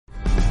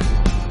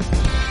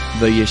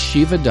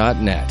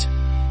theyeshiva.net.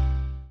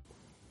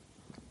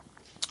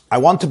 I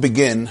want to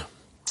begin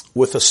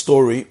with a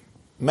story.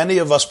 Many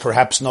of us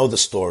perhaps know the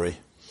story,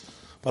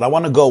 but I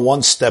want to go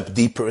one step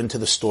deeper into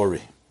the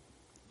story.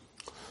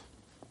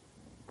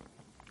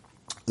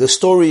 The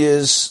story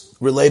is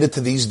related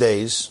to these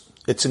days.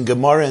 It's in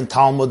Gemara and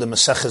Talmud, and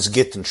Maseches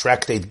Gittin,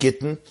 Tractate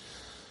Gittin,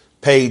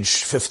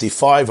 page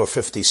 55 or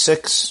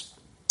 56.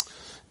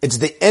 It's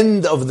the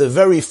end of the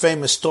very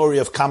famous story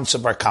of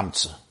Kamsa Bar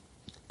Kamsa.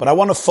 But I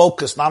want to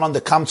focus not on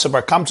the Kamsa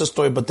Bar Kamsa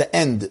story, but the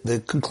end, the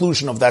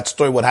conclusion of that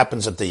story, what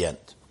happens at the end.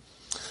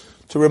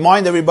 To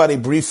remind everybody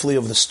briefly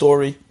of the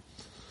story,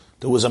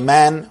 there was a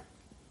man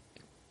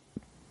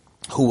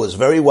who was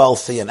very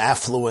wealthy and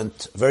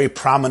affluent, very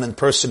prominent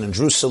person in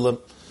Jerusalem,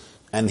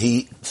 and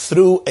he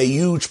threw a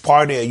huge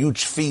party, a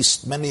huge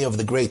feast. Many of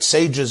the great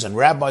sages and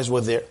rabbis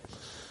were there.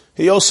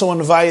 He also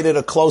invited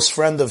a close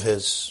friend of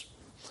his.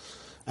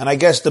 And I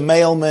guess the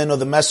mailman or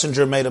the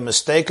messenger made a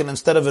mistake, and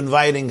instead of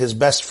inviting his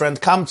best friend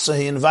Kamsa,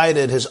 he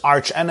invited his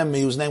arch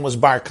enemy, whose name was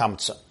Bar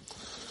Kamsa.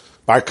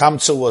 Bar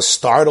Kamsa was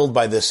startled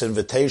by this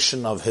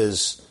invitation of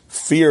his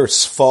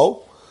fierce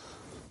foe,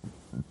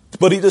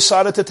 but he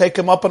decided to take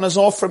him up on his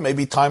offer.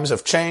 Maybe times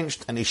have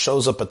changed, and he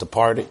shows up at the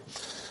party.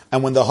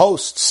 And when the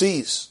host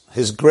sees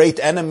his great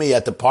enemy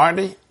at the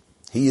party,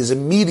 he is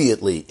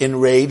immediately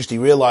enraged. He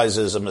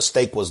realizes a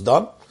mistake was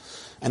done,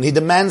 and he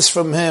demands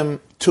from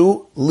him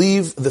to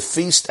leave the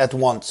feast at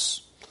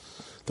once.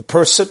 The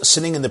person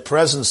sitting in the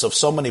presence of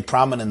so many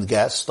prominent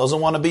guests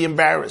doesn't want to be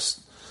embarrassed.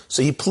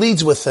 So he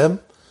pleads with him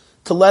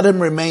to let him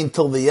remain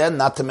till the end,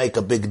 not to make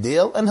a big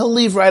deal, and he'll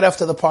leave right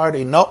after the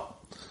party. No,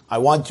 I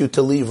want you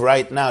to leave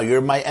right now.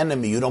 You're my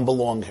enemy. You don't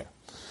belong here.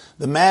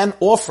 The man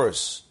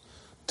offers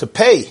to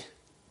pay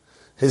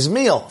his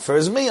meal, for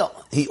his meal.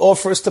 He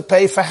offers to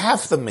pay for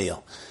half the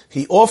meal.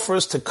 He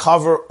offers to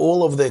cover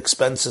all of the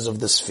expenses of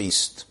this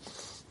feast.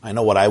 I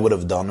know what I would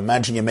have done.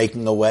 Imagine you're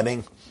making a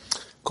wedding,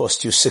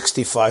 cost you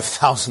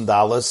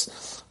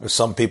 $65,000, or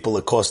some people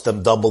it cost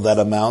them double that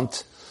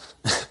amount,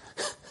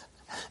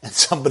 and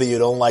somebody you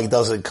don't like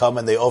doesn't come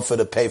and they offer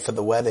to pay for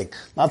the wedding.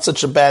 Not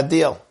such a bad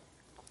deal.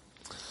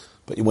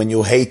 But when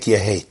you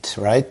hate,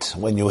 right?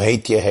 When you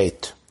hate, you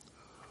hate.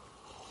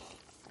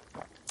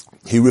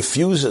 He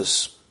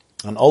refuses.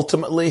 And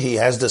ultimately, he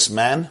has this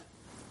man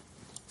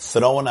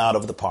thrown out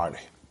of the party.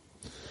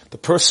 The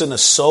person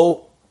is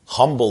so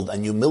humbled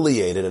and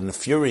humiliated and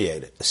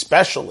infuriated,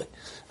 especially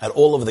at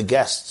all of the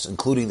guests,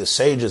 including the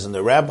sages and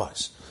the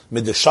rabbis.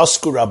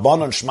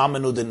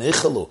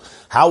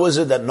 How is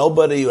it that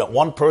nobody, that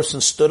one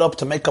person stood up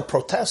to make a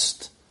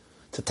protest,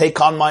 to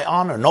take on my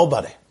honor?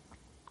 Nobody.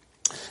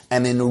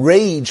 And in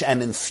rage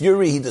and in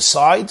fury, he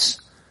decides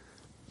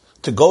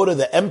to go to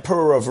the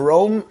emperor of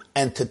Rome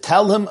and to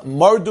tell him,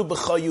 Mardu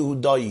b'cha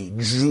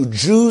Yehudai,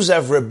 Jews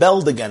have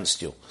rebelled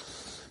against you.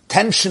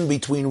 Tension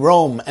between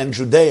Rome and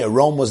Judea.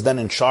 Rome was then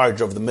in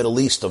charge of the Middle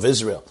East, of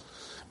Israel.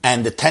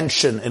 And the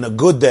tension in a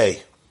good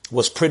day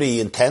was pretty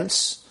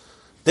intense.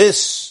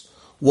 This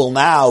will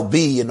now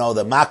be,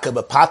 the Makkah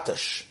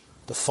b'Patash,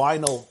 the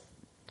final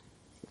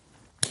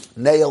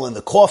nail in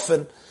the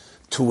coffin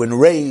to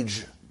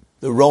enrage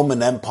the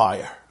Roman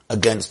Empire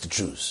against the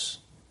Jews.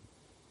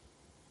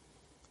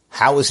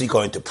 How is he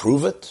going to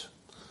prove it?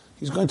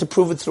 He's going to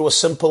prove it through a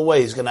simple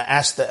way. He's going to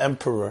ask the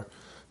emperor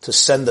to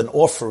send an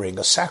offering,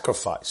 a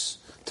sacrifice,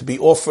 to be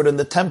offered in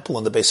the temple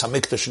in the Beis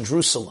HaMikdash in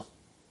Jerusalem,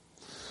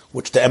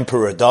 which the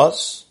emperor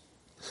does.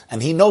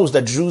 And he knows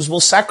that Jews will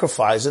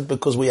sacrifice it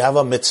because we have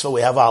a mitzvah,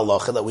 we have a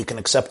halacha that we can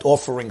accept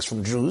offerings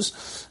from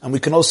Jews, and we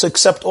can also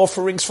accept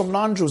offerings from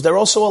non-Jews. They're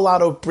also allowed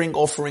to bring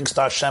offerings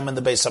to Hashem in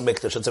the Beis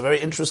HaMikdash. It's a very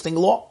interesting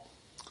law.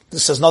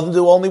 This has nothing to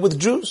do only with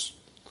Jews.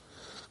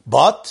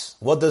 But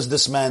what does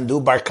this man do,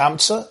 Bar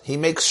Kamsa? He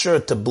makes sure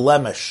to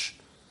blemish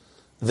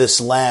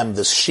this lamb,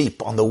 this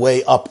sheep, on the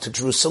way up to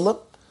Jerusalem,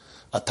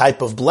 a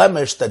type of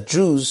blemish that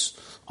Jews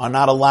are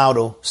not allowed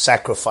to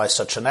sacrifice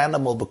such an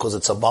animal because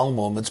it's a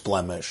balmum, it's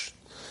blemished.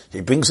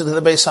 He brings it to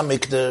the Beis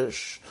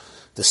HaMikdash.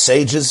 The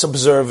sages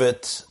observe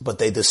it, but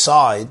they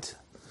decide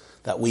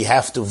that we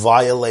have to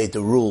violate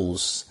the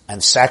rules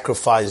and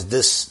sacrifice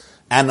this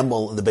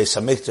animal in the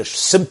Beis HaMikdash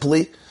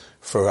simply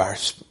for our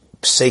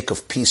sake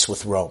of peace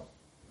with Rome.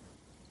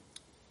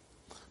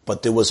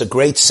 But there was a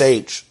great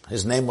sage,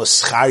 his name was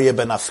Zechariah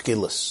ben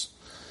Afkilis,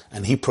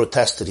 and he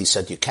protested. He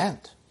said, you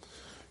can't.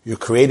 You're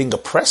creating a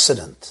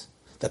precedent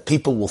that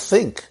people will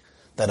think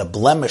that a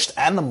blemished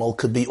animal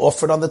could be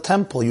offered on the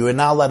temple. You are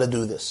not allowed to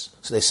do this.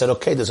 So they said,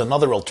 okay, there's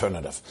another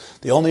alternative.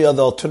 The only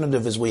other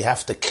alternative is we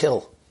have to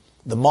kill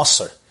the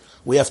Moser.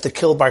 We have to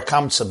kill Bar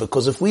Kamsa,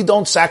 because if we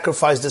don't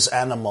sacrifice this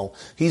animal,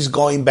 he's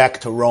going back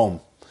to Rome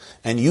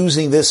and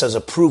using this as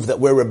a proof that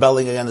we're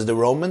rebelling against the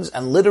Romans,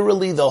 and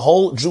literally the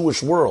whole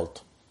Jewish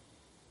world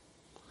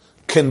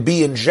can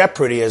be in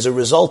jeopardy as a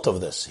result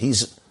of this.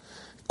 He's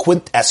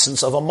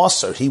quintessence of a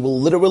Moser. He will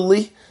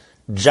literally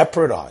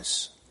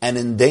jeopardize and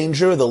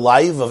endanger the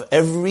life of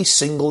every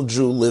single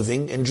Jew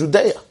living in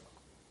Judea,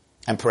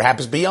 and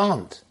perhaps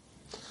beyond.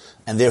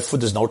 And therefore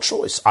there's no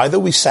choice. Either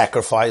we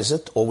sacrifice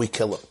it or we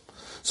kill him.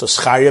 So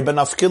Zechariah ben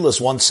Afkilas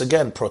once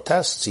again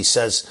protests. He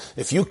says,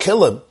 if you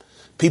kill him,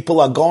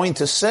 people are going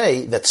to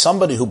say that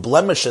somebody who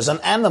blemishes an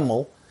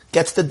animal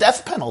gets the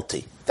death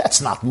penalty.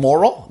 That's not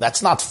moral.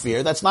 That's not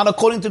fair. That's not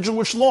according to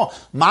Jewish law.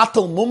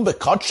 Matal mum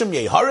bekachim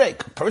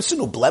yeharek. A person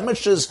who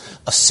blemishes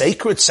a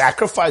sacred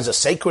sacrifice, a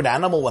sacred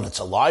animal when it's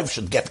alive,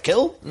 should get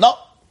killed? No.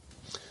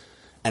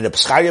 And Reb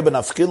Zechariah ben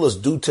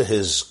Afkilas, due to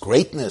his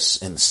greatness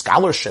in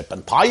scholarship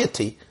and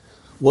piety,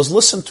 was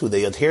listened to.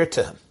 They adhered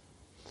to him.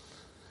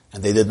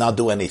 And they did not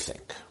do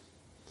anything.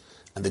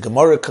 And the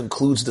Gemara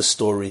concludes the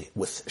story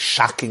with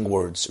shocking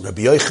words.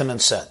 Rabbi Yochanan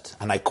said,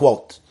 and I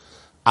quote,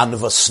 An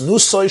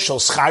vasnusoi shel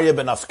Zechariah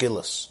ben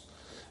Afkilas.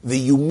 The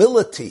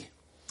humility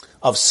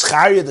of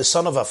Zechariah, the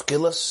son of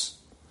Afkilas,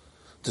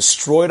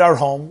 destroyed our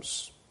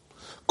homes,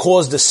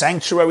 caused the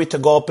sanctuary to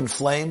go up in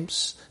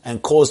flames,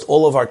 and caused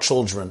all of our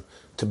children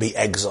to be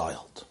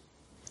exiled.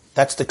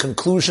 That's the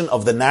conclusion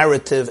of the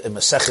narrative in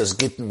Maseches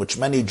Gittin, which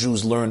many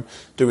Jews learn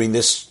during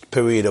this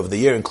period of the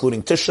year,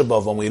 including Tisha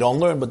B'Av, when we don't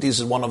learn, but this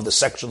is one of the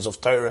sections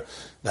of Torah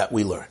that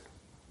we learn.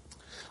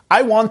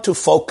 I want to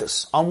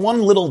focus on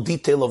one little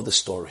detail of the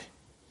story.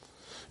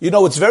 You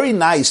know, it's very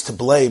nice to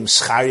blame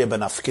Zechariah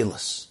ben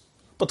Afkilas,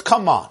 but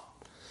come on.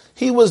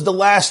 He was the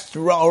last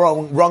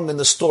rung in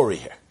the story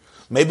here.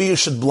 Maybe you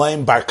should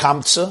blame Bar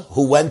Kamtza,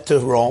 who went to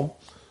Rome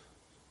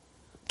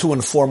to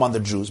inform on the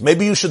Jews.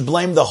 Maybe you should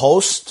blame the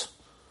host,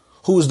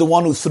 who was the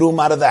one who threw him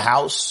out of the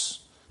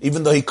house,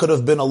 even though he could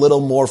have been a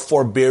little more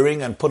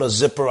forbearing and put a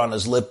zipper on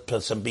his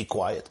lips and be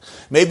quiet.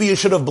 Maybe you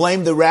should have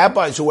blamed the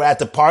rabbis who were at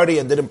the party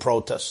and didn't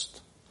protest.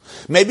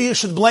 Maybe you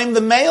should blame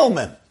the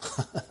mailman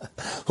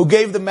who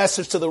gave the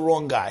message to the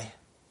wrong guy.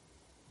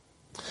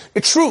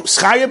 It's true,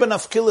 Zechariah ben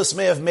Afkilas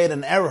may have made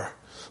an error,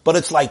 but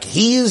it's like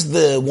he's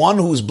the one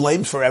who's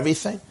blamed for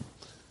everything.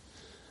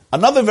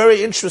 Another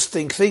very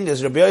interesting thing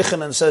is Rabbi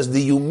Yochanan says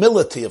the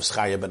humility of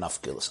Zechariah ben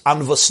Afkilas.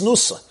 An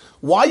vasnusa.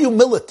 Why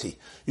humility?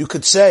 You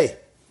could say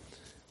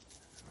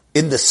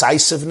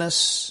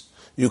indecisiveness.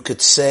 You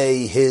could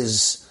say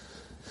his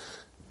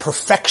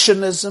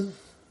perfectionism.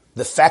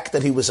 The fact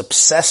that he was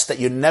obsessed that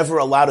you're never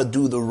allowed to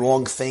do the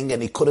wrong thing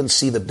and he couldn't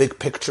see the big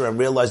picture and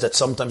realize that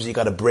sometimes you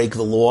got to break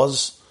the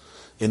laws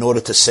in order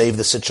to save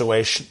the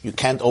situation. You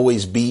can't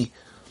always be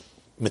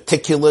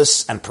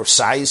meticulous and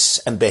precise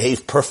and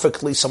behave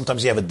perfectly.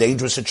 Sometimes you have a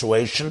dangerous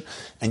situation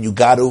and you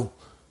got to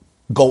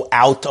go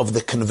out of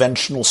the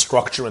conventional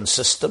structure and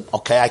system.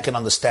 Okay, I can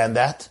understand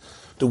that.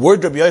 The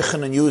word Rabbi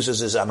Yochanan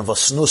uses is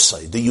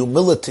anvasnusai, the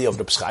humility of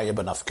Reb Zechariah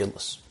ben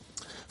Afkilas.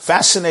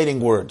 Fascinating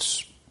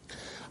words.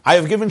 I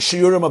have given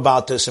shiurim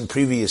about this in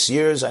previous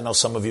years. I know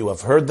some of you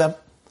have heard them.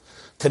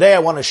 Today I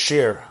want to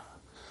share.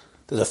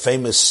 There's a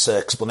famous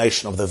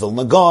explanation of the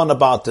Vilna Gaon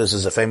about this.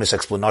 There's a famous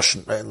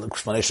explanation of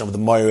the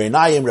Moirei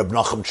Einayim, Reb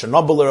Nachum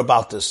Chernobyler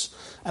about this,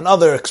 and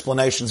other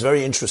explanations,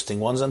 very interesting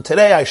ones. And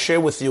today I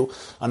share with you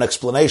an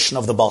explanation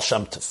of the Baal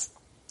Shem Tov.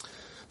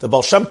 The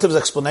Baal Shem Tov's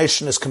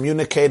explanation is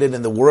communicated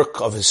in the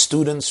work of his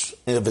student,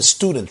 Rabbi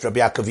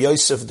Yaakov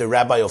Yosef, the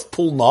rabbi of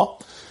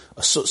Pulna,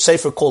 a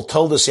sefer called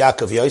Toldos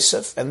Yaakov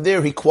Yosef, and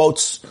there he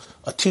quotes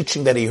a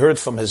teaching that he heard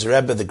from his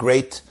Rebbe, the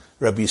great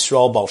Rabbi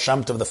Yisrael Baal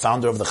Shem Tov, the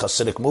founder of the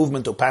Hasidic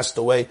movement, who passed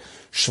away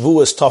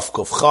Shavuos Tov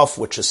Kuf Chaf,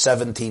 which is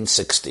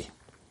 1760.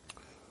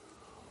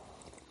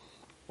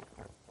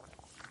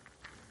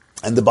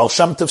 And the Baal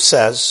Shem Tov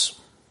says,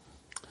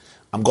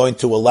 I'm going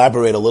to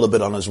elaborate a little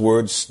bit on his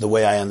words, the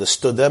way I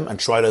understood them, and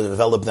try to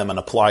develop them and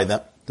apply them.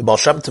 The Baal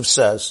Shem Tov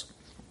says,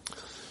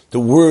 the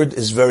word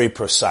is very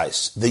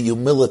precise, the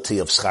humility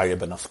of Zechariah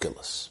ben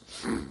Afkilas.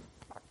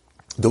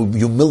 The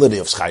humility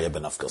of Zechariah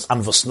ben Afkilas,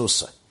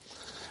 anvasnusa.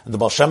 And the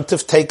Baal Shem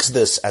Tov takes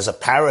this as a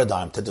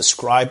paradigm to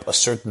describe a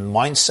certain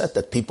mindset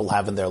that people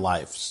have in their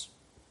lives.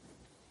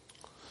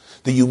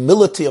 The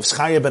humility of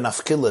Zechariah ben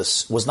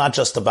Afkilas was not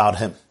just about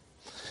him.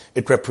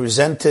 It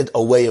represented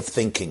a way of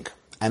thinking.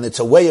 And it's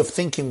a way of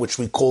thinking which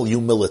we call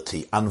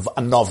humility,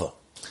 anova.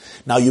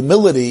 Now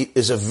humility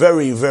is a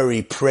very,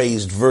 very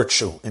praised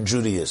virtue in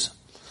Judaism.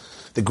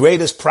 The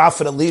greatest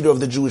prophet and leader of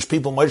the Jewish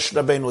people, Moshe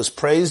Rabbeinu, was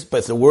praised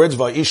by the words,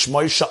 Vayish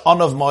Moshe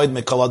anav moed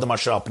mikol adam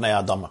asher al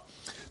pnei adama.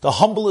 The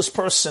humblest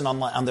person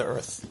on the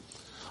earth.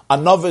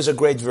 Anova is a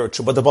great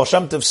virtue, but the Baal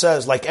Shem Tov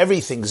says, like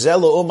everything, zeh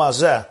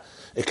u'mazeh,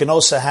 it can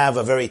also have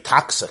a very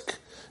toxic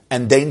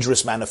and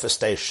dangerous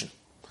manifestation.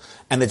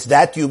 And it's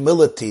that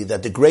humility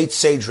that the great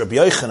sage Rabbi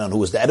Yochanan, who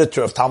was the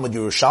editor of Talmud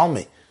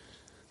Yerushalmi,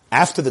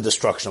 after the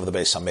destruction of the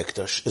Beis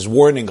HaMikdash, is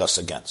warning us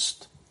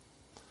against.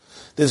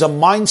 There's a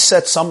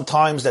mindset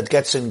sometimes that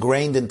gets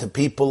ingrained into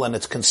people, and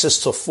it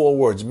consists of 4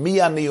 words. Mi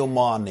ani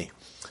u'ma ani.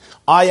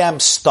 I am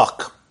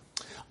stuck.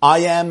 I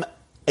am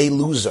a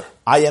loser.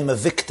 I am a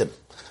victim.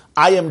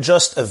 I am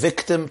just a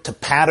victim to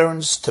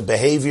patterns, to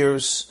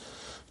behaviors,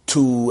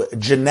 to a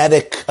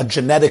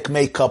genetic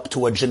makeup,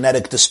 to a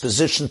genetic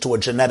disposition, to a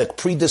genetic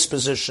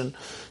predisposition,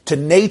 to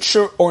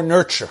nature or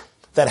nurture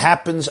that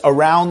happens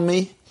around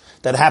me,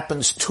 that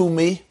happens to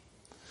me.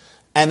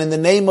 And in the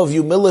name of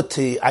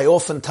humility, I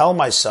often tell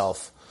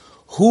myself,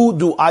 who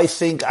do I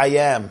think I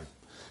am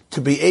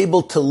to be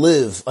able to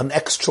live an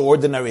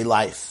extraordinary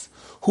life?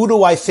 Who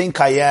do I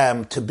think I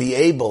am to be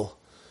able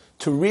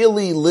to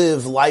really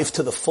live life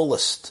to the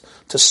fullest,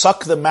 to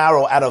suck the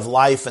marrow out of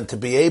life and to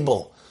be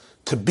able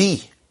to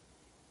be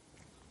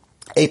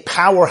a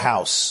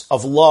powerhouse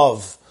of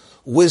love,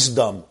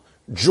 wisdom,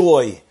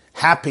 joy,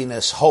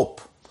 happiness,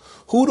 hope?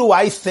 Who do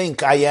I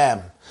think I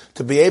am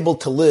to be able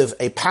to live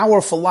a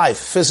powerful life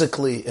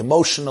physically,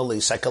 emotionally,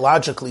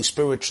 psychologically,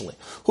 spiritually?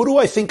 Who do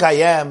I think I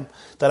am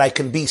that I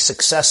can be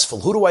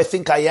successful? Who do I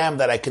think I am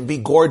that I can be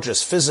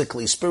gorgeous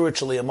physically,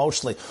 spiritually,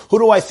 emotionally? Who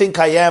do I think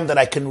I am that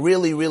I can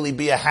really, really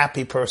be a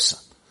happy person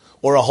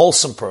or a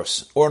wholesome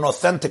person or an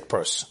authentic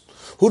person?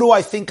 Who do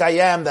I think I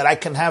am that I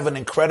can have an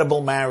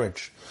incredible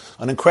marriage,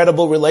 an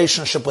incredible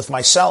relationship with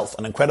myself,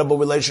 an incredible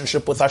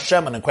relationship with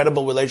Hashem, an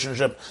incredible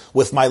relationship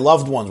with my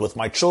loved ones, with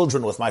my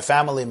children, with my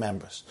family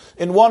members?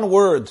 In one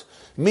word,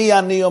 mi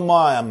ani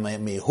ma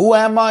me. Who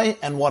am I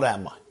and what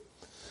am I?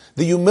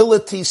 The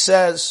humility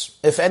says,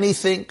 if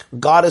anything,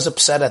 God is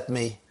upset at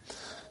me.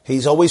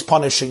 He's always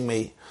punishing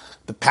me.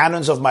 The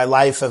patterns of my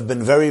life have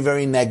been very,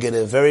 very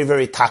negative, very,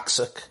 very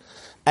toxic.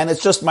 And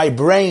it's just my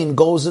brain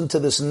goes into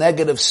this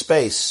negative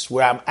space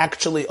where I'm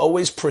actually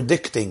always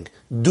predicting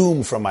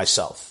doom for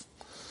myself.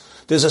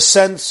 There's a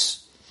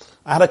sense,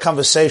 I had a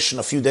conversation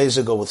a few days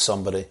ago with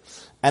somebody,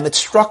 and it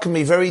struck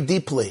me very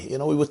deeply.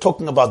 We were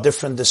talking about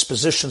different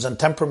dispositions and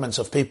temperaments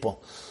of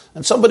people.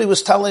 And somebody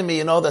was telling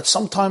me, that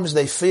sometimes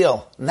they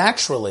feel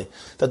naturally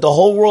that the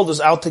whole world is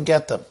out to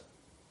get them.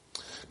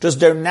 Just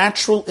their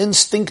natural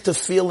instinctive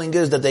feeling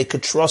is that they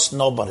could trust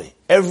nobody.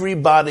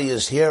 Everybody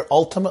is here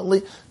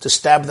ultimately to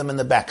stab them in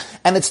the back.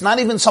 And it's not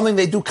even something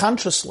they do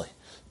consciously.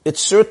 It's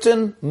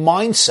certain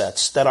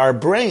mindsets that our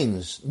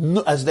brains,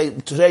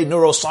 today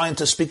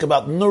neuroscientists speak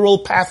about neural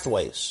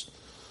pathways.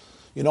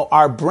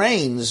 Our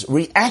brains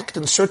react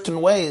in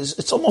certain ways.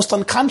 It's almost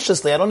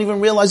unconsciously. I don't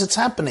even realize it's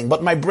happening,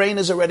 but my brain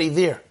is already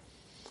there.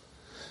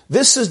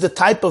 This is the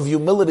type of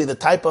humility, the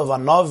type of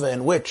anava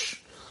in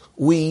which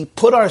we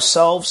put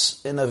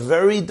ourselves in a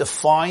very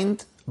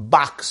defined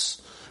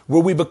box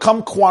where we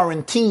become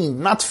quarantined,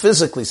 not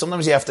physically.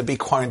 Sometimes you have to be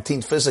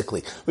quarantined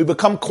physically. We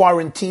become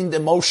quarantined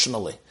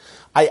emotionally.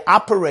 I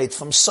operate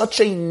from such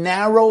a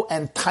narrow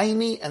and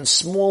tiny and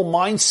small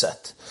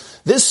mindset.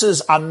 This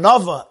is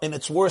anava in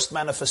its worst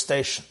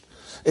manifestation.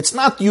 It's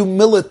not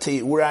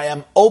humility where I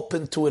am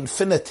open to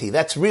infinity.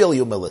 That's real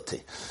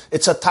humility.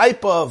 It's a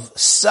type of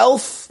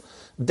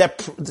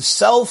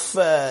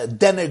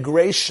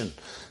self-denigration,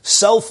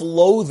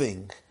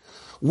 self-loathing,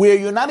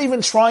 where I'm not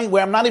even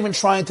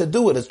trying to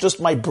do it. It's just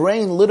my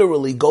brain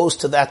literally goes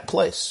to that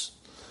place.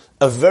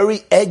 A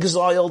very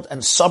exiled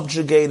and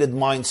subjugated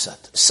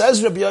mindset.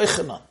 Says Rabbi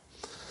Yochanan,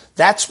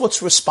 that's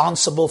what's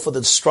responsible for the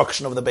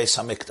destruction of the Beis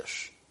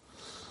HaMikdash.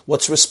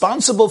 What's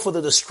responsible for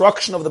the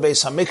destruction of the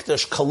Beis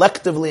HaMikdash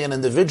collectively and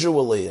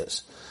individually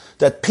is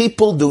that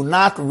people do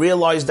not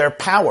realize their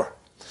power.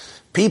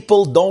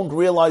 People don't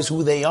realize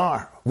who they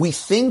are. We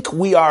think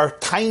we are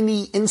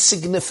tiny,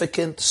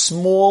 insignificant,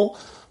 small,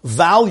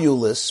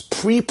 valueless,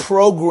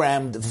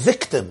 pre-programmed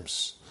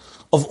victims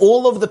of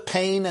all of the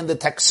pain and the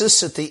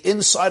toxicity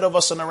inside of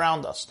us and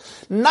around us.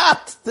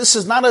 This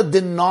is not a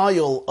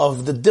denial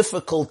of the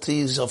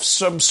difficulties of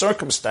some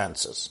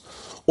circumstances,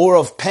 or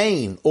of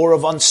pain, or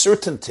of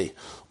uncertainty,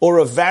 or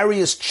of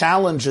various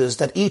challenges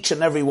that each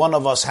and every one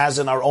of us has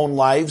in our own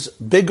lives,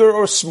 bigger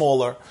or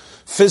smaller,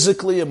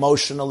 physically,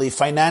 emotionally,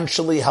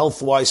 financially,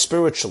 health-wise,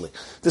 spiritually.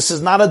 This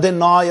is not a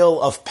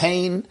denial of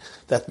pain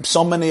that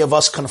so many of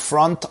us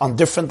confront on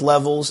different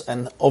levels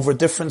and over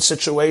different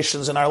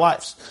situations in our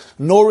lives.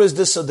 Nor is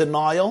this a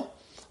denial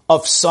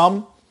of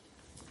some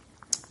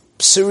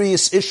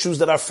serious issues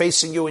that are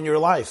facing you in your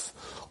life,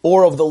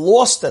 or of the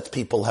loss that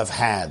people have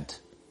had,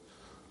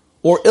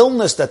 or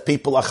illness that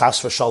people are chas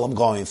v'shalom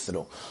going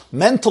through,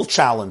 mental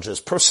challenges,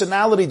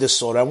 personality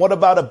disorder, and what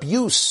about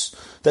abuse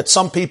that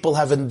some people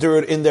have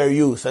endured in their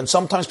youth, and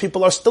sometimes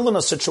people are still in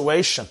a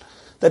situation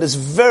that is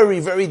very,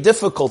 very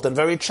difficult and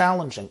very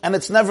challenging. And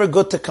it's never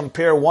good to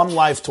compare one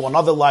life to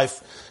another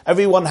life.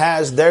 Everyone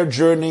has their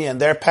journey and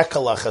their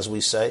pekalach, as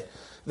we say,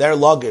 their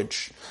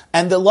luggage.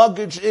 And the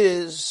luggage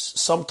is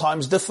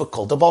sometimes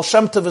difficult. The Baal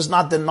Shem Tov is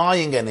not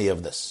denying any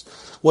of this.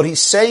 What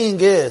he's saying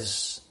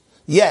is,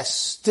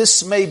 yes,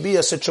 this may be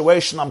a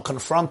situation I'm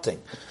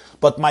confronting,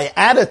 but my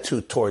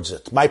attitude towards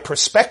it, my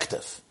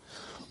perspective,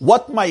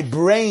 what my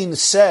brain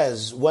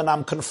says when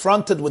I'm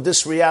confronted with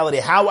this reality,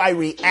 how I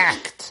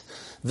react,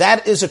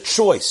 that is a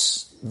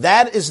choice.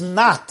 That is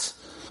not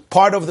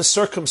part of the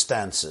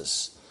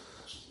circumstances.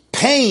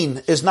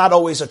 Pain is not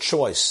always a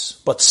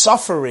choice, but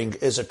suffering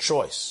is a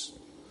choice.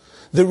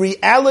 The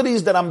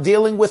realities that I'm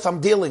dealing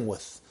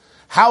with.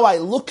 How I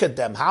look at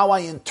them, how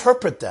I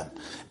interpret them,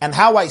 and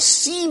how I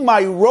see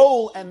my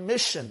role and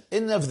mission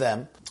in of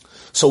them.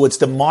 So it's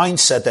the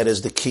mindset that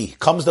is the key.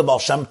 Comes the Baal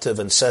Shem Tov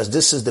and says,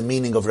 this is the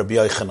meaning of Rabbi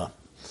Yochanan.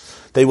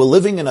 They were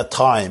living in a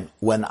time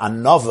when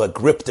Anava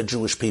gripped the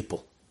Jewish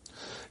people.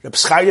 Reb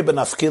Zcharia ben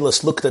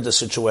Avkilas looked at the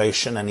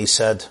situation and he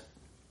said,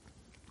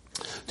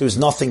 there's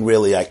nothing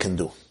really I can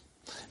do.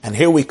 And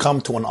here we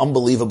come to an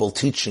unbelievable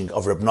teaching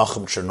of Reb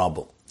Nachum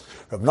Chernobyl.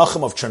 Reb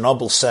Nachum of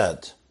Chernobyl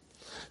said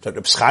that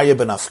Reb Chaim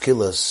ben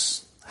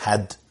Afkilas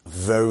had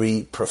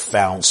very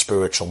profound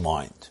spiritual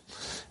mind.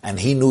 And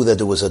he knew that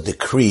there was a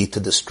decree to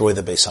destroy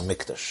the Beis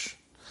HaMikdash.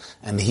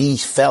 And he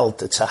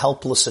felt it's a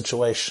helpless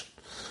situation.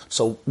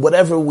 So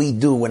whatever we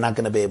do, we're not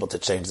going to be able to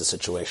change the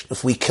situation.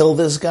 If we kill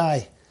this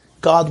guy,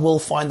 God will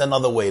find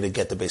another way to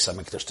get the Beis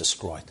HaMikdash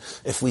destroyed.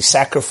 If we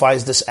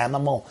sacrifice this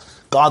animal,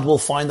 God will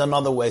find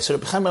another way. So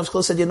Reb Chaim ben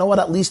Afkilas said, you know what,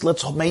 at least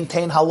let's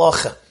maintain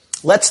halacha.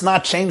 Let's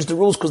not change the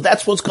rules, because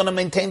that's what's going to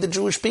maintain the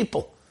Jewish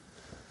people.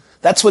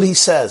 That's what he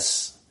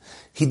says.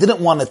 He didn't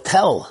want to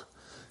tell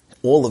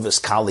all of his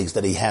colleagues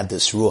that he had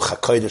this Ruach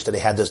HaKodesh, that he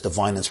had this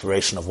divine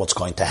inspiration of what's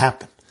going to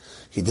happen.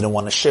 He didn't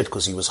want to shit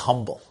because he was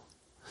humble.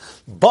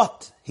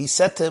 But he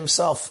said to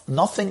himself,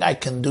 nothing I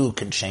can do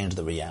can change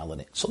the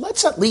reality. So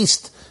let's at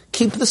least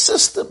keep the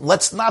system.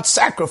 Let's not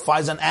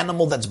sacrifice an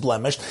animal that's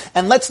blemished,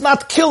 and let's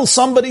not kill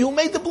somebody who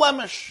made the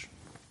blemish.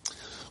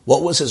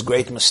 What was his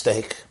great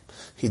mistake?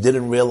 He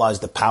didn't realize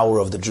the power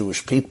of the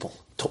Jewish people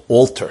to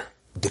alter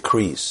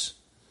decrees.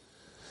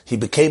 He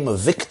became a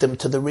victim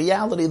to the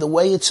reality, the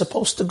way it's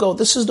supposed to go.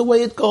 This is the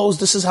way it goes.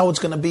 This is how it's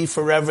going to be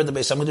forever. The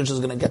Beis HaMikdash is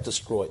going to get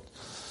destroyed.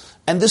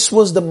 And this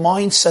was the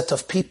mindset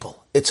of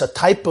people. It's a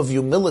type of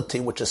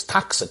humility which is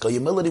toxic, a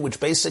humility which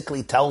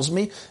basically tells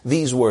me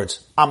these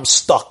words: I'm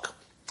stuck.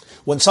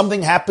 When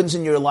something happens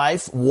in your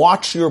life,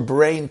 watch your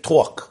brain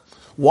talk.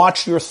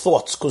 Watch your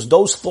thoughts, because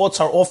those thoughts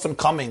are often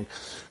coming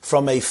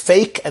from a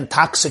fake and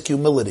toxic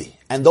humility.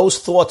 And those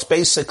thoughts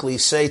basically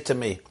say to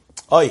me,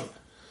 "Oi,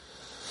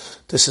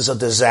 this is a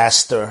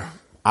disaster.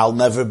 I'll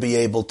never be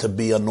able to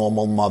be a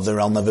normal mother.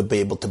 I'll never be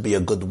able to be a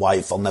good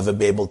wife. I'll never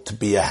be able to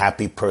be a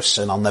happy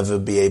person. I'll never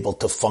be able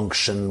to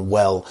function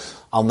well.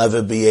 I'll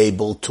never be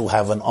able to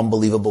have an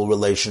unbelievable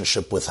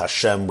relationship with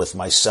Hashem, with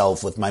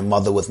myself, with my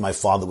mother, with my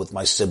father, with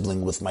my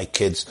sibling, with my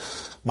kids.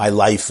 My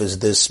life is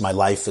this, my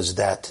life is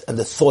that." And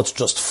the thoughts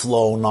just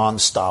flow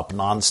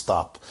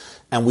nonstop.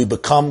 And we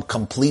become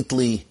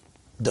completely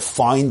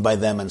defined by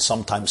them and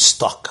sometimes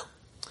stuck.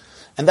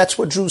 And that's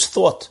what Jews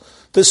thought.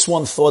 This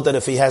one thought that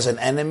if he has an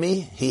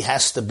enemy, he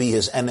has to be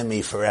his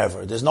enemy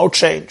forever. There's no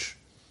change.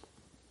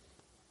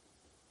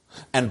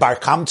 And Bar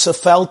Kamsa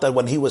felt that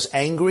when he was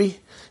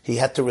angry, he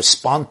had to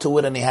respond to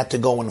it and he had to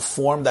go and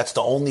form. That's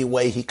the only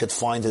way he could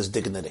find his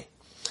dignity.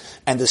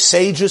 And the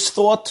sages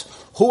thought,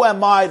 who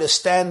am I to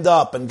stand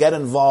up and get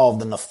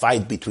involved in a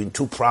fight between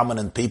two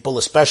prominent people,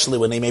 especially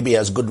when he maybe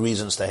has good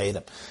reasons to hate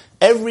him?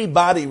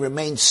 Everybody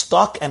remained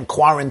stuck and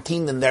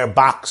quarantined in their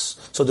box.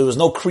 So there was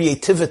no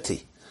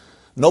creativity.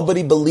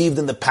 Nobody believed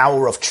in the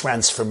power of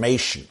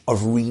transformation,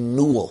 of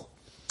renewal.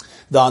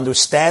 The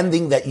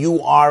understanding that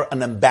you are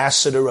an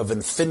ambassador of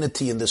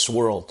infinity in this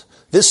world.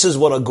 This is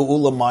what a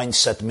Geula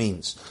mindset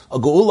means. A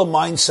Geula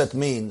mindset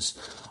means,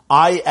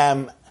 I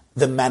am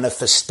the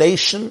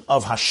manifestation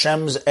of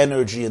Hashem's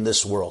energy in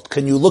this world.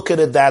 Can you look at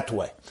it that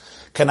way?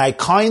 Can I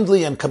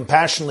kindly and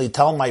compassionately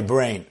tell my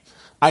brain,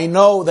 I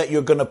know that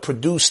you're going to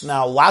produce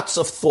now lots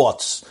of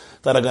thoughts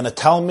that are going to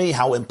tell me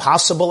how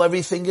impossible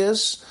everything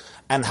is,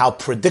 and how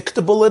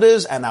predictable it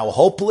is, and how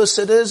hopeless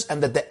it is,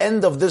 and that the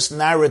end of this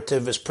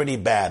narrative is pretty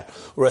bad.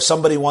 Or as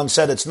somebody once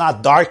said, it's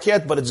not dark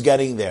yet, but it's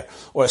getting there.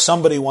 Or as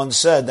somebody once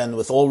said, and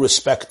with all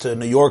respect to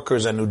New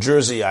Yorkers and New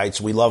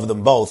Jerseyites, we love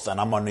them both, and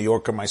I'm a New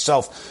Yorker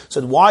myself,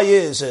 said, why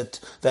is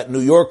it that New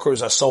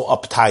Yorkers are so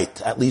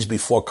uptight, at least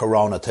before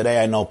Corona?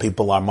 Today I know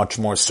people are much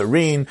more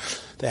serene.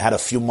 They had a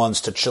few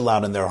months to chill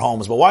out in their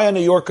homes. But why are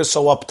New Yorkers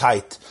so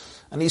uptight?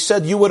 And he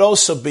said, you would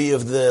also be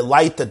if the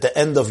light at the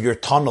end of your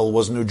tunnel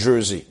was New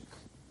Jersey.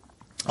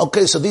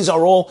 Okay, so these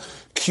are all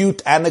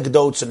cute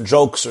anecdotes and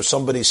jokes, or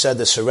somebody said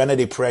the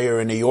serenity prayer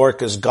in New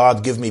York is,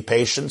 God, give me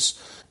patience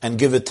and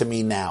give it to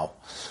me now.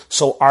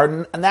 So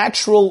our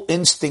natural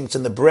instincts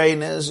in the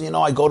brain is,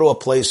 I go to a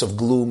place of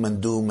gloom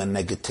and doom and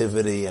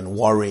negativity and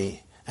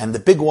worry. And the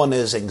big one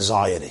is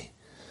anxiety.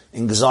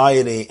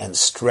 Anxiety and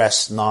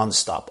stress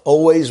nonstop.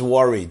 Always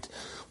worried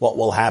what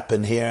will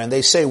happen here. And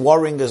they say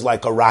worrying is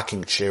like a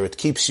rocking chair. It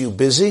keeps you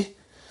busy,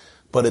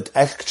 but it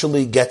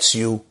actually gets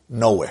you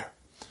nowhere.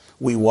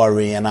 We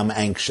worry, and I'm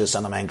anxious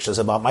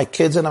about my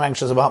kids, and I'm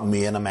anxious about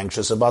me, and I'm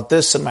anxious about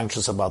this, and I'm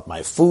anxious about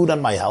my food,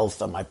 and my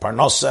health, and my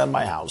parnassa, and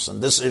my house,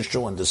 and this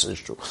issue, and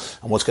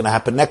what's going to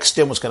happen next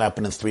year, and what's going to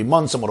happen in 3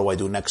 months, and what do I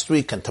do next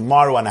week, and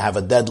tomorrow, and I have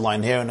a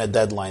deadline here, and a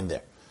deadline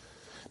there.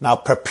 Now,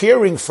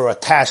 preparing for a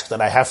task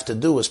that I have to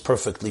do is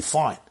perfectly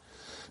fine.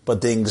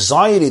 But the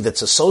anxiety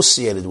that's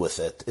associated with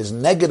it is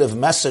negative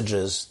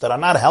messages that are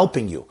not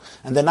helping you.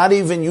 And they're not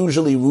even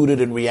usually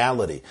rooted in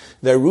reality.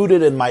 They're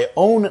rooted in my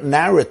own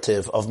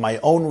narrative of my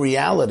own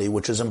reality,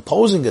 which is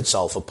imposing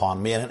itself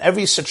upon me. And in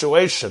every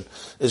situation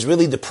is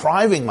really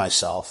depriving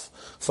myself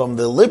from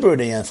the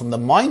liberty and from the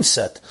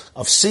mindset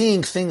of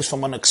seeing things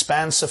from an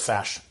expansive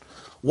fashion.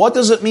 What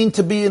does it mean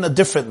to be in a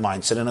different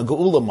mindset, in a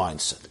Geula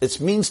mindset?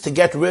 It means to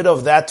get rid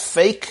of that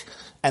fake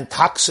and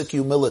toxic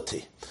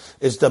humility.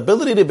 It's the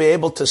ability to be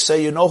able to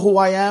say, you know who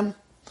I am?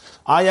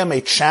 I am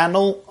a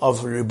channel of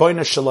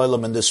Ribono Shel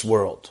Olam in this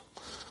world.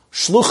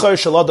 Shluchar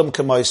Shel Adam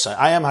K'moisai.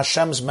 I am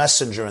Hashem's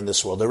messenger in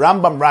this world. The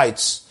Rambam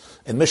writes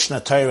in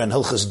Mishnah Torah and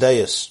Hilchos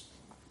Deis.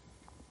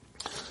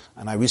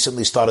 And I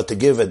recently started to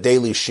give a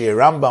daily Shir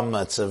Rambam.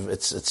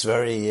 It's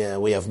very,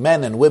 we have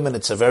men and women.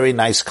 It's a very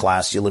nice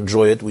class. You'll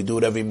enjoy it. We do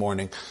it every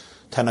morning,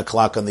 10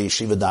 o'clock on the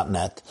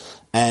yeshiva.net.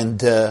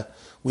 And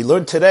we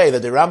learned today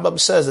that the Rambam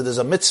says that there's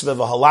a mitzvah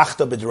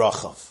v'halachta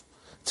b'drachav.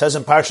 It says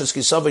in Parshas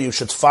Kisava, you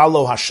should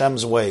follow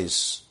Hashem's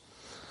ways.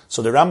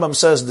 So the Rambam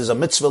says there's a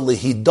mitzvah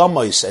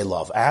lihidamois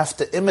elav. I have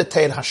to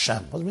imitate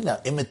Hashem. What do you mean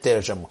now? Imitate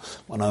Hashem?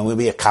 When I'm going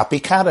to be a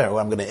copycat,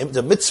 or I'm going to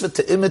the mitzvah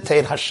to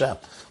imitate Hashem.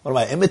 What am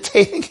I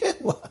imitating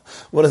him?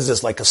 What is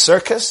this, like a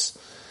circus?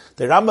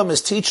 The Rambam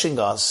is teaching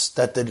us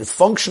that the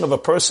function of a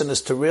person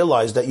is to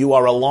realize that you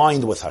are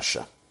aligned with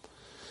Hashem.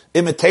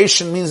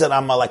 Imitation means that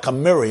I'm like a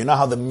mirror. You know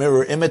how the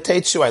mirror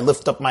imitates you? I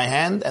lift up my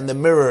hand and the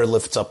mirror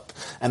lifts up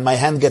and my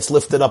hand gets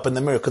lifted up in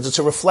the mirror because it's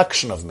a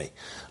reflection of me.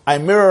 I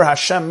mirror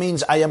Hashem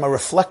means I am a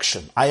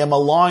reflection. I am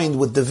aligned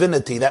with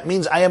divinity. That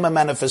means I am a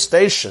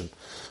manifestation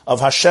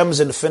of Hashem's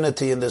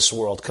infinity in this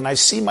world. Can I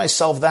see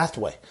myself that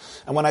way?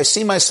 And when I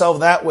see myself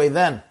that way,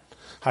 then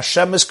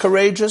Hashem is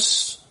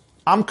courageous.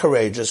 I'm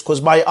courageous because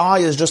my eye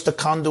is just a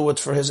conduit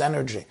for His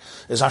energy.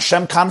 Is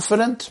Hashem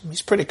confident?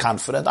 He's pretty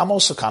confident. I'm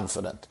also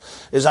confident.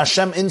 Is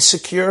Hashem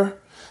insecure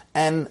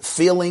and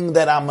feeling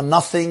that I'm a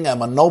nothing,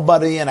 I'm a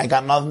nobody, and I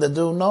got nothing to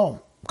do?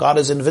 No. God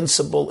is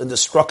invincible,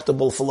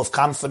 indestructible, full of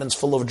confidence,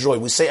 full of joy.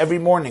 We say every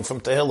morning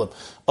from Tehillim,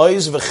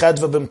 Oiz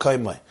v'chedva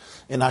b'mkoimai.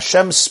 In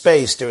Hashem's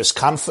space there is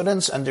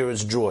confidence and there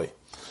is joy.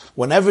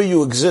 Whenever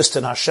you exist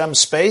in Hashem's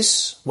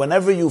space,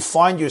 whenever you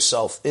find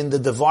yourself in the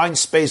divine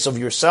space of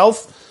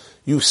yourself,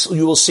 you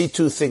will see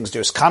two things.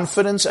 There's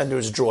confidence and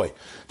there's joy.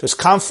 There's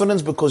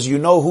confidence because you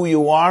know who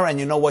you are and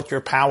you know what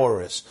your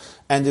power is.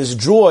 And there's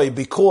joy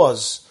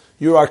because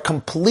you are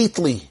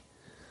completely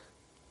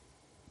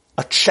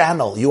a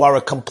channel. You are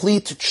a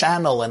complete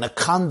channel and a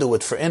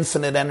conduit for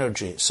infinite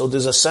energy. So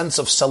there's a sense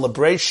of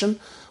celebration,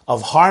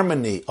 of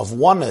harmony, of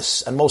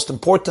oneness, and most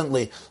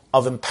importantly,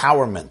 of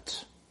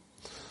empowerment.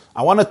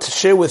 I wanted to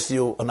share with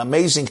you an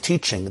amazing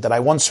teaching that I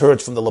once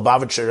heard from the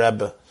Lubavitcher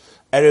Rebbe,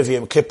 Erev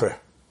Yom Kippur.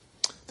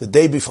 The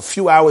day before, a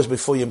few hours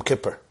before Yom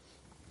Kippur,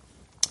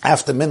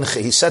 after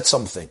Mincha, he said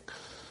something.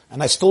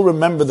 And I still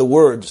remember the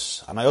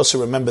words, and I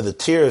also remember the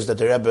tears that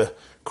the Rebbe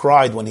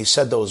cried when he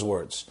said those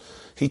words.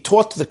 He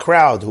taught the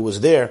crowd who was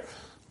there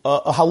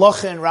a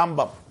halacha in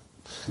Rambam.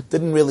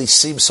 Didn't really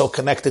seem so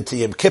connected to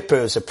Yom Kippur.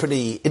 It was a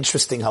pretty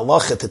interesting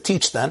halacha to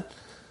teach then.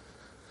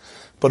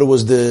 But it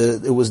was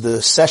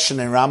the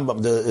session in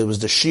Rambam, it was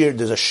the shir,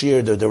 there's a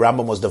shir, the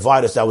Rambam was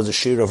divided, that was the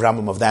shir of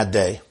Rambam of that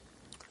day.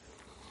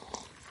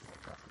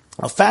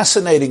 A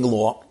fascinating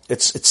law.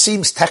 It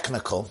seems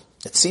technical.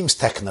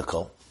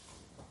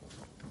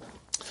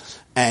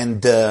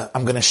 And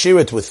I'm going to share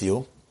it with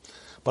you.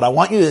 But I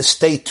want you to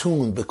stay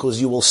tuned because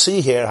you will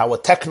see here how a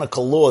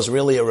technical law is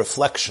really a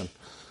reflection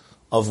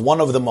of one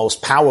of the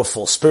most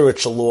powerful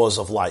spiritual laws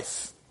of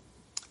life.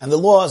 And the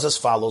law is as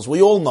follows.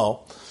 We all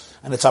know,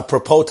 and it's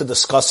apropos to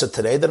discuss it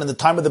today, that in the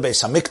time of the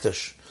Beis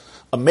Hamikdash,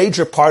 a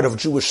major part of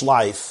Jewish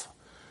life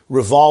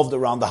revolved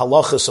around the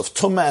halachas of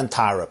tumah and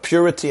tara,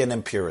 purity and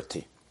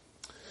impurity.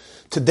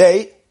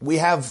 Today, we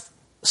have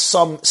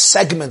some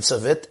segments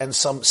of it and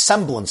some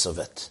semblance of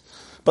it,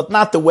 but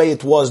not the way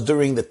it was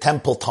during the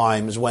temple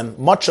times when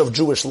much of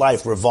Jewish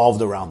life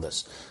revolved around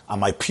this.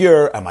 Am I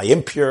pure? Am I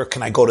impure?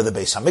 Can I go to the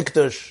Beis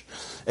Hamikdash?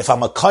 If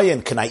I'm a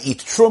kohen, can I eat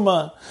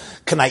truma?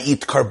 Can I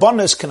eat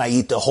karbonis? Can I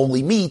eat the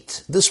holy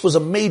meat? This was a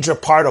major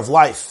part of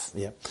life.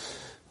 Yeah.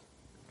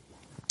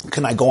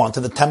 Can I go onto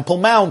the Temple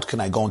Mount?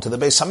 Can I go into the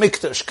Beis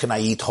Hamikdash? Can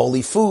I eat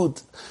holy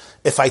food?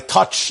 If I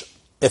touch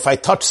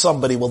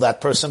somebody, will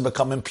that person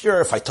become impure?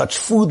 If I touch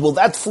food, will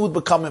that food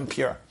become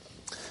impure?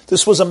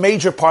 This was a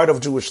major part of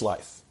Jewish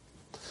life.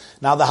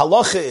 Now the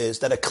halacha is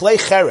that a klei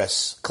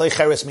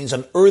cheres means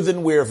an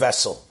earthenware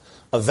vessel.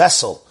 A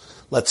vessel,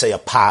 let's say a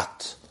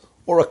pot,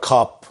 or a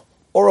cup,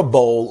 or a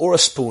bowl, or a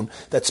spoon,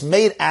 that's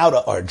made out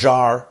of, or a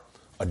jar,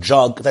 a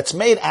jug, that's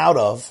made out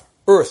of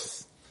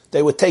earth.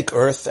 They would take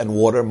earth and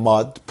water,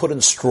 mud, put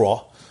in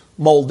straw,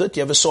 mold it.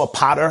 You ever saw a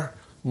potter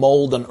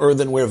mold an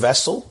earthenware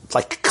vessel? It's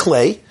like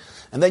clay.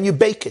 And then you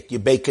bake it. You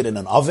bake it in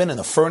an oven, in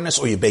a furnace,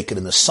 or you bake it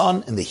in the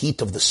sun, in the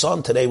heat of the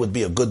sun. Today would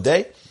be a good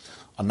day.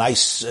 A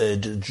nice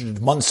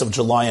months of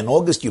July and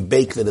August, you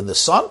bake it in the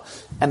sun,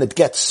 and it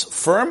gets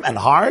firm and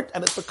hard,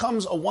 and it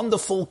becomes a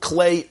wonderful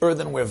clay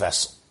earthenware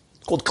vessel.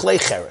 It's called klei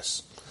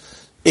cheres.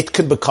 It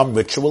can become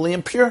ritually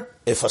impure.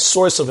 If a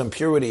source of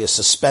impurity is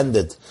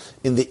suspended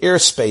in the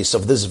airspace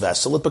of this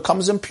vessel, it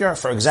becomes impure.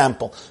 For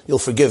example, you'll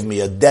forgive me,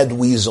 a dead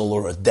weasel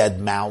or a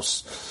dead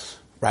mouse,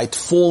 right,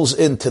 falls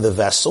into the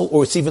vessel,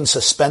 or it's even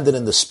suspended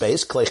in the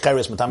space, klei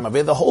cheres matam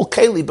aveh, the whole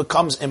keli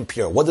becomes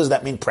impure. What does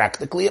that mean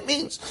practically? It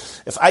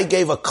means, if I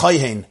gave a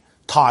kohen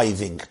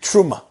tithing,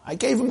 truma, I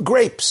gave him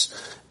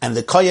grapes, and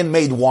the kohen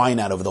made wine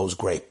out of those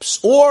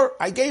grapes. Or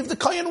I gave the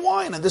kohen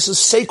wine, and this is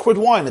sacred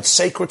wine, it's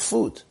sacred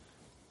food.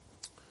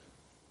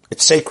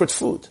 It's sacred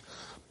food.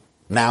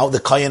 Now the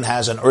kohen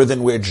has an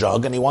earthenware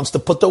jug and he wants to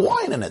put the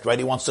wine in it, right?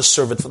 He wants to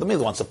serve it for the meal.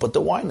 He wants to put the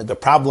wine in it. The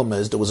problem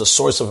is there was a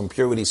source of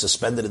impurity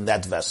suspended in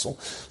that vessel.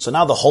 So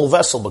now the whole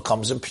vessel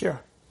becomes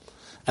impure.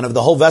 And if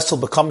the whole vessel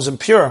becomes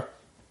impure,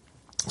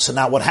 so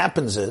now what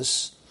happens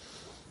is,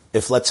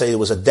 if let's say it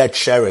was a dead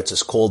sheretz,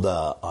 it's called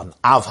an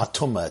av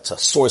hatumah, it's a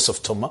source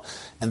of tumah,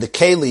 and the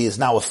keli is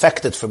now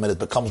affected from it, it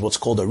becomes what's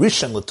called a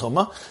rishon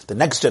l'tumah, the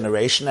next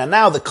generation, and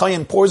now the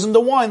kohen pours in the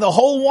wine, the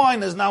whole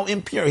wine is now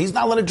impure. He's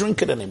not allowed to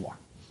drink it anymore.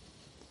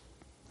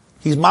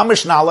 He's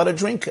mamish not allowed to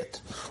drink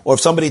it. Or if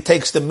somebody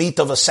takes the meat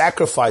of a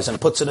sacrifice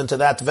and puts it into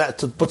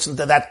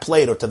that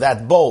plate or to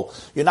that bowl,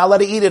 you're not allowed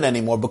to eat it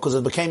anymore because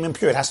it became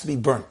impure. It has to be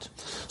burnt.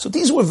 So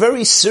these were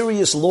very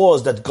serious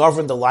laws that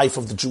governed the life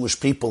of the Jewish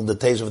people in the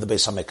days of the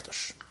Beis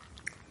HaMikdash.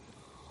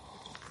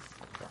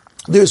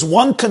 There's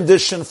one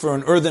condition for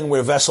an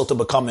earthenware vessel to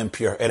become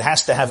impure. It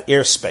has to have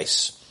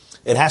airspace.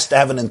 It has to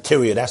have an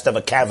interior. It has to have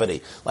a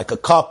cavity, like a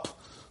cup,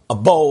 a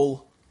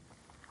bowl,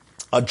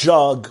 a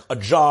jug, a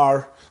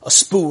jar, a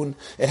spoon.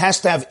 It has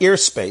to have air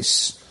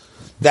space,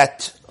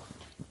 that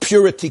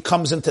purity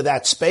comes into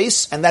that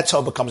space, and that's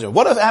how it becomes impure.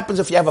 What happens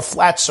if you have a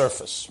flat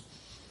surface?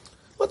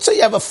 Let's say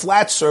you have a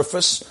flat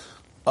surface,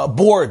 a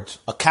board,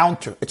 a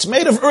counter. It's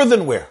made of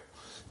earthenware.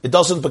 It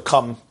doesn't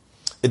become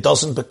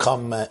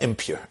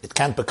impure. It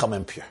can't become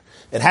impure.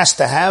 It has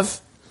to have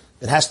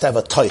a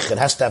toich. It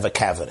has to have a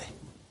cavity.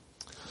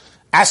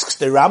 Asks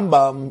the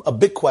Rambam a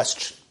big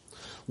question.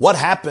 What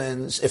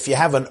happens if you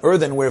have an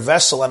earthenware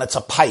vessel and it's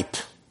a pipe?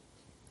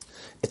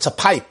 It's a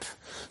pipe.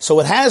 So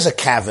it has a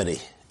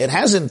cavity. It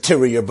has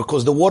interior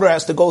because the water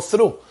has to go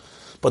through.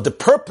 But the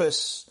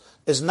purpose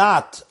is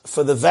not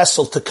for the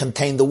vessel to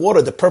contain the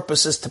water. The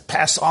purpose is to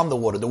pass on the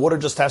water. The water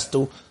just has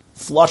to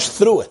flush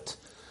through it.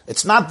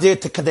 It's not there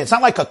to contain. It's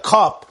not like a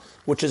cup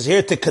which is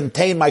here to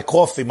contain my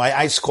coffee, my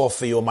iced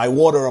coffee, or my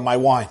water, or my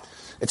wine.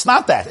 It's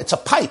not that. It's a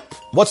pipe.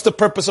 What's the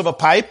purpose of a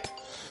pipe?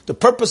 The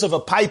purpose of a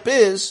pipe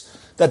is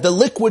that the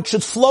liquid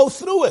should flow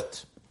through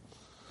it.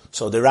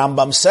 So the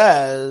Rambam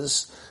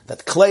says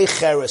that clay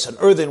cheres, an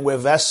earthenware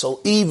vessel,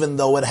 even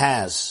though it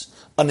has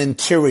an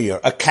interior,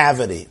 a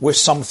cavity, where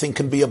something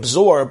can be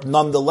absorbed,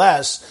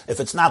 nonetheless, if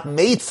it's not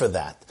made for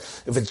that,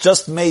 if it's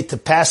just made to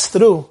pass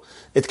through,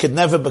 it could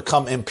never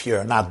become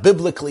impure. Not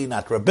biblically,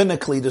 not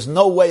rabbinically. There's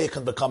no way it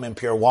can become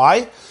impure.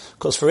 Why?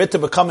 Because for it to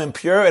become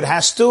impure, it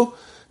has to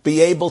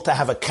be able to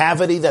have a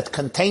cavity that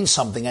contains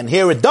something. And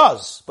here it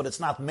does, but it's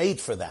not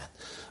made for that.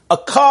 A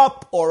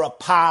cup or a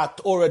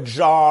pot or a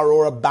jar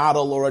or a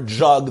bottle or a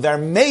jug, they're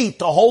made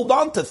to hold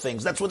on to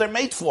things. That's what they're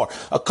made for.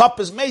 A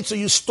cup is made so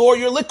you store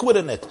your liquid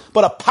in it.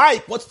 But a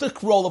pipe, what's the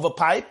role of a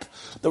pipe?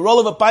 The role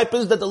of a pipe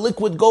is that the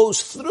liquid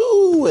goes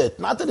through it,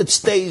 not that it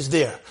stays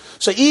there.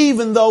 So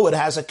even though it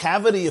has a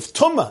cavity, if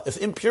tumah, if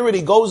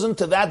impurity goes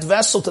into that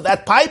vessel, to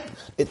that pipe,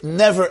 it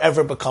never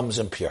ever becomes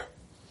impure.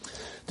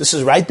 This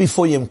is right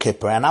before Yom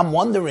Kippur, and I'm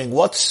wondering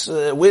where's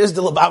the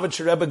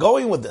Lubavitcher Rebbe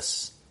going with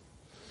this?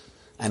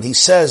 And he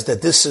says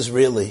that this is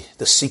really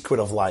the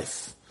secret of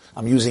life.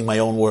 I'm using my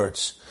own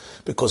words.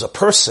 Because a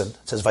person,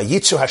 it says,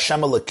 Vayitzu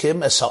Hashem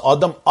Elokim es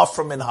ha'adam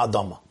afar min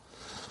ha'adama.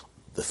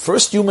 The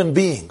first human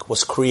being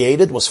was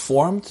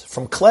formed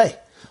from clay.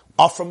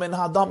 Afar min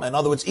ha'adama. In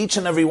other words, each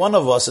and every one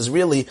of us is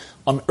really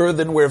an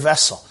earthenware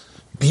vessel.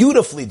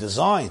 Beautifully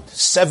designed.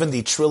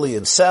 70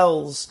 trillion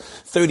cells,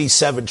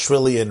 37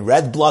 trillion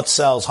red blood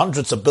cells,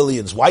 hundreds of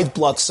billions white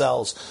blood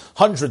cells,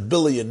 100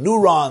 billion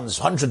neurons,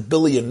 100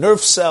 billion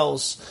nerve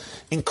cells.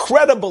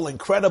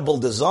 Incredible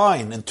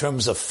design in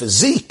terms of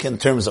physique, in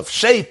terms of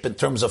shape, in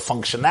terms of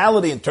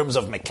functionality, in terms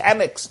of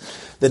mechanics,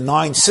 the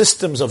 9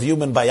 systems of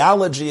human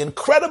biology,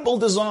 incredible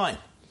design.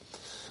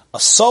 A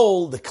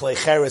soul, the klei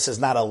cheres, is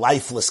not a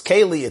lifeless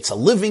keli, it's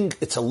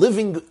a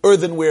living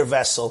earthenware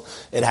vessel.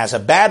 It has a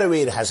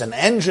battery, it has an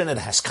engine, it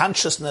has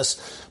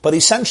consciousness, but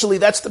essentially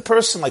that's the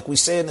person, like we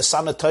say in the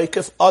Sana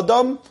Toikef,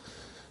 Adam,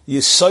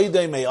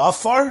 Yisoidei me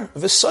afar,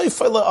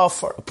 v'soifei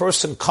le'afar. A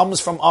person comes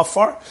from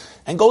afar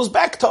and goes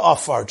back to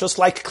afar, just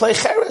like klei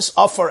cheres,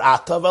 afar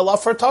ata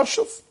ve'afar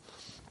tashuv.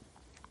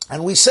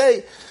 And we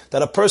say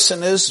that a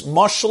person is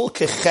mashal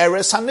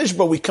kecheres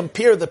hanishba. We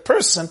compare the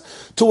person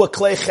to a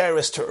klei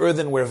cheres, to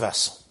earthenware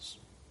vessels.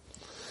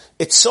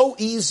 It's so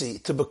easy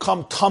to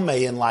become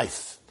tamei in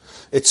life.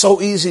 It's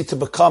so easy to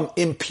become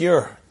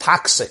impure,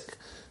 toxic,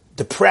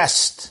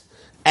 depressed,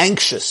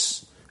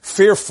 anxious,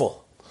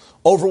 fearful,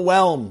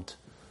 overwhelmed,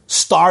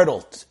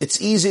 startled.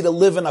 It's easy to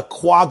live in a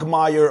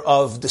quagmire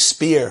of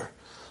despair,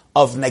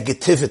 of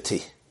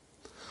negativity.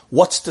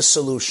 What's the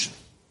solution?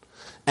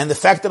 And the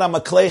fact that I'm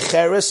a klei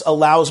cheres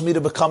allows me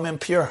to become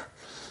impure.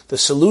 The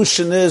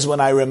solution is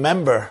when I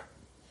remember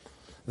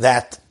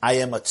that I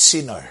am a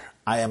tzinor,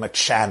 I am a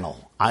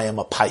channel, I am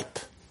a pipe.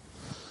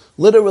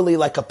 Literally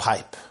like a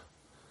pipe.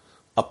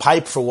 A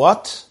pipe for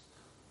what?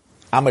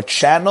 I'm a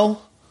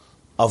channel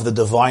of the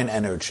divine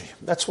energy.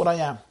 That's what I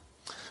am.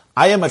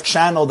 I am a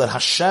channel that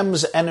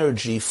Hashem's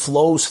energy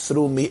flows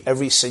through me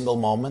every single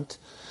moment.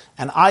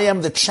 And I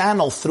am the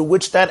channel through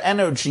which that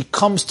energy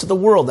comes to the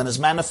world and is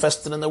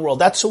manifested in the world.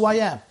 That's who I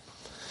am.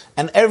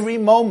 And every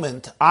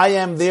moment, I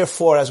am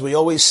therefore, as we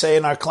always say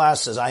in our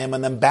classes, I am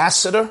an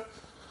ambassador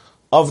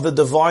of the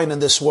divine in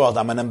this world.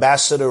 I'm an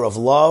ambassador of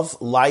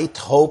love, light,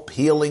 hope,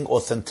 healing,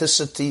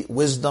 authenticity,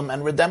 wisdom,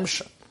 and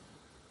redemption.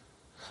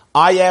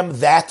 I am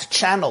that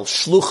channel,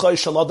 shluchai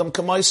shel adam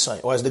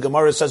k'moisai, or as the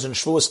Gemara says in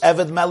Shavuos,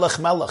 Eved Melech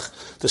Melech,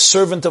 the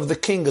servant of the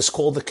king is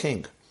called the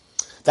king.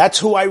 That's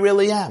who I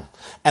really am.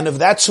 And if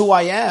that's who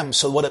I am,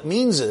 so what it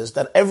means is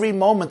that every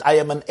moment I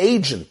am an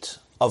agent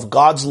of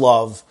God's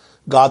love,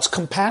 God's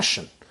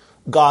compassion,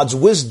 God's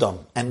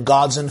wisdom, and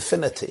God's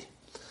infinity.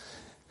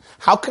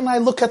 How can I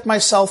look at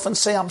myself and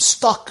say I'm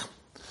stuck?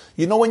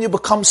 You know when you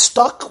become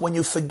stuck? When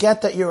you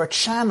forget that you're a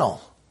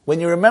channel. When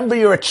you remember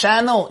you're a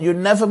channel, you're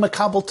never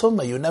makabel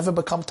tumah, you never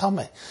become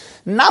tameh.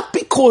 Not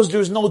because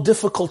there's no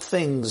difficult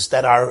things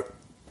that are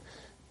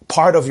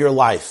part of your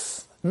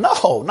life.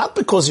 No, not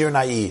because you're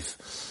naive,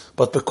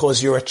 but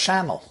because you're a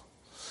channel.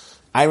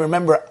 I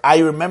remember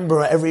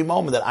every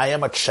moment that I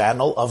am a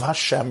channel of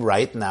Hashem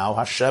right now.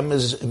 Hashem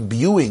is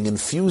imbuing,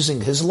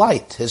 infusing His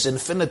light, His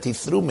infinity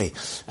through me.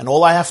 And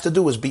all I have to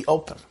do is be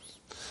open.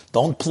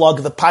 Don't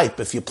plug the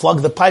pipe. If you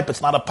plug the pipe,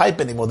 it's not a pipe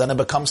anymore. Then it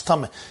becomes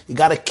tummy. You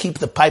got to keep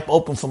the pipe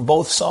open from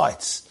both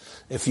sides.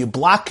 If you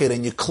block it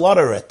and you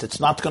clutter it, it's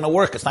not going to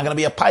work. It's not going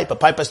to be a pipe. A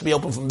pipe has to be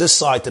open from this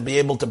side to be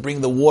able to bring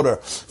the water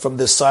from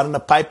this side, and a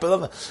pipe.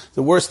 The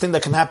worst thing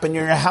that can happen in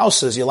your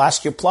house is you'll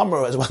ask your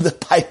plumber is when the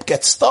pipe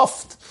gets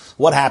stuffed.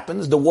 What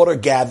happens? The water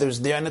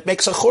gathers there and it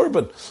makes a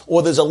churban.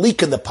 Or there's a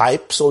leak in the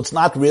pipe, so it's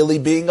not really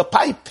being a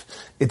pipe.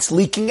 It's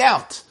leaking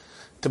out.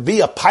 To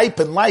be a pipe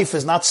in life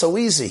is not so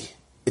easy.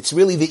 It's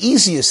really the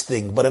easiest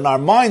thing, but in our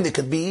mind it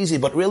could be easy,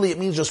 but really it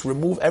means just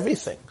remove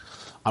everything.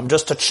 I'm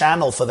just a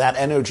channel for that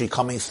energy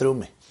coming through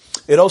me.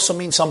 It also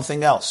means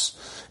something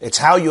else. It's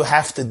how you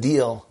have to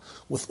deal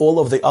with all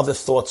of the other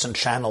thoughts and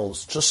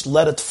channels. Just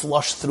let it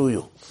flush through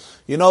you.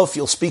 You know, if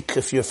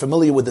you're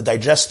familiar with the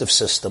digestive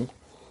system,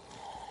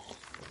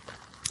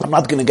 I'm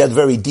not going to get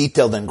very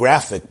detailed and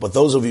graphic, but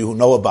those of you who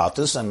know about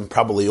this, and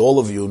probably all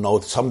of you know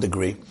to some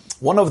degree,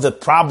 one of the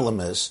problem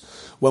is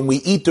when we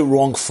eat the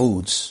wrong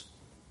foods,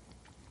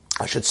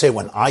 I should say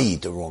when I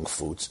eat the wrong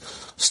foods,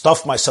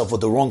 stuff myself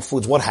with the wrong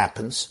foods, what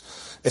happens?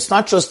 It's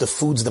not just the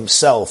foods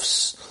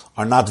themselves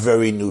are not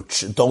very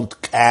don't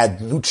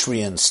add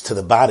nutrients to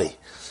the body,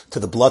 to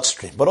the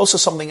bloodstream, but also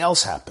something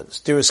else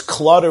happens. There is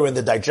clutter in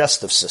the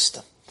digestive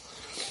system.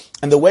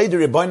 And the way the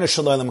Ribbono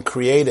Shel Olam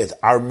created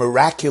our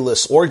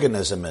miraculous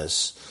organism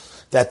is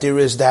that there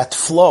is that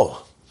flow.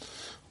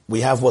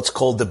 We have what's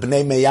called the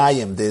Bnei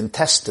Meyayim, the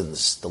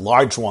intestines, the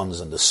large ones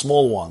and the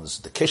small ones,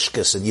 the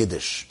kishkes in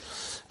Yiddish.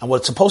 And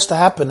what's supposed to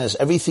happen is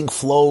everything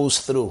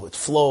flows through. It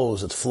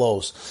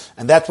flows.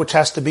 And that which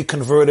has to be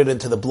converted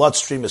into the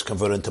bloodstream is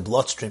converted into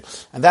bloodstream.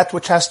 And that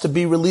which has to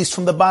be released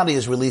from the body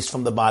is released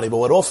from the body. But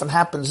what often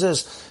happens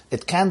is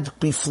it can't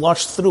be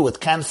flushed through. It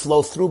can't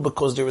flow through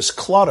because there is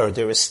clutter.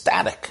 There is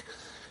static.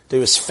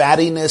 There is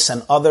fattiness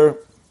and other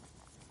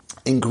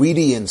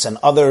ingredients and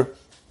other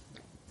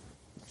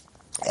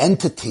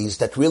entities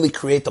that really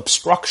create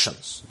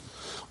obstructions.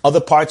 Other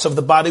parts of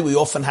the body, we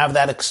often have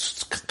that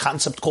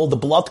concept called the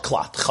blood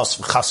clot, chas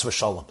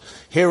v'shalom.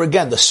 Here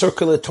again, the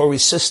circulatory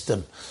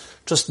system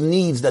just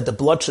needs that the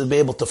blood should be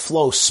able to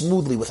flow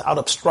smoothly without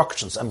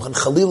obstructions. And when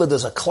chalila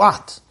there's a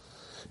clot,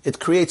 it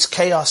creates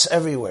chaos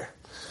everywhere.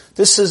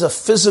 This is a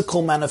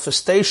physical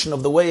manifestation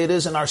of the way it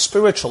is in our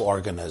spiritual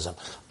organism.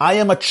 I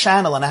am a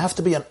channel and I have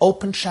to be an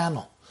open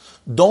channel.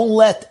 Don't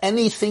let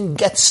anything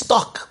get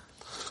stuck.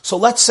 So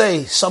let's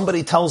say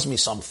somebody tells me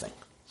something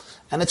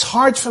and it's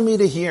hard for me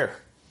to hear.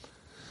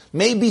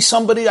 Maybe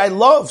somebody I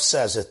love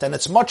says it, and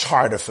it's much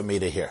harder for me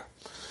to hear.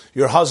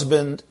 Your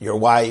husband, your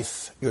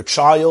wife, your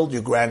child,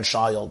 your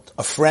grandchild,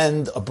 a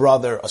friend, a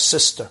brother, a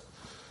sister.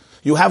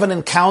 You have an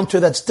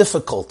encounter that's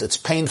difficult, it's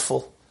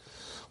painful.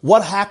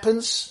 What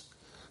happens?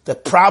 The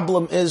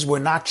problem is we're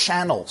not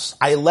channels.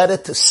 I let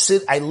it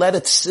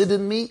sit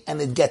in me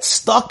and it gets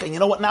stuck, and you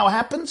know what now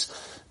happens?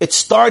 It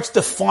starts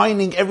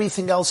defining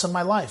everything else in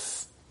my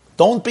life.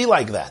 Don't be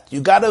like that. You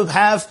gotta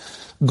have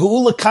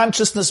Geula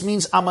consciousness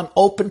means I'm an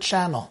open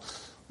channel.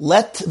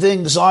 Let the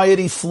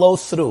anxiety flow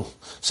through.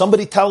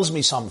 Somebody tells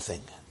me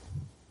something.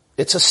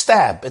 It's a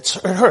stab. It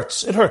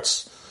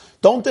hurts.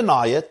 Don't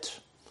deny it.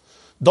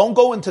 Don't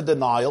go into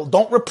denial.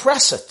 Don't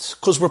repress it.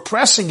 Because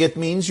repressing it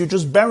means you're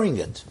just burying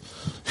it.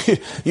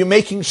 You're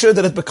making sure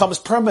that it becomes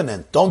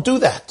permanent. Don't do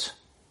that.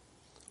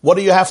 What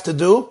do you have to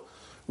do?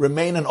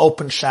 Remain an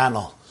open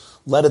channel.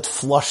 Let it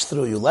flush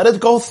through you. Let it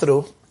go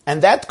through.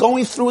 And that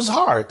going through is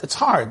hard. It's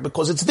hard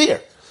because it's there.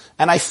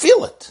 And I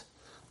feel it.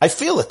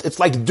 It's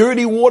like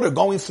dirty water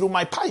going through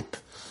my pipe.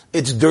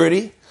 It's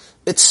dirty.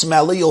 It's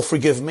smelly. You'll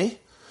forgive me.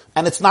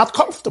 And it's not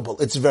comfortable.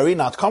 It's very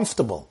not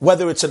comfortable.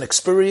 Whether it's an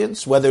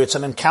experience, whether it's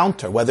an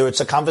encounter, whether it's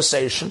a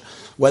conversation,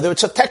 whether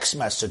it's a text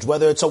message,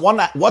 whether it's a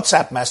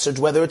WhatsApp message,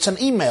 whether it's an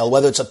email,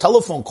 whether it's a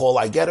telephone call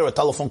I get or a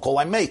telephone call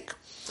I make.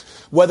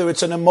 Whether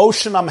it's an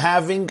emotion I'm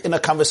having in a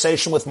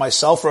conversation with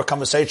myself or a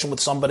conversation with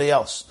somebody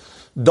else.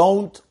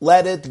 Don't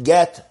let it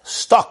get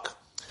stuck.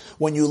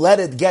 When you let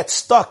it get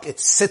stuck, it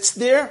sits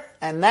there,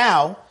 and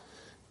now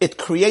it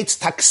creates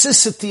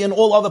toxicity in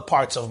all other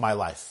parts of my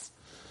life.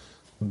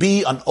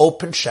 Be an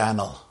open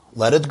channel.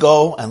 Let it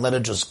go and let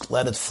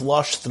it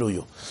flush through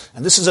you.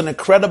 And this is an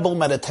incredible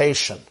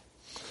meditation.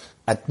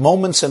 At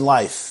moments in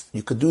life,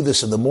 you could do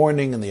this in the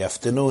morning, in the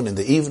afternoon, in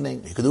the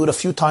evening. You could do it a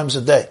few times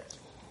a day.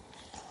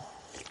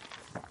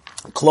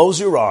 Close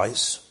your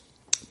eyes,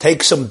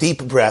 take some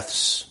deep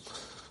breaths,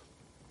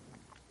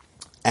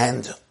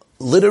 and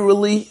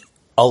literally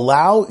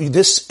allow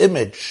this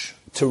image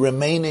to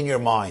remain in your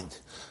mind.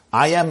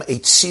 I am a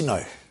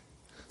tzinor.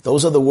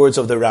 Those are the words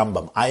of the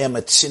Rambam. I am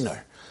a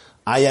tzinor.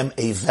 I am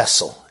a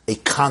vessel, a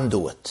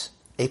conduit,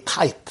 a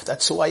pipe.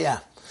 That's who I am.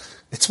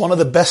 It's one of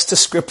the best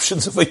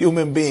descriptions of a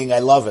human being. I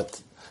love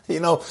it.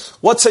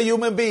 What's a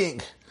human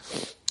being?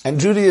 And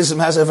Judaism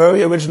has a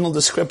very original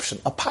description.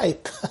 A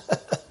pipe.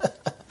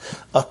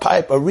 A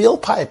pipe, a real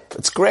pipe.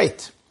 It's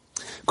great.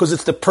 Because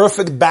it's the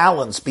perfect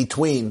balance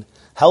between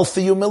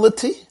healthy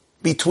humility,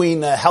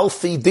 between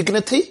healthy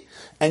dignity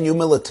and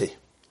humility.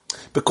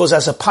 Because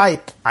as a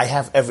pipe, I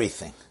have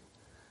everything.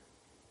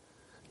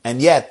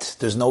 And yet,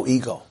 there's no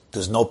ego.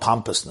 There's no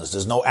pompousness.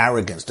 There's no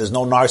arrogance. There's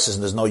no narcissism.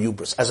 There's no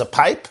hubris. As a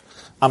pipe,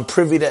 I'm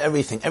privy to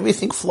everything.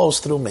 Everything flows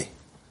through me.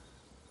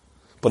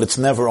 But it's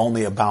never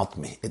only about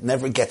me. It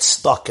never gets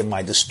stuck in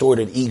my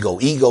distorted ego.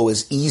 Ego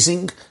is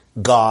easing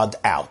God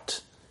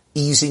out.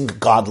 Easing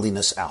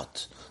godliness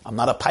out. I'm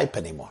not a pipe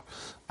anymore.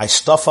 I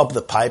stuff up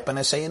the pipe and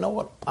I say, you know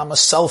what? I'm a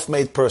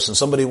self-made person.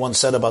 Somebody once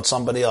said about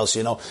somebody else,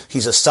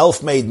 he's a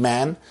self-made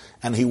man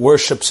and he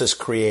worships his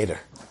creator.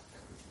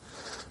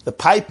 The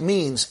pipe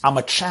means I'm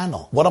a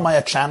channel. What am I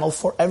a channel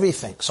for?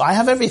 Everything. So I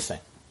have everything.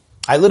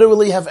 I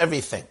literally have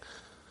everything.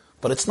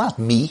 But it's not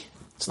me.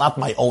 It's not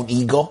my own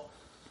ego.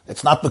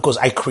 It's not because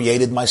I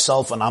created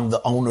myself and I'm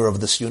the owner of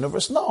this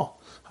universe. No.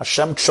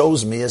 Hashem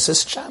chose me as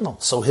his channel.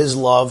 So his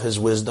love, his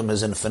wisdom,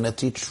 his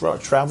infinity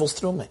travels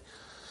through me.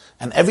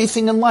 And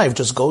everything in life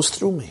just goes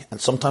through me.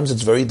 And sometimes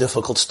it's very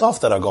difficult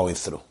stuff that are going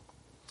through.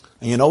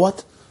 And you know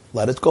what?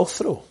 Let it go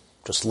through.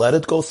 Just let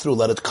it go through.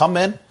 Let it come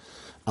in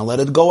and let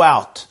it go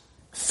out.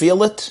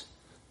 Feel it.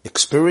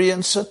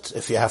 Experience it.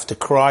 If you have to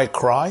cry,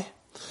 cry.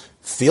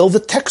 Feel the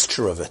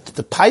texture of it.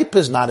 The pipe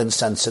is not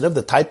insensitive.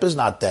 The pipe is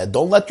not dead.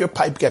 Don't let your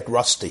pipe get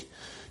rusty.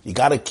 You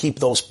got to keep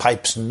those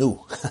pipes new.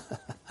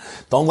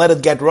 Don't let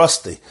it get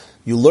rusty.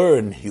 You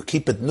learn. You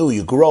keep it new.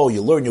 You grow.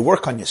 You learn. You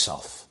work on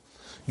yourself.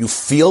 You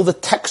feel the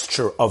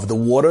texture of the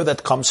water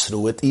that comes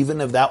through it,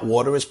 even if that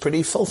water is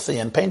pretty filthy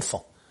and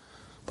painful.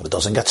 But it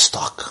doesn't get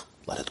stuck.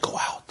 Let it go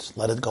out.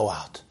 Let it go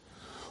out.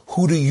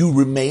 Who do you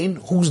remain?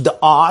 Who's the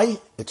I?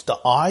 It's the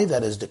I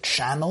that is the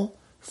channel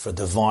for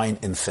divine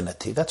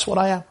infinity. That's what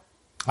I am.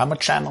 I'm a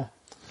channel.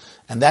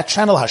 And that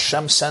channel,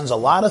 Hashem sends a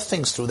lot of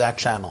things through that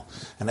channel.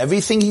 And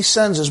everything he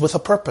sends is with a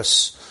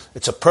purpose.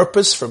 It's a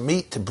purpose for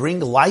me to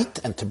bring light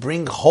and to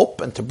bring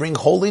hope and to bring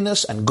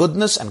holiness and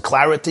goodness and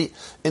clarity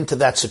into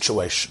that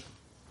situation.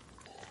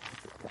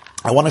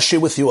 I want to share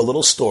with you a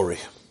little story.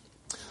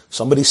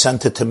 Somebody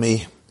sent it to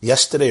me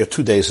yesterday or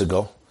 2 days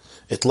ago.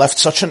 It left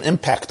such an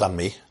impact on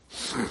me.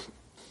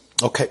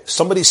 Okay,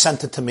 somebody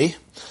sent it to me.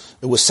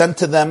 It was sent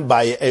to them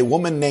by a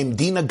woman named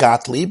Dina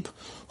Gottlieb,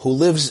 who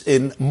lives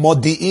in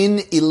Modi'in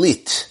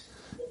Ilit,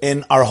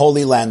 in our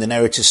holy land, in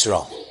Eretz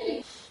Yisrael.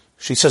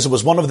 She says it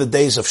was one of the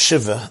days of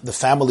Shiva. The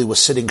family was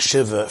sitting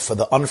Shiva for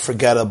the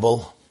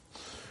unforgettable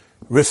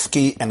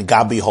Rifki and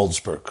Gabi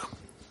Holzberg.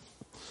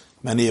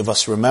 Many of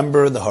us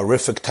remember the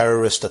horrific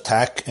terrorist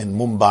attack in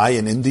Mumbai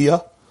in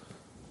India,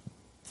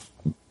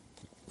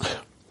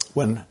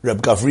 when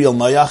Reb Gavriel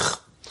Noach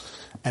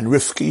and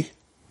Rifki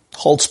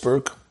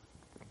Holzberg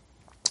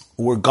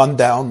were gunned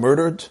down,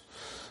 murdered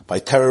by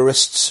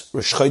terrorists,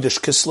 Rosh Chodesh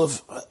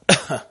Kislev,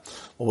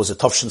 what was it,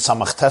 Tovshin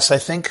Samach Tes, I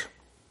think,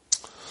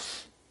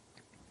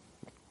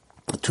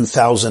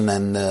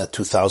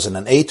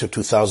 2008 or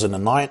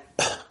 2009,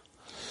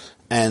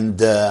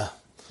 and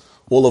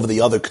all of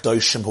the other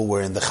Kedoshim who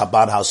were in the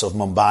Chabad house of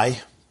Mumbai,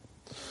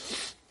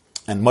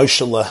 and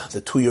Moshe,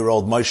 the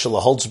 2-year-old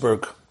Moshe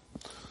Holzberg,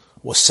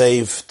 was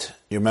saved,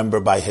 you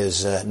remember, by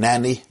his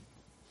nanny,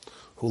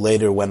 who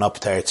later went up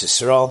to Eretz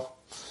Yisrael.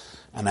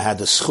 And I had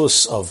the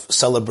schus of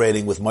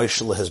celebrating with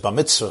Moshe his bar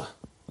mitzvah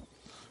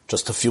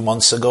just a few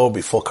months ago,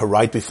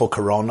 right before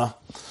Corona.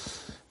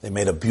 They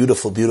made a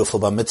beautiful, beautiful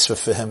bar mitzvah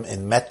for him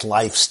in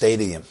MetLife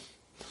Stadium,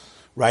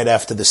 right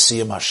after the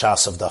Siyum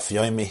Hashas of Daf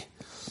Yomi.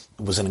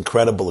 It was an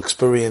incredible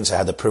experience. I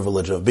had the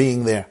privilege of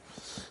being there,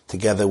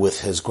 together with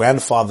his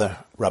grandfather,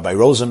 Rabbi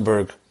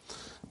Rosenberg,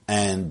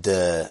 and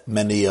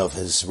many of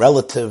his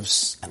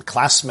relatives and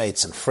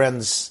classmates and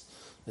friends.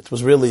 It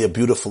was really a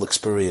beautiful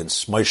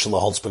experience. Moshe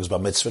Holzberg's bar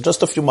mitzvah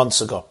just a few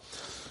months ago.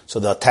 So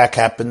the attack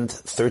happened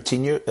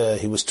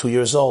he was 2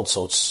 years old,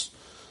 so it's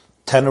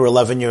 10 or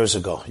 11 years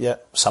ago. Yeah,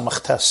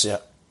 Samach Tes, yeah.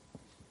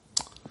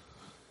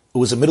 It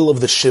was the middle of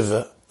the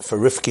Shiva for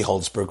Rifki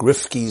Holzberg.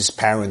 Rifki's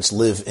parents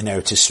live in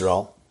Eretz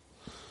Yisrael.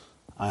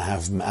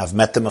 I've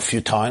met them a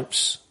few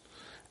times.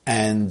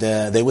 And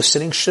they were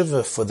sitting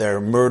Shiva for their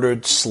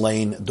murdered,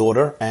 slain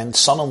daughter and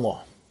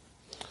son-in-law.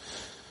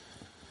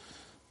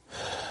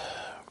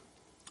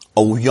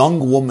 a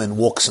young woman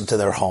walks into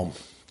their home,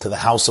 to the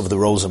house of the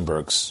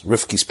Rosenbergs,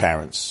 Rivki's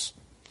parents.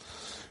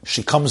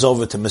 She comes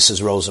over to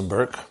Mrs.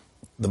 Rosenberg,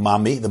 the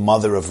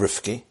mother of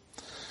Rivki,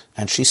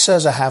 and she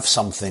says, I have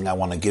something I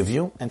want to give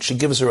you, and she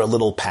gives her a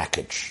little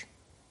package.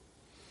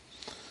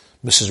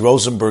 Mrs.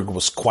 Rosenberg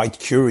was quite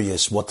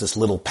curious what this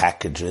little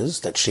package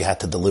is that she had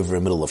to deliver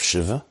in the middle of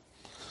Shiva.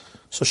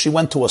 So she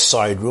went to a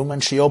side room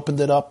and she opened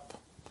it up.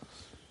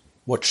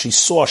 What she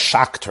saw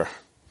shocked her.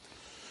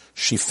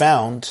 She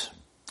found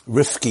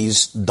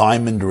Rivki's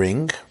diamond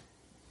ring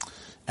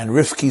and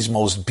Rivki's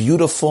most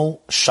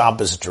beautiful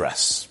Shabbos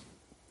dress.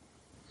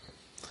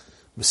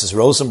 Mrs.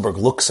 Rosenberg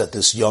looks at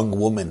this young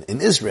woman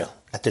in Israel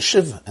at the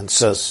Shiva and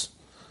says,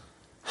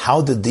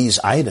 how did these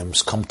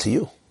items come to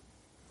you?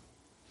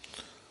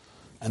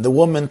 And the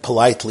woman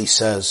politely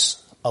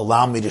says,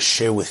 allow me to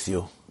share with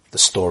you the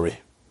story.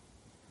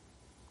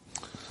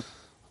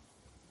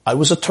 I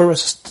was a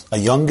tourist, a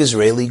young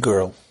Israeli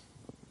girl,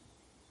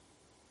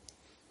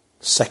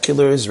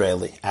 secular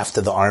Israeli. After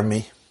the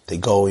army, they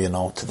go,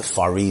 to the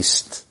Far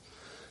East.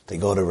 They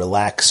go to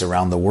relax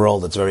around the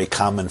world. It's very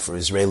common for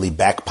Israeli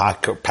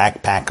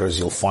backpackers.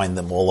 You'll find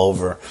them all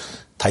over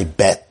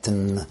Tibet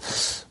and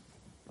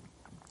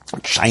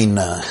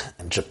China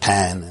and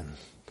Japan and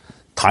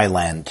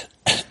Thailand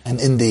and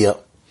India.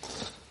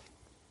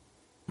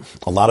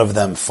 A lot of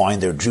them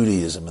find their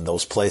Judaism in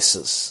those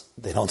places.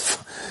 They don't,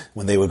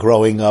 when they were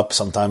growing up,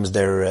 sometimes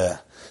they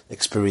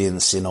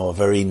experience, a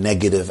very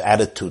negative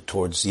attitude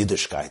towards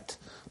Yiddishkeit.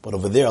 But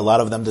over there, a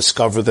lot of them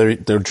discover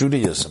their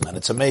Judaism, and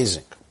it's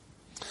amazing.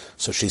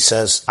 So she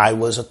says, I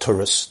was a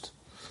tourist,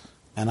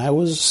 and I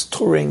was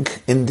touring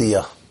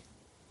India.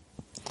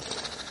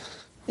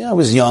 I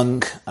was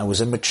young, I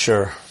was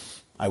immature,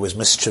 I was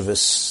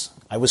mischievous,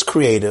 I was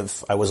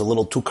creative, I was a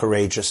little too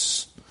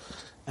courageous,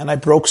 and I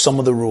broke some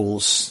of the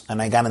rules,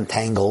 and I got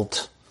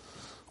entangled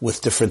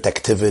with different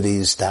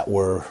activities that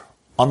were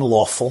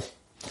unlawful,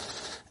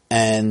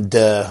 and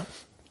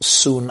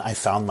soon I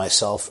found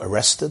myself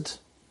arrested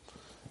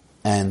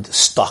and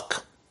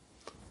stuck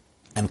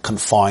and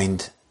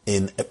confined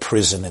in a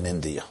prison in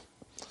India.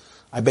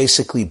 I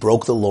basically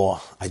broke the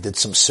law. I did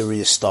some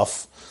serious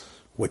stuff,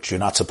 which you're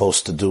not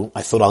supposed to do.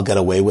 I thought I'll get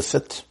away with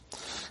it,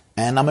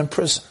 and I'm in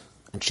prison.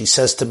 And she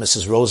says to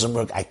Mrs.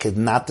 Rosenberg, I could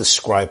not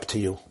describe to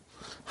you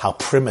how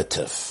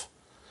primitive,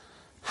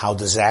 how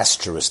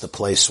disastrous the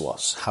place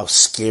was, how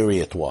scary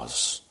it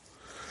was,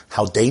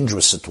 how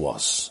dangerous it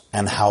was,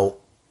 and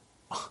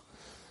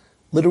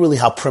literally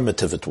how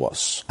primitive it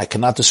was. I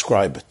cannot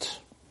describe it.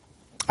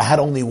 I had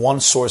only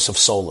one source of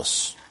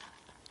solace.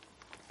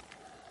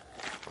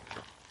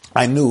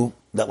 I knew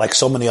that, like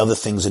so many other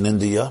things in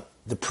India,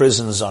 the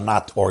prisons are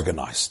not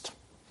organized.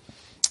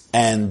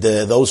 And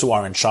those who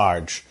are in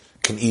charge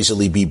can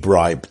easily be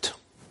bribed.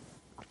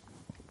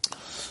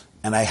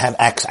 And I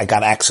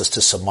got access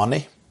to some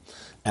money,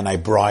 and I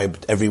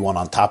bribed everyone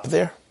on top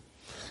there.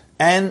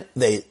 And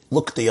they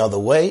looked the other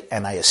way,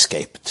 and I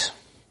escaped.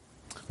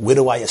 Where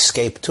do I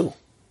escape to?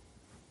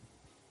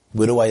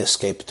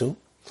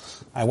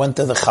 I went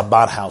to the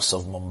Chabad house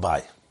of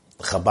Mumbai,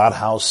 the Chabad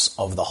house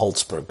of the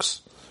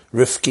Holzbergs,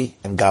 Rivki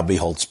and Gabi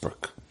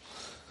Holzberg.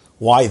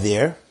 Why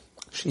there?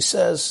 She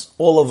says,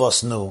 all of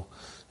us knew,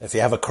 if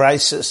you have a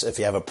crisis, if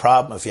you have a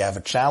problem, if you have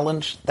a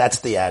challenge, that's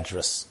the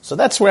address. So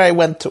that's where I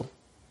went to.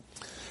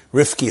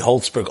 Rivki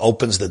Holzberg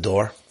opens the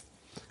door.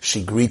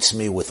 She greets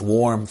me with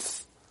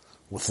warmth,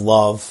 with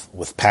love,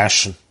 with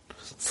passion.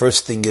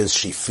 First thing is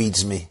she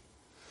feeds me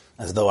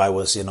as though I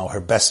was, her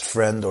best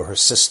friend or her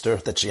sister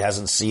that she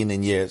hasn't seen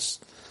in years.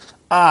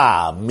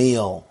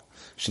 Meal.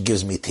 She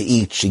gives me to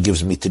eat. She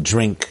gives me to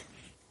drink.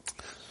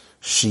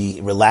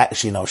 She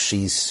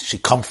she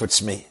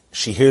comforts me.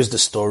 She hears the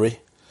story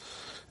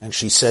and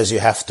she says, you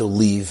have to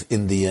leave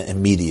India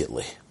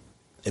immediately.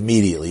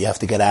 Immediately. You have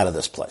to get out of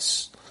this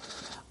place.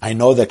 I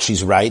know that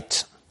she's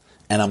right,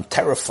 and I'm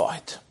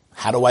terrified.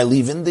 How do I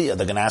leave India?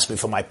 They're going to ask me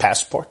for my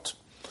passport.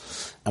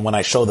 And when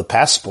I show the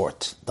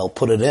passport, they'll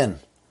put it in.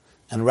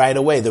 And right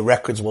away, the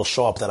records will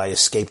show up that I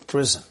escaped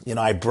prison.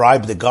 I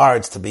bribed the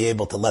guards to be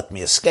able to let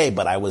me escape,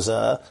 but I was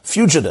a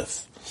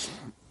fugitive.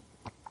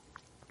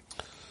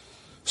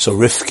 So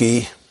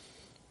Rivki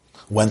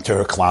went to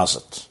her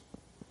closet,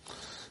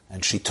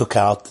 and she took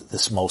out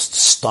this most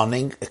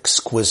stunning,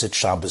 exquisite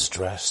Shabbos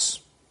dress.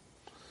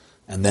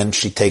 And then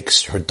she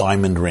takes her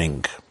diamond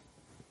ring.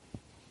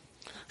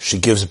 She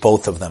gives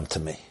both of them to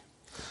me.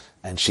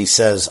 And she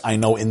says, I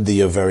know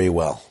India very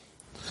well.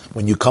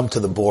 When you come to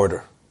the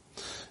border,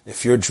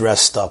 if you're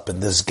dressed up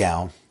in this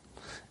gown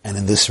and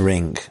in this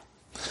ring,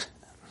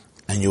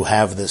 and you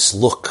have this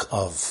look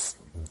of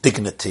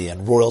dignity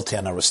and royalty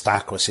and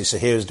aristocracy, so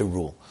here's the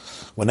rule.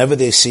 Whenever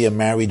they see a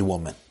married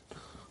woman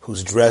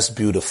who's dressed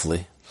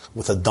beautifully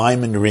with a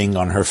diamond ring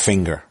on her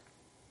finger,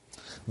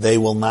 they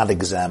will not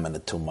examine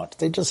it too much.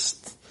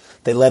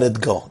 They let it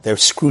go. Their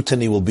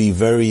scrutiny will be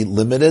very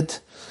limited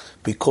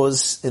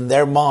because in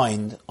their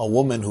mind, a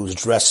woman who's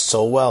dressed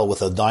so well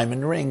with a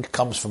diamond ring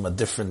comes from a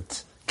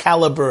different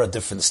caliber, a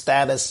different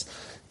status,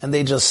 and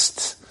they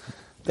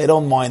They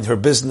don't mind her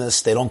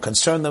business. They don't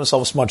concern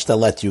themselves much. They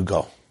let you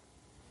go.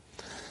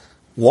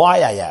 Why,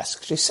 I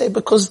ask? She say,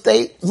 because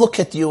they look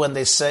at you and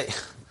they say,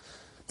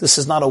 this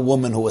is not a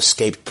woman who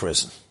escaped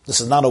prison.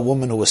 This is not a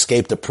woman who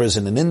escaped a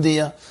prison in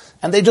India,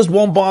 and they just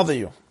won't bother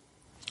you.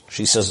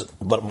 She says,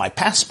 but my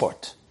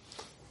passport.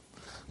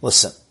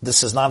 Listen,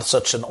 this is not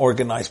such an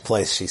organized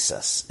place, she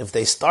says. If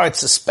they start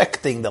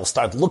suspecting, they'll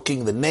start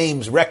looking, the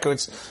names,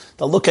 records,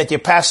 they'll look at your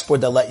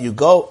passport, they'll let you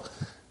go.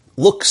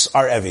 Looks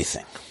are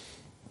everything.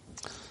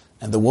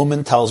 And the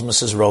woman tells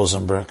Mrs.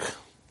 Rosenberg,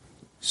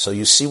 so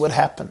you see what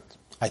happened.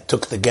 I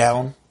took the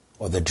gown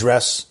or the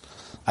dress.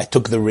 I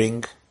took the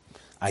ring.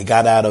 I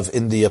got out of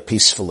India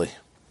peacefully.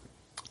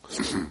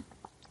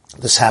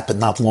 This happened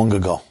not long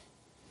ago.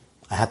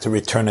 I had to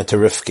return it to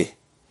Rivki.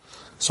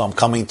 So I'm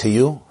coming to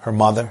you, her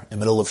mother, in the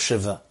middle of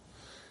Shiva,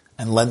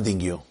 and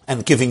lending you,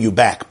 and giving you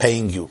back,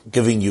 paying you,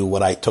 giving you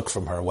what I took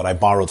from her, what I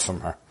borrowed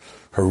from her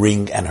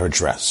ring and her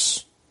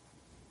dress.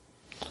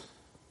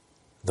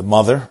 The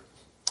mother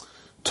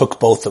took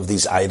both of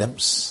these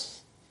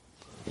items,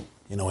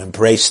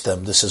 embraced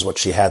them. This is what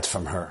she had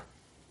from her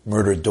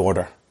murdered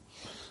daughter.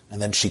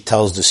 And then she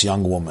tells this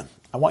young woman,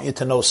 I want you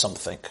to know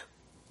something.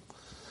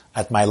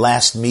 At my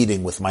last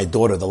meeting with my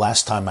daughter, the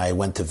last time I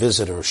went to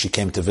visit her, she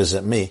came to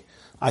visit me,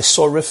 I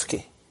saw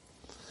Rivki.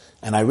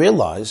 And I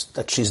realized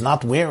that she's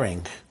not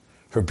wearing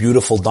her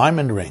beautiful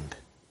diamond ring.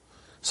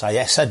 So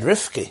I said,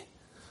 Rivki,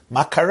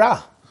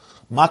 makara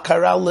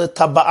le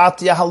taba'at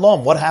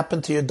yahalom. What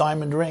happened to your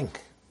diamond ring?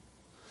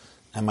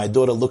 And my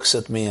daughter looks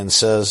at me and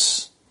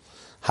says,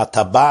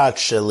 Hataba'at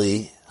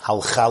sheli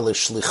halcha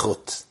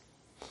l'shlichut.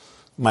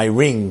 My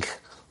ring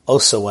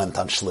also went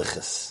on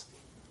shlichus.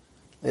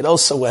 It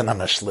also went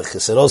on a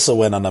shlichus. It also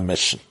went on a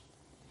mission.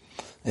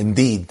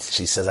 Indeed,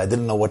 she says, I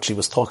didn't know what she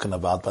was talking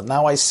about, but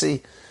now I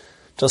see,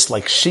 just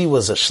like she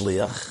was a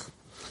shliach,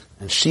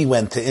 and she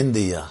went to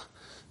India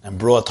and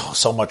brought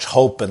so much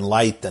hope and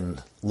light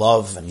and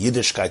love and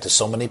Yiddishkeit to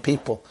so many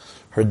people,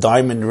 her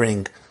diamond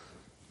ring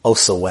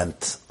also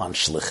went on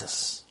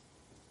shlichus.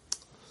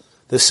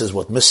 This is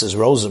what Mrs.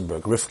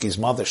 Rosenberg, Rivki's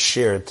mother,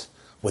 shared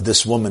with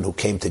this woman who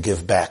came to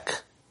give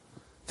back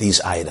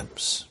these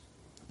items.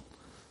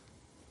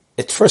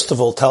 It first of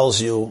all tells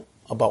you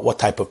about what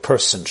type of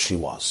person she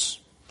was.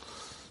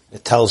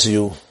 It tells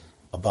you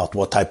about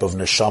what type of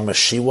neshama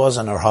she was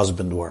and her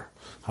husband were.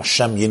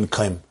 Hashem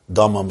yinkaim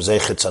damam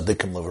zeichet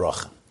tzadikim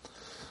levrachim.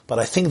 But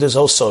I think there's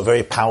also a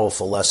very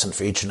powerful lesson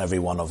for each and every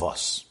one of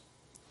us.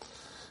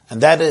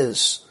 And that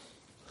is,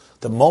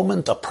 the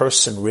moment a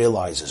person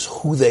realizes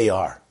who they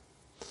are,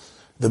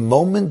 the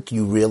moment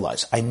you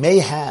realize, I may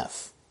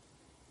have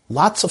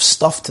lots of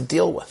stuff to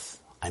deal with.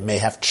 I may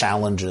have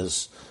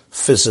challenges,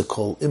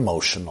 physical,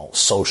 emotional,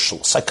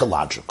 social,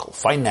 psychological,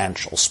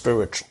 financial,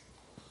 spiritual.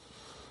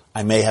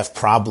 I may have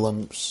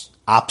problems,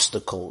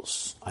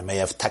 obstacles. I may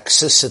have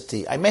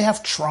toxicity. I may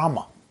have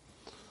trauma.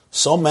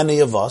 So many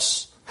of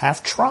us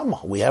have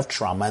trauma. We have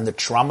trauma, and the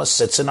trauma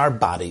sits in our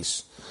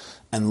bodies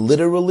and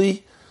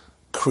literally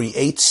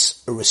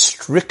creates a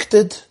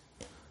restricted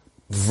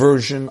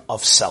version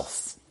of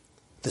self.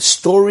 The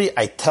story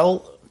I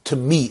tell to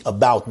me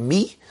about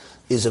me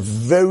is a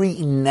very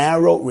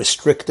narrow,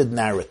 restricted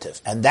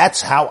narrative. And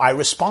that's how I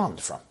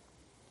respond from.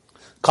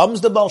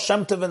 Comes the Baal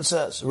Shem Tov and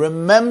says,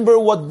 remember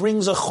what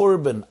brings a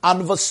churban,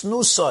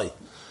 anvasnusai,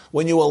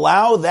 when you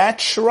allow that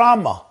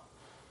shrama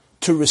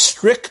to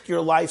restrict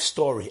your life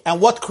story. And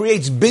what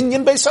creates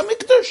binyan Beis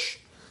HaMikdash?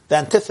 The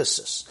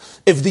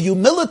antithesis. If the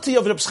humility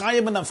of Reb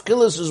Chaim and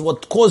Avkilis is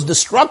what caused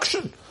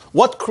destruction,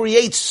 what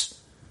creates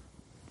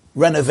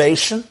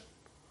renovation?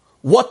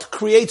 What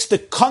creates the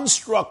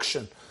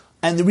construction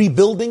and the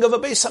rebuilding of a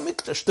Beis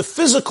HaMikdash? The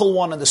physical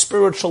one and the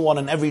spiritual one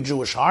in every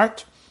Jewish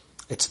heart?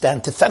 It's the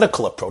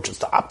antithetical approach. It's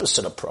the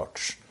opposite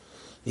approach.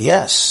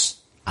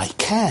 Yes, I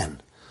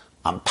can.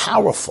 I'm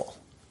powerful.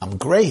 I'm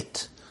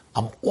great.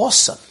 I'm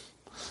awesome.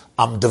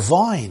 I'm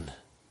divine.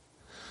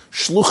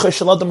 Shluchei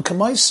shel Adam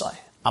k'maisai.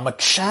 I'm a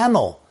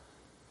channel.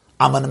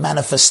 I'm a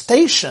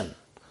manifestation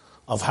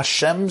of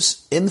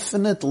Hashem's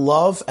infinite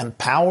love and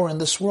power in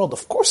this world.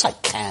 Of course I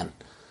can.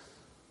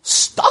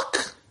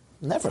 Stuck?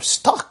 Never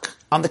stuck.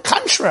 On the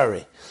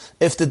contrary,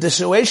 if the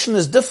situation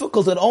is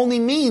difficult, it only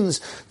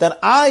means that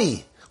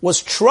I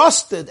was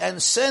trusted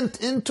and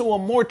sent into a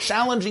more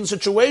challenging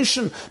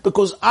situation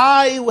because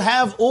I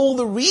have all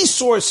the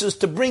resources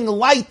to bring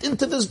light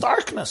into this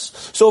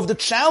darkness. So if the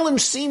challenge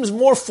seems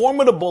more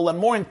formidable and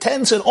more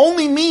intense, it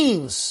only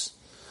means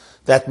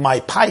that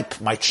my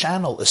pipe, my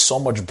channel is so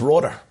much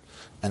broader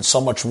and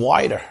so much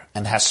wider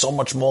and has so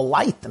much more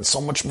light and so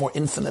much more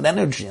infinite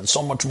energy and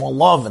so much more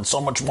love and so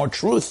much more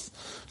truth.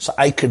 So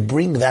I could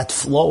bring that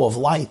flow of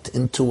light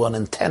into an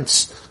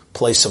intense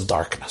place of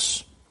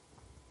darkness.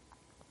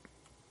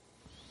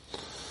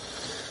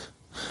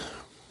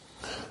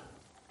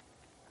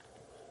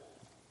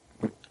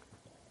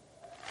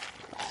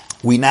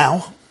 We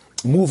now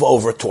move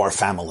over to our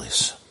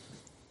families.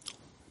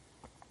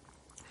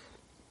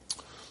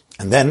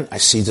 And then I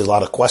see there's a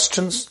lot of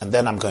questions, and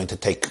then I'm going to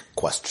take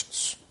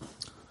questions.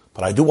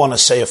 But I do want to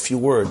say a few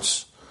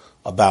words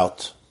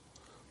about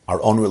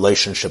our own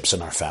relationships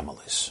in our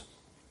families.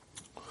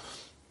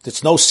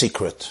 It's no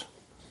secret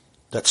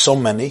that so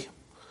many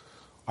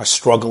are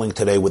struggling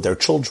today with their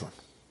children.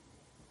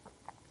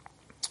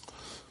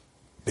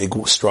 Big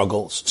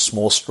struggles,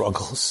 small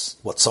struggles,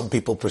 what some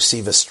people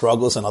perceive as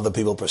struggles and other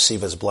people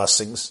perceive as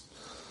blessings.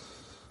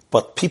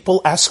 But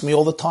people ask me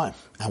all the time,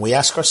 and we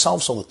ask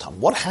ourselves all the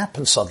time, what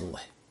happened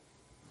suddenly?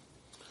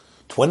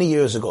 20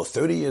 years ago,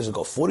 30 years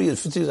ago, 40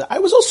 years, 50 years ago, I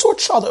was also a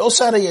child, I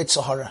also had a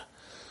Yetzer Hara.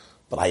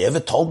 But I ever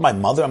told my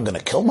mother I'm going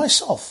to kill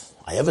myself?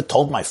 I ever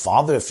told my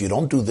father, if you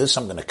don't do this,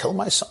 I'm going to kill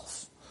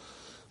myself?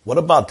 What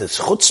about this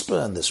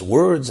chutzpah and these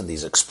words and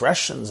these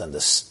expressions and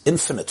this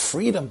infinite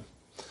freedom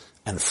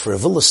and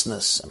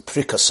frivolousness and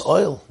prikas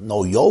oil?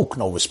 No yoke,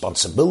 no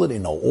responsibility,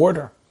 no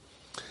order.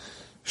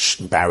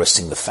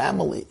 Embarrassing the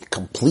family,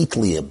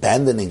 completely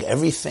abandoning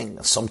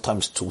everything,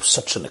 sometimes to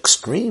such an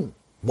extreme.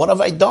 What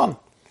have I done?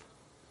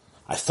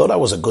 I thought I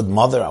was a good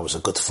mother, I was a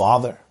good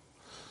father.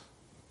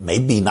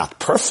 Maybe not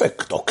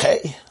perfect,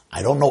 okay.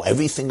 I don't know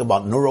everything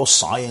about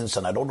neuroscience,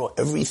 and I don't know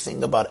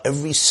everything about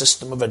every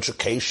system of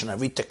education,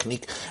 every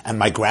technique. And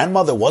my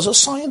grandmother was a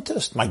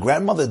scientist. My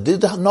grandmother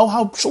did know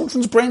how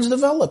children's brains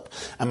develop.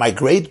 And my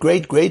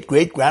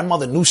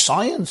great-great-great-great-grandmother knew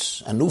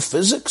science, and knew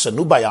physics, and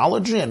knew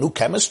biology, and knew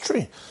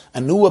chemistry,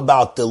 and knew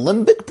about the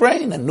limbic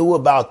brain, and knew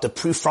about the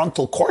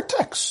prefrontal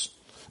cortex,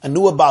 and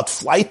knew about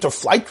flight or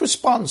flight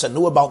response, and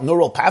knew about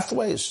neural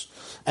pathways,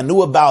 and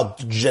knew about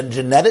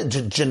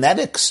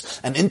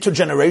genetics and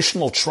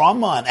intergenerational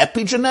trauma and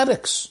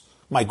epigenetics.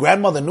 My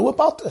grandmother knew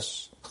about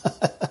this.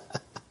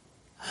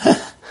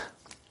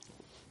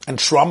 And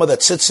trauma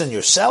that sits in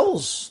your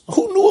cells.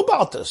 Who knew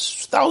about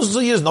this? Thousands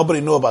of years,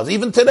 nobody knew about it.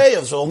 Even today,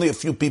 only a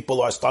few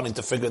people are starting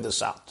to figure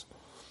this out.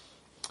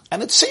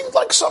 And it seemed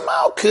like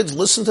somehow kids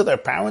listened to their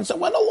parents and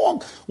went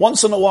along.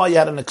 Once in a while, you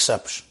had an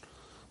exception.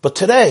 But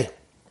today,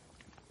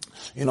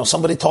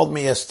 somebody told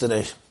me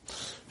yesterday,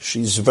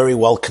 she's very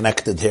well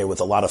connected here with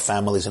a lot of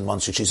families in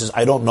Muncie. She says,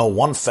 I don't know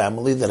one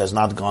family that has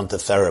not gone to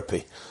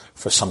therapy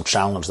for some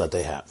challenge that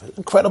they have.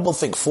 Incredible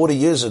thing. 40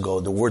 years ago,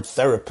 the word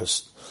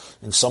therapist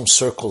in some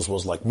circles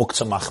was like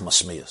muktzah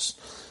machmasmiyas.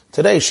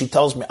 Today, she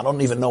tells me, I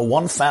don't even know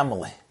one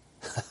family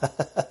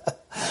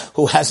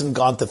who hasn't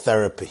gone to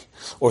therapy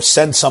or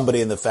sent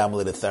somebody in the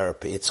family to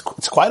therapy. It's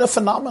quite a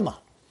phenomenon.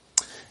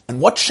 And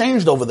what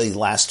changed over the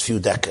last few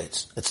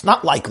decades? It's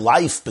not like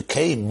life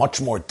became much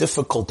more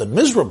difficult and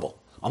miserable.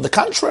 On the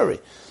contrary,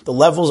 the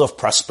levels of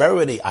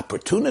prosperity,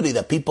 opportunity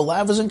that people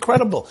have is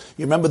incredible.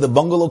 You remember the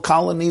bungalow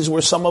colonies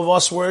where some of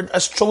us were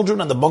as children,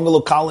 and the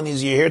bungalow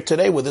colonies you're here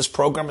today where this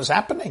program is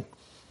happening.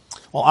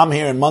 Well, I'm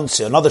here in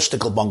Muncie, another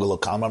shtickle bungalow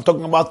colony. I'm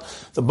talking about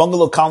the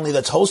bungalow colony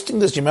that's hosting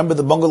this. You remember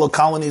the bungalow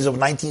colonies of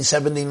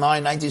 1979,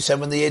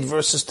 1978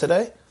 versus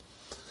today?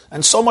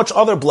 And so much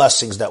other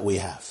blessings that we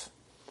have.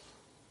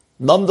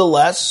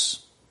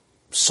 Nonetheless,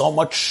 so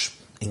much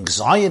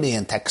anxiety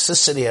and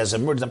toxicity has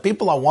emerged, and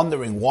people are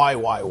wondering why.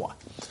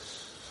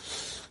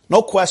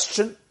 No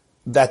question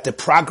that the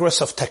progress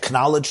of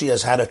technology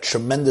has had a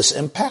tremendous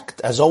impact.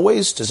 As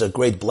always, there's a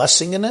great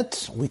blessing in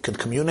it. We can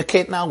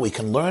communicate now, we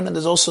can learn, and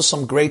there's also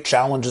some great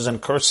challenges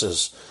and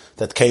curses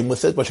that came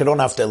with it, which I don't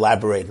have to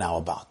elaborate now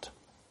about.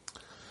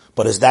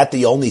 But is that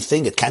the only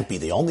thing? It can't be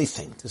the only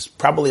thing. There's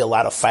probably a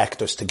lot of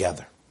factors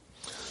together.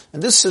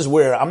 And this is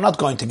where I'm not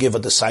going to give a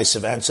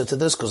decisive answer to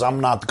this, because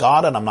I'm not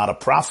God and I'm not a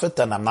prophet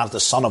and I'm not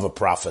the son of a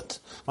prophet.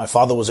 My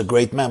father was a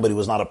great man, but he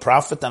was not a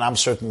prophet, and I'm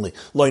certainly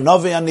loy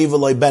navi ani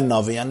v'loy ben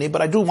navi ani,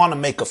 but I do want to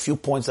make a few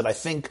points that I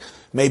think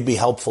may be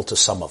helpful to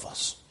some of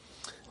us.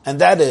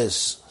 And that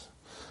is,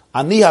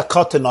 ani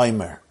hakatan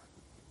omer,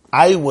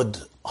 I would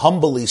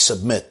humbly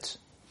submit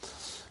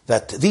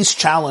that these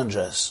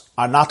challenges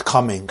are not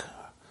coming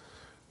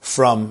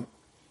from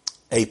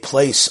a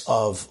place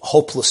of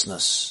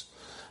hopelessness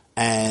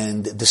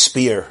and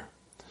despair,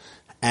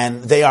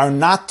 and they are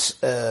not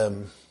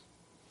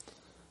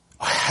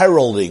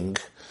heralding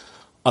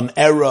an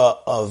era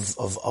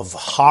of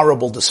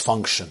horrible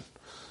dysfunction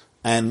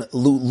and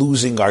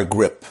losing our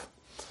grip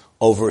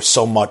over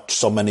so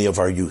many of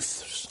our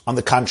youth. On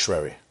the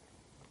contrary,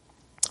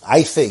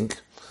 I think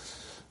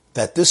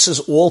that this is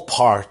all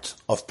part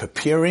of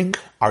preparing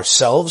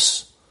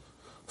ourselves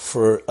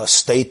for a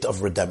state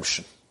of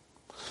redemption.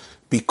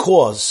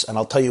 Because, and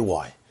I'll tell you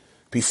why,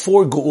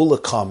 before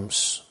Geula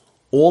comes,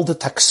 all the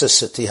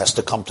toxicity has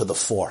to come to the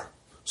fore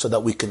so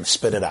that we can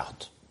spit it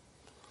out.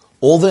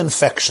 All the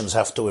infections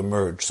have to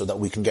emerge so that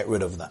we can get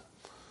rid of them.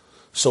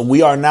 So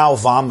we are now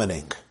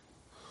vomiting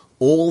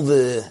all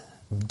the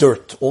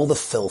dirt, all the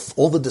filth,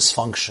 all the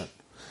dysfunction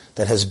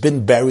that has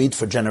been buried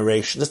for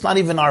generations. It's not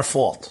even our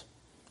fault.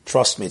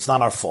 Trust me, it's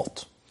not our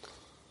fault.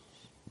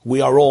 We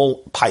are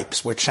all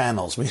pipes, we're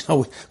channels.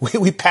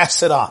 We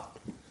pass it on.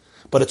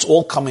 But it's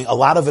all coming, a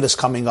lot of it is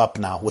coming up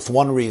now with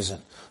one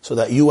reason, so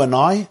that you and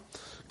I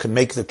can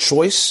make the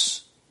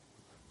choice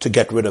to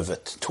get rid of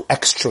it, to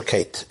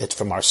extricate it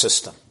from our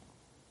system.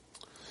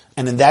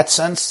 And in that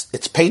sense,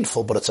 it's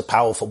painful, but it's a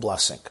powerful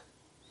blessing.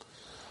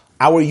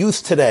 Our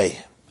youth today,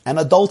 and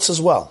adults as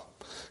well,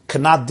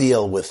 cannot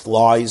deal with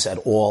lies at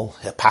all,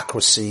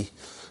 hypocrisy,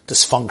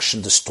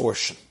 dysfunction,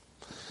 distortion.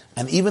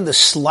 And even the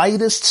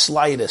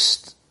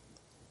slightest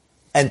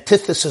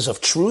antithesis of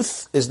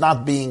truth is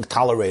not being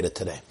tolerated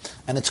today.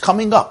 And it's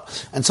coming up.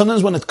 And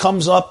sometimes when it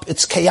comes up,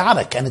 it's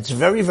chaotic and it's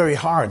very, very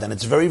hard and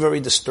it's very, very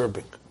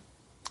disturbing.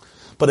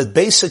 But it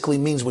basically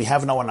means we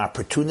have now an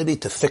opportunity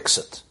to fix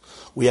it.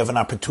 We have an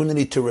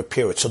opportunity to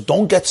repair it. So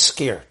don't get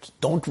scared.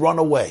 Don't run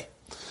away.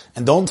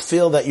 And don't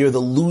feel that you're the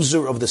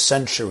loser of the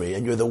century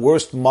and you're the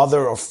worst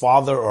mother or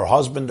father or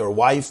husband or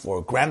wife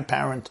or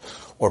grandparent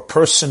or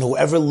person who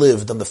ever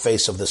lived on the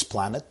face of this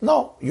planet.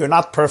 No, you're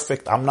not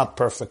perfect. I'm not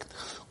perfect.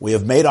 We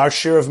have made our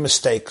share of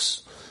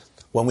mistakes.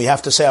 When we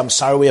have to say, I'm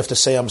sorry, we have to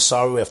say, I'm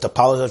sorry. We have to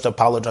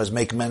apologize,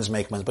 make amends.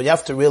 But you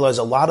have to realize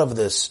a lot of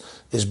this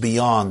is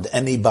beyond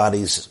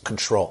anybody's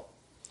control.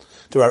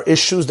 There are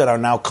issues that are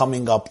now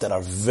coming up that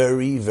are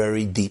very,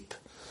 very deep.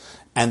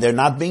 And they're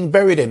not being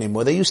buried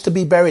anymore. They used to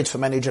be buried for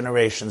many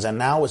generations, and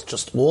now it's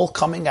just all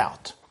coming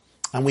out.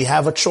 And we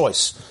have a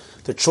choice.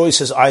 The choice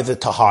is either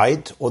to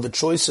hide, or the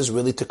choice is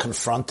really to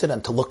confront it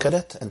and to look at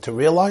it and to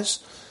realize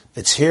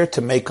it's here to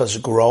make us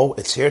grow.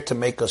 It's here to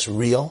make us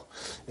real.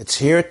 It's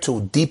here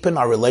to deepen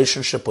our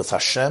relationship with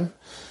Hashem,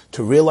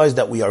 to realize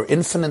that we are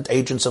infinite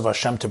agents of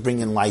Hashem to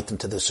bring in light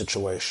into this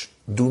situation.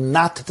 Do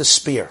not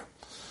despair.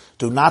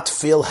 Do not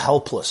feel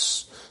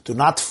helpless. Do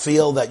not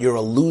feel that you're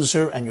a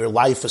loser and your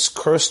life is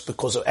cursed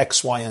because of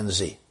X, Y, and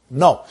Z.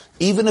 No.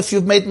 Even if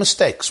you've made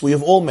mistakes, we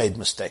have all made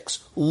mistakes.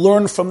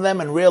 Learn from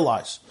them and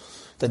realize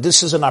that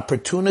this is an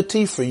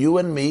opportunity for you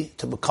and me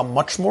to become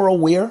much more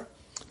aware,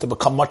 to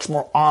become much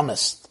more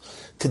honest,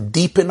 to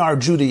deepen our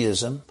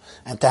Judaism,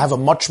 and to have a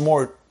much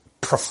more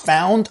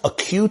profound,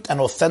 acute,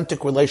 and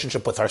authentic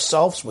relationship with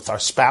ourselves, with our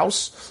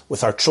spouse,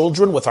 with our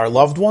children, with our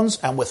loved ones,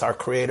 and with our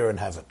Creator in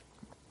heaven.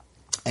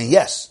 And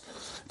yes,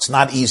 it's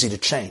not easy to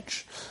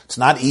change. It's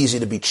not easy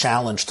to be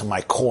challenged to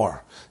my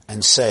core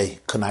and say,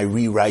 can I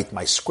rewrite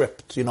my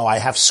script? You know, I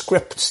have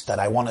scripts that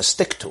I want to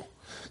stick to.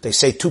 They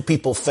say two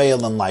people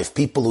fail in life,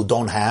 people who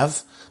don't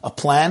have a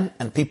plan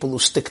and people who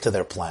stick to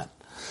their plan.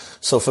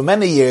 So for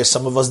many years,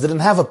 some of us didn't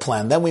have a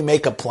plan. Then we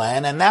make a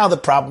plan, and now the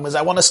problem is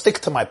I want to stick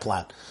to my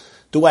plan.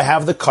 Do I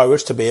have the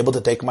courage to be able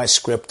to take my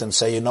script and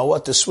say, you know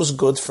what, this was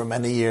good for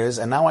many years,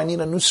 and now I need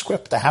a new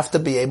script. I have to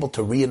be able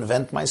to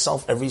reinvent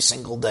myself every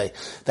single day.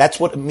 That's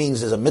what it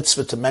means. There's a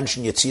mitzvah to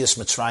mention Yetzias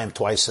Mitzrayim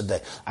twice a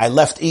day. I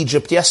left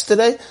Egypt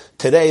yesterday.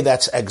 Today,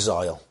 that's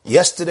exile.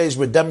 Yesterday's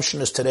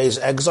redemption is today's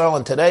exile,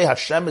 and today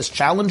Hashem is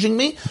challenging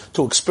me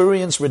to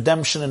experience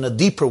redemption in a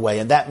deeper way.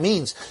 And that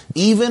means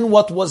even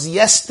what was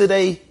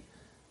yesterday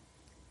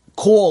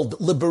called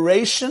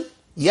liberation,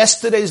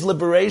 yesterday's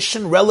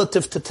liberation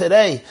relative to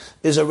today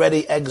is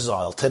already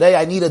exile. Today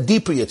I need a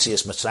deeper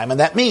Yetzias Mitzrayim, and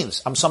that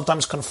means I'm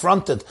sometimes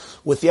confronted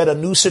with yet a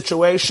new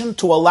situation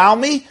to allow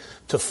me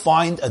to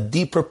find a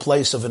deeper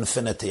place of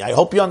infinity. I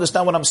hope you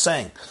understand what I'm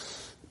saying.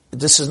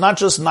 This is not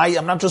just nice,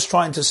 I'm not just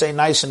trying to say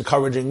nice,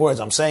 encouraging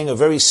words. I'm saying a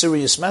very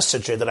serious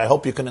message here that I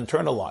hope you can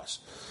internalize.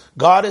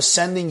 God is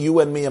sending you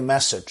and me a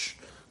message.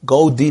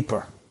 Go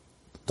deeper.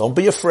 Don't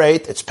be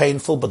afraid. It's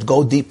painful, but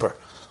go deeper.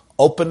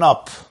 Open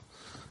up.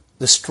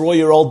 Destroy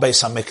your old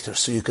Beis HaMikdash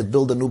so you could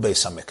build a new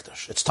Beis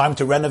HaMikdash. It's time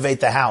to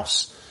renovate the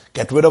house.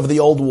 Get rid of the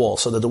old wall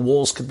so that the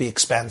walls could be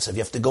expansive.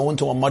 You have to go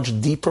into a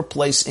much deeper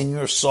place in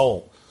your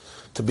soul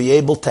to be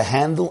able to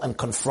handle and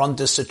confront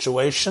this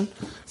situation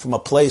from a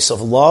place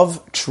of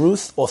love,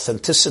 truth,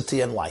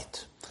 authenticity, and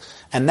light.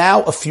 And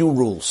now a few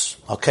rules,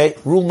 okay?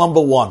 Rule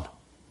number 1.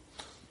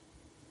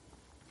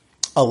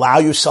 Allow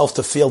yourself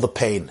to feel the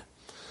pain.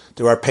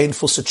 There are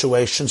painful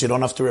situations. You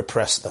don't have to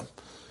repress them.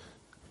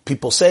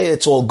 People say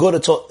it's all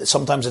good.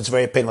 Sometimes it's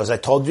very painful. As I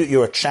told you,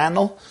 you're a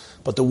channel,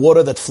 but the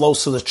water that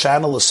flows through the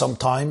channel is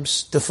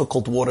sometimes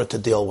difficult water to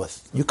deal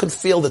with. You can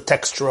feel the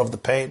texture of the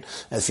pain,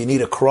 and if you need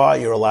to cry,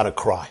 you're allowed to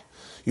cry.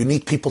 You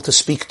need people to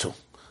speak to.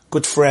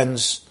 Good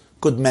friends,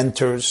 good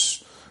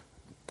mentors,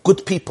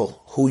 good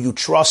people who you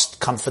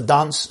trust,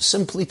 confidants,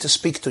 simply to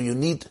speak to. You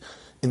need,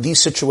 in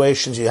these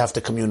situations, you have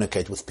to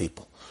communicate with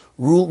people.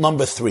 Rule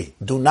number 3,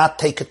 do not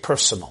take it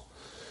personal.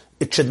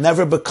 It should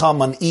never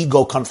become an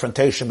ego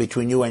confrontation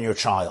between you and your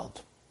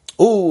child.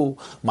 Ooh,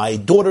 my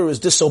daughter is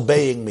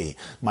disobeying me.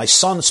 My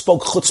son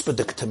spoke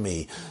chutzpahdik to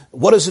me.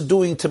 What is it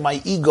doing to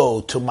my ego,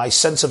 to my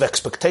sense of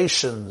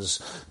expectations,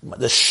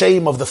 the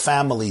shame of the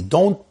family?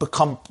 Don't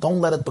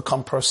let it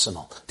become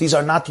personal. These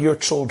are not your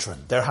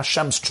children. They're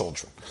Hashem's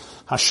children.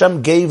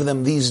 Hashem gave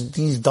them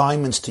these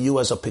diamonds to you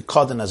as a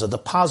pikadon, as a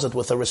deposit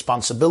with a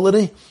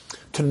responsibility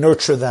to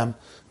nurture them,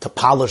 to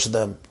polish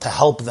them, to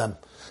help them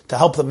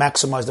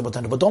maximize their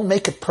potential. But don't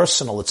make it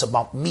personal. It's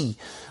about me.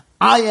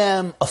 I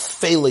am a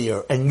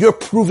failure, and you're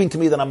proving to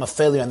me that I'm a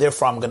failure, and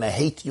therefore I'm going to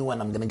hate you,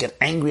 and I'm going to get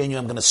angry on you,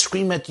 I'm going to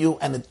scream at you,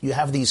 and you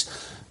have these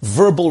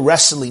verbal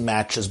wrestling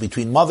matches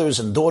between mothers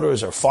and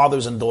daughters, or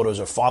fathers and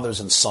daughters, or fathers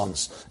and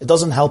sons. It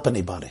doesn't help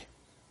anybody.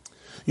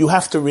 You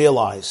have to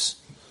realize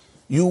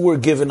you were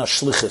given a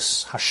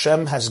shlichus.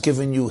 Hashem has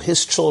given you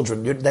His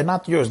children. They're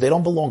not yours. They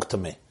don't belong to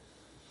me.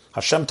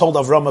 Hashem told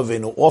Avram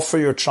Avinu, offer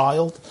your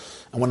child.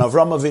 And when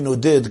Avram Avinu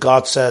did,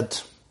 God said,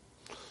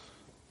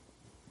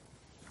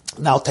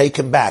 Now take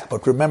him back,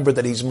 but remember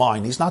that he's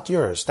mine. He's not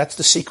yours. That's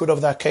the secret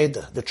of the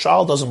Akedah. The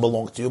child doesn't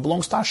belong to you, it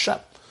belongs to Hashem.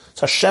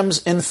 It's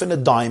Hashem's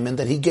infinite diamond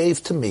that he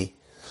gave to me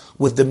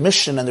with the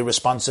mission and the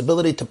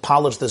responsibility to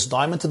polish this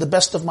diamond to the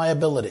best of my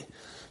ability.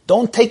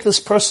 Don't take this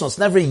personal. It's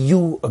never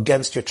you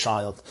against your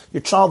child.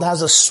 Your child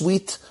has a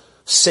sweet,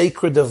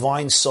 sacred,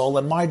 divine soul,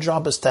 and my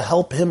job is to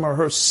help him or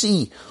her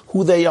see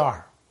who they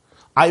are.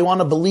 I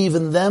want to believe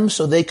in them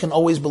so they can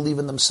always believe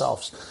in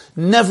themselves.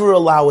 Never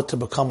allow it to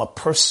become a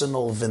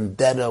personal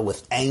vendetta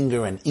with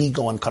anger and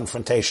ego and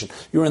confrontation.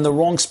 You're in the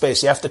wrong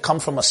space. You have to come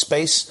from a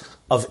space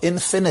of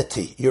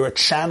infinity. You're a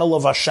channel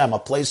of Hashem, a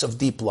place of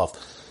deep love.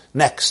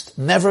 Next,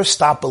 never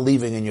stop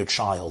believing in your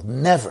child.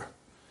 Never.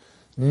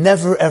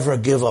 Never ever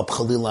give up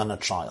Chalila on a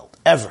child.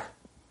 Ever.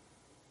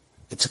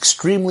 It's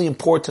extremely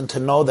important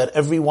to know that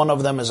every one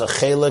of them is a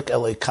chelik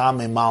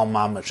elikam imal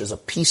mamash, is a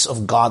piece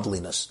of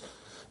godliness,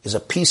 is a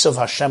piece of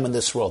Hashem in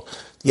this world.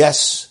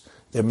 Yes,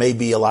 there may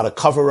be a lot of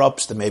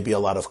cover-ups, there may be a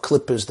lot of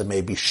clippers, there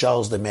may be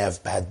shells, they may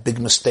have had big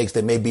mistakes,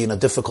 they may be in a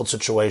difficult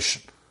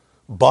situation.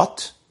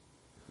 But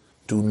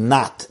do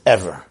not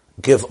ever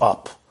give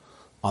up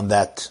on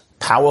that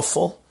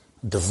powerful,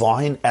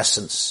 divine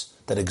essence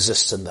that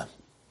exists in them.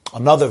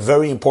 Another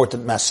very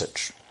important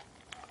message.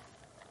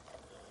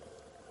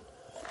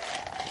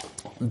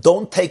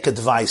 Don't take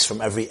advice from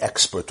every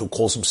expert who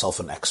calls himself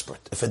an expert.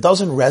 If it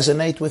doesn't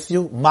resonate with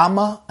you,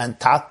 mama and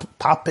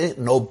papi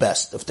know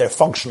best. If they're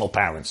functional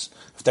parents.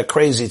 If they're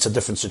crazy, it's a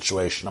different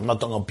situation. I'm not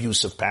talking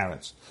abusive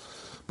parents.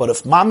 But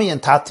if mommy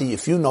and tati,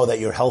 if you know that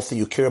you're healthy,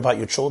 you care about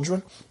your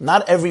children,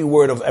 not every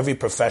word of every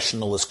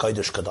professional is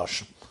Kodesh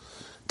Kadashim.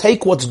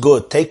 Take what's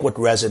good, take what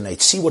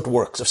resonates, see what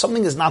works. If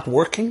something is not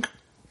working,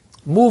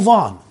 move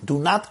on. Do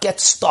not get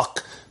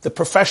stuck. The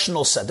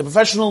professional said. The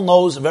professional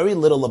knows very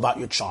little about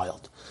your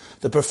child.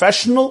 The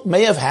professional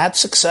may have had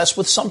success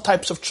with some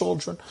types of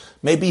children,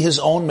 maybe his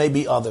own,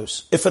 maybe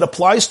others. If it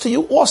applies to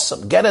you,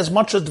 awesome. Get as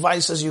much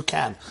advice as you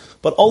can.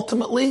 But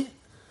ultimately,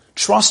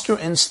 trust your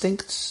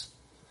instincts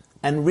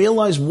and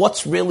realize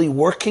what's really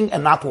working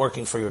and not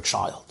working for your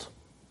child.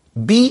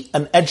 Be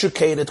an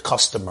educated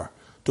customer.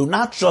 Do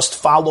not just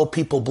follow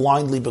people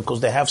blindly because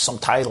they have some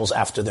titles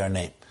after their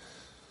name.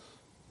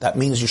 That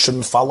means you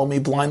shouldn't follow me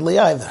blindly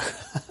either.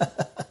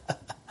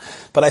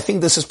 But I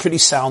think this is pretty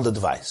sound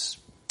advice.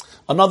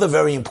 Another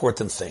very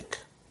important thing.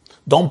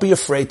 Don't be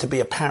afraid to be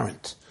a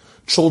parent.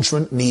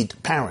 Children need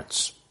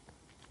parents.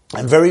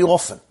 And very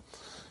often,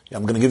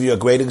 I'm going to give you a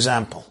great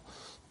example.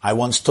 I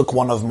once took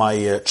one of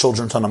my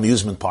children to an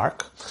amusement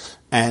park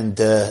and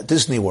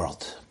Disney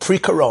World,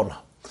 pre-corona.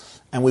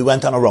 And we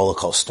went on a roller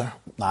coaster.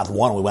 Not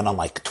one, we went on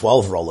like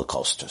 12 roller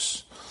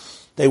coasters.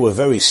 They were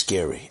very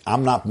scary.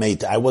 I'm not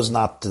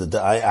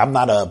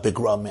a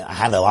big, I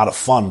had a lot of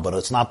fun, but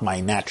it's not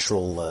my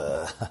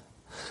natural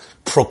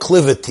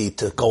proclivity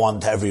to go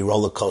on to every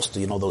roller coaster.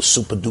 You know, those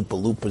super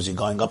duper loopers, you're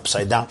going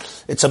upside down.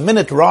 It's a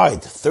minute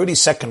ride,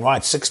 30-second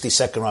ride,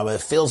 60-second ride, but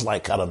it feels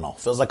like, I don't know,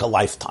 feels like a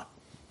lifetime.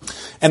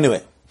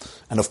 Anyway,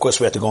 and of course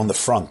we had to go in the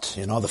front,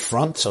 the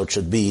front, so it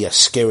should be as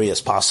scary as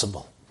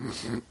possible.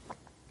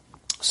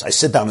 So I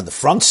sit down in the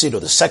front seat or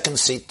the second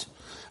seat,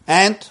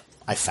 and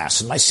I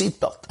fasten my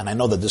seatbelt. And I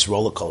know that this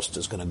roller coaster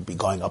is going to be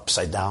going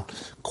upside down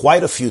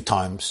quite a few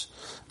times,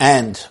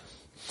 and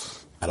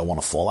I don't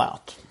want to fall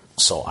out.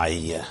 So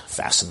I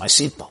fasten my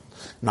seatbelt.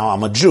 Now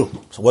I'm a Jew.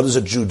 So what does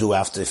a Jew do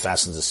after he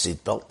fastens his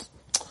seatbelt?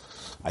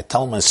 I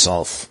tell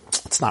myself,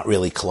 it's not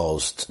really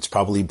closed. It's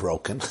probably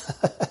broken.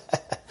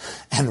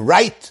 And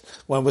right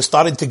when we're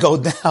starting to go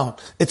down,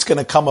 it's going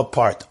to come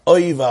apart.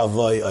 Oy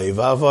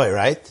vavoy,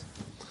 right?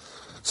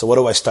 So what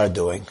do I start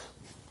doing?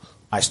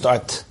 I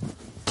start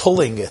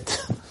pulling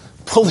it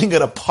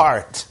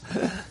apart.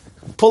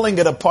 Pulling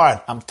it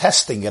apart. I'm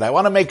testing it. I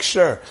want to make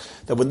sure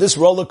that when this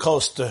roller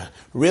coaster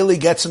really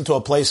gets into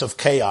a place of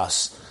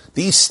chaos,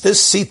 this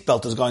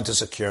seatbelt is going to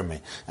secure me.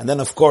 And then,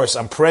 of course,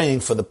 I'm praying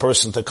for the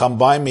person to come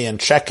by me and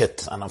check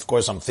it. And, of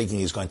course, I'm thinking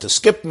he's going to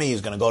skip me.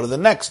 He's going to go to the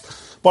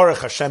next. Baruch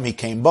Hashem, he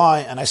came by,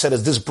 and I said,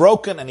 is this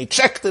broken? And he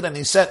checked it, and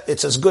he said,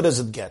 it's as good as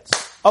it gets.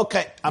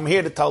 Okay, I'm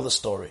here to tell the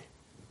story.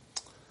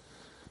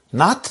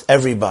 Not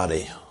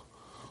everybody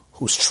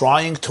who's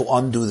trying to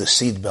undo the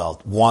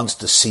seatbelt wants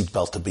the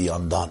seatbelt to be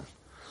undone.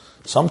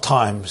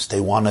 Sometimes they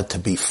want it to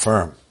be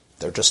firm.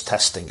 They're just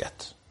testing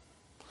it.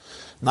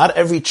 Not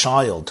every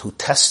child who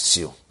tests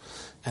you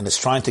and is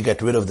trying to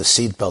get rid of the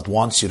seatbelt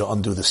wants you to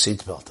undo the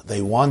seatbelt.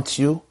 They want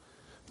you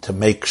to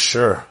make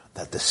sure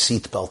that the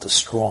seatbelt is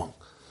strong.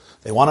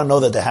 They want to know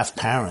that they have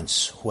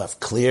parents who have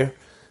clear,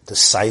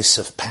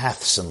 decisive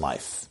paths in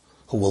life,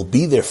 who will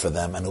be there for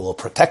them and who will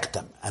protect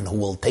them and who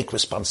will take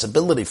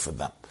responsibility for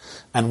them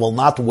and will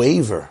not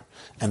waver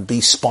and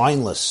be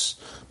spineless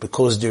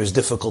because there's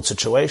difficult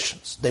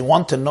situations. They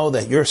want to know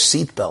that your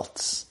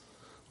seatbelts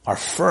are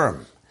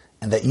firm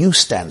and that you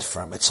stand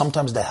firm. It's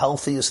sometimes the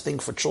healthiest thing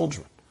for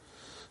children.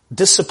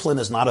 Discipline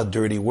is not a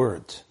dirty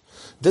word.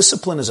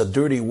 Discipline is a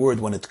dirty word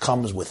when it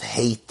comes with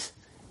hate,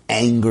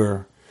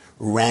 anger,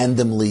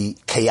 randomly,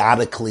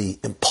 chaotically,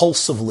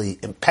 impulsively,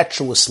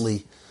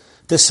 impetuously.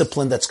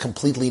 Discipline that's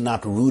completely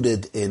not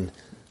rooted in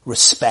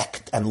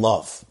respect, and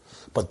love.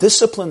 But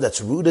discipline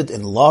that's rooted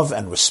in love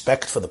and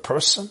respect for the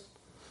person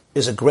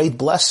is a great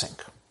blessing.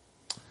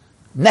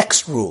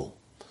 Next rule,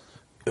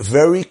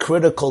 very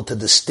critical to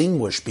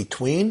distinguish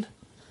between,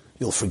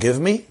 you'll forgive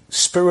me,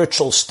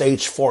 spiritual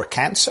stage 4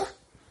 cancer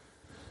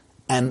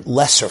and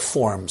lesser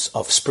forms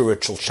of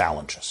spiritual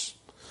challenges.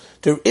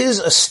 There is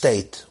a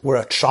state where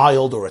a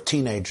child or a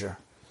teenager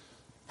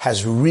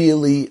has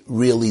really,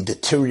 really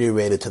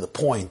deteriorated to the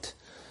point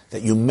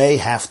that you may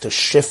have to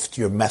shift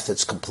your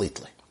methods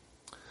completely.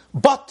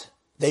 But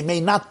they may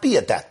not be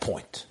at that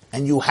point.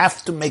 And you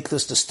have to make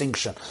this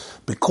distinction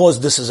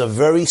because this is a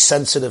very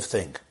sensitive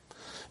thing.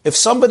 If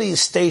somebody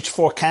is stage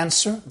 4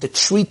 cancer, the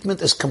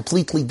treatment is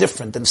completely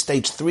different than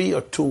stage 3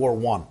 or 2 or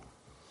 1.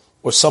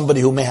 Or somebody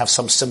who may have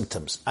some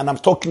symptoms. And I'm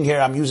talking here,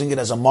 I'm using it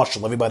as a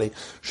mashal. Everybody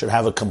should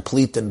have a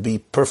complete and be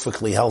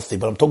perfectly healthy.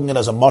 But I'm talking it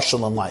as a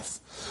mashal in life.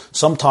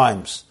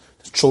 Sometimes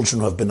children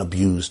who have been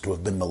abused, or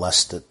have been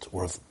molested,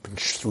 or have been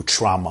through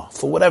trauma,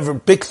 for whatever,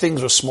 big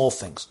things or small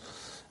things.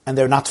 And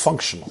they're not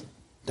functional.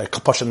 They're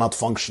kapasha not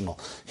functional.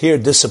 Here,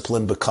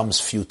 discipline becomes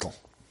futile.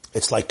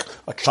 It's like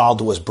a child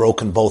who has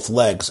broken both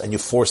legs and you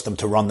force them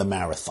to run the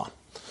marathon.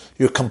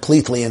 You're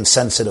completely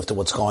insensitive to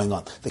what's going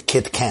on. The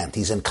kid can't.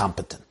 He's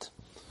incompetent.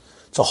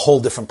 It's a whole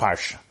different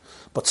parsha.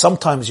 But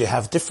sometimes you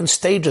have different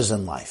stages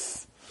in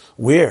life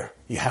where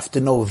you have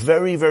to know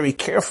very, very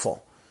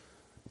careful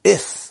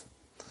if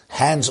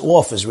hands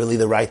off is really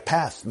the right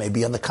path.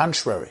 Maybe on the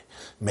contrary.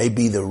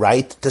 Maybe the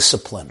right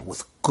discipline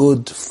with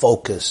good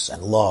focus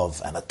and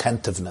love and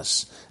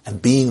attentiveness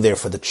and being there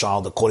for the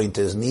child according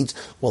to his needs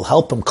will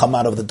help him come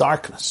out of the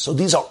darkness. So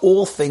these are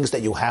all things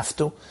that you have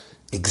to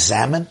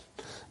examine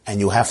and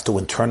you have to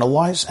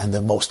internalize. And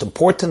the most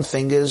important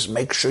thing is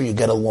make sure you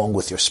get along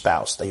with your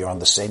spouse, that you're on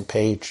the same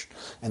page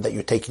and that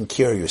you're taking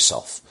care of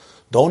yourself.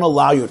 Don't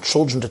allow your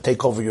children to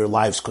take over your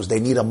lives because they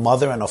need a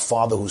mother and a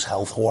father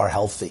who are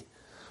healthy.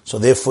 So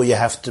therefore you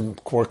have to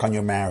work on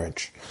your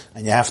marriage.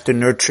 And you have to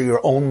nurture your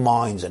own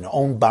minds and your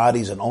own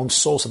bodies and own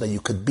soul so that you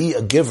could be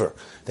a giver,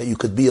 that you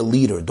could be a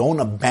leader.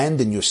 Don't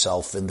abandon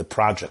yourself in the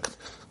project.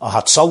 A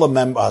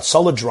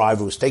Hatzalah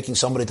driver who's taking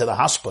somebody to the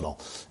hospital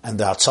and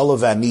the Hatzalah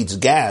van needs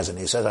gas and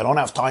he says, I don't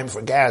have time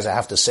for gas, I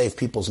have to save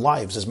people's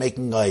lives, is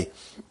making a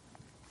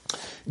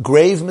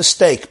grave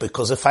mistake,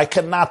 because if I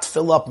cannot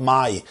fill up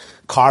my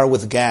car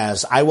with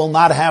gas, I will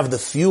not have the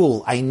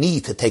fuel I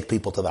need to take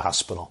people to the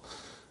hospital.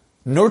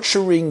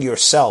 Nurturing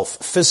yourself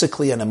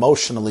physically and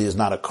emotionally is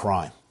not a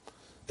crime.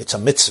 It's a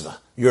mitzvah.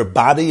 Your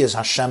body is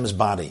Hashem's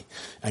body,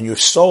 and your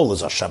soul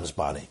is Hashem's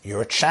body.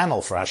 You're a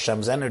channel for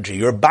Hashem's energy.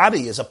 Your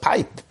body is a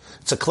pipe.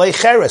 It's a klei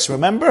cheres,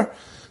 remember?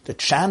 The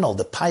channel,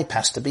 the pipe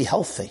has to be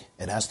healthy.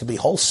 It has to be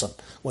wholesome.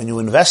 When you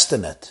invest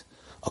in it,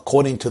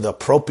 according to the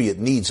appropriate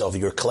needs of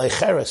your klei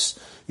cheres,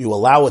 you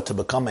allow it to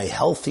become a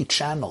healthy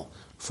channel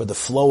for the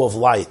flow of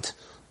light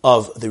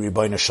of the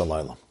Ribbono Shel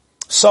Olam.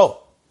 So,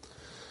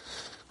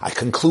 I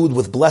conclude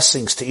with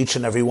blessings to each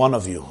and every one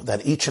of you,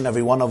 that each and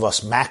every one of us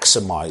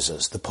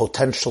maximizes the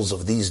potentials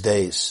of these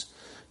days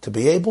to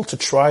be able to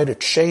try to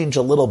change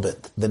a little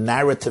bit the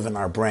narrative in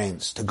our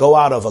brains, to go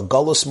out of a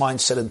gullus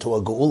mindset into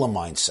a geula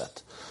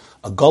mindset,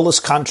 a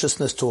gullus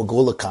consciousness to a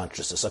geula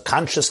consciousness, a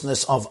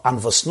consciousness of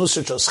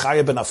anvasnusich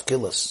oschaya ben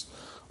afkilis,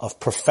 of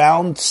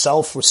profound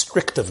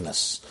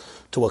self-restrictiveness,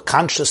 to a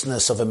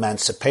consciousness of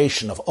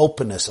emancipation, of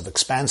openness, of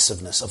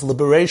expansiveness, of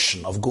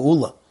liberation, of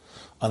geula,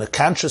 and a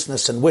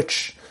consciousness in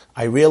which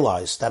I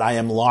realize that I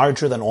am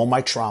larger than all my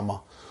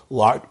trauma,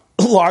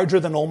 larger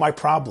than all my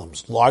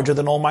problems, larger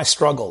than all my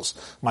struggles.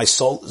 My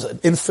soul is an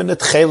infinite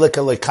chelik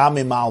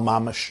elikami ma'al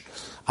mamash.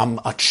 I'm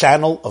a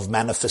channel of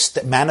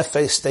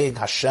manifesting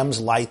Hashem's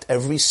light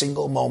every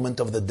single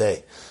moment of the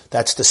day.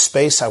 That's the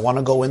space I want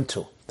to go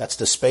into. That's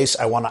the space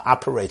I want to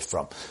operate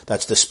from.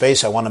 That's the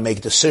space I want to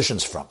make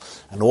decisions from.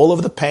 And all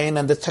of the pain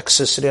and the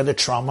toxicity and the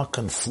trauma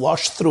can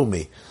flush through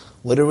me,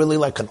 literally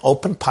like an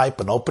open pipe,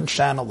 an open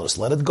channel. Just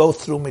let it go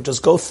through me.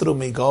 Just go through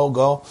me.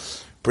 Go.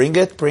 Bring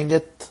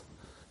it.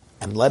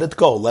 And let it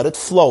go. Let it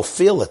flow.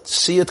 Feel it.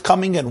 See it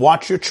coming in.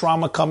 Watch your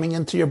trauma coming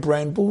into your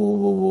brain.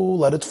 Boo.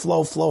 Let it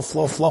flow.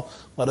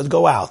 Let it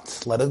go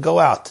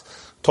out.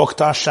 Talk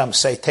to Hashem.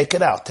 Say, take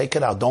it out.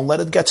 Don't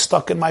let it get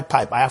stuck in my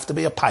pipe. I have to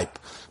be a pipe.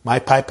 My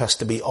pipe has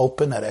to be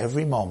open at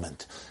every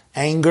moment.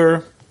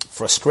 Anger,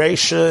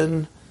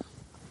 frustration,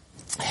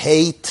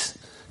 hate,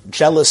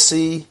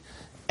 jealousy,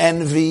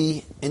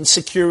 envy,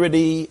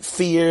 insecurity,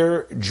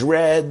 fear,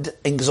 dread,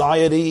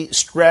 anxiety,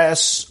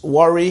 stress,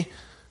 worry.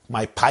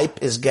 My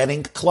pipe is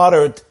getting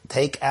cluttered.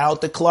 Take out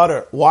the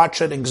clutter.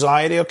 Watch it.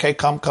 Anxiety. Okay,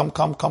 come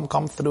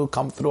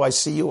through. I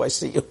see you.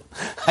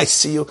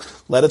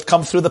 Let it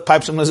come through the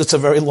pipe. Sometimes it's a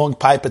very long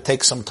pipe. It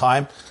takes some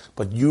time.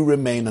 But you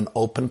remain an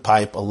open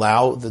pipe.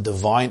 Allow the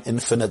divine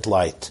infinite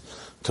light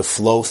to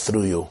flow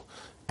through you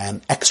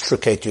and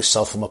extricate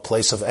yourself from a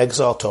place of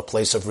exile to a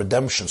place of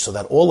redemption so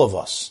that all of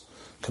us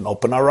can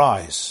open our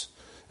eyes.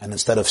 And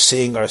instead of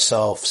seeing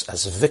ourselves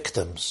as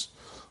victims,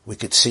 we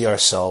could see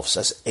ourselves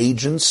as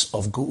agents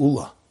of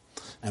geula.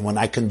 And when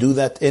I can do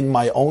that in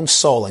my own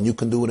soul, and you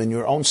can do it in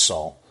your own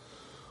soul,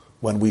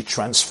 when we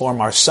transform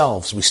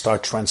ourselves, we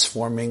start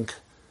transforming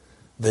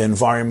the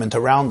environment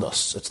around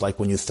us. It's like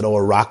when you throw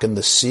a rock in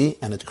the sea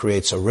and it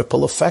creates a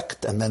ripple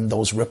effect, and then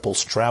those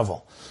ripples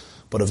travel.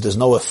 But if there's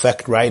no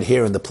effect right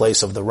here in the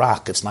place of the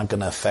rock, it's not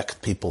going to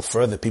affect people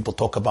further. People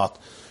talk about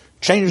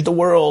change the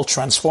world,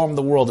 transform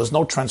the world. There's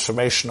no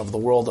transformation of the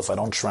world if I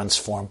don't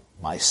transform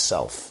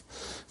myself.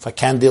 If I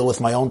can't deal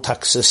with my own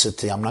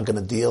toxicity, I'm not going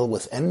to deal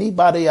with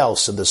anybody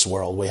else in this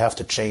world. We have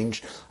to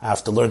change. I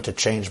have to learn to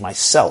change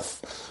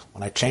myself.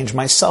 When I change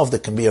myself,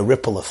 there can be a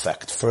ripple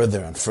effect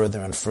further and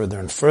further and further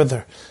and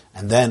further.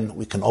 And then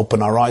we can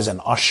open our eyes and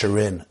usher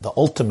in the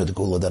ultimate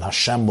gula that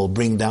Hashem will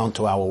bring down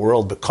to our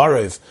world.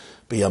 B'karev,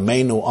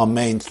 b'yameinu,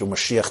 amen, through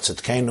Mashiach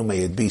Tzidkenu. May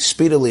it be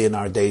speedily in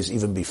our days,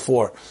 even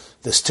before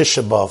this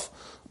Tisha B'Av.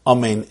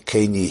 Amen,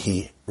 kein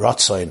yihi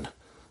ratzain.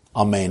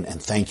 Amen,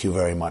 and thank you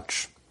very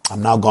much.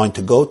 I'm now going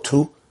to go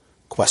to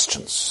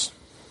questions.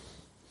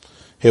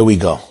 Here we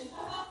go.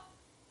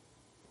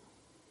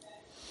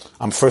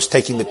 I'm first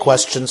taking the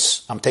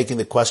questions. I'm taking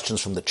the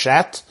questions from the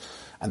chat,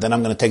 and then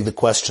I'm going to take the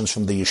questions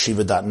from the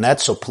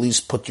yeshiva.net. So please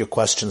put your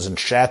questions in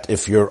chat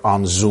if you're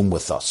on Zoom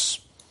with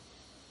us.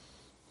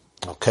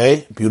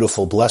 Okay,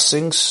 beautiful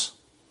blessings.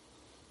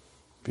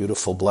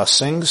 Beautiful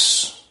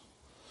blessings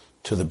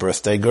to the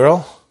birthday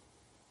girl.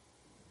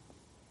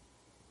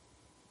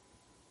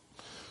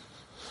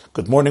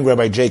 Good morning,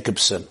 Rabbi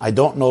Jacobson. I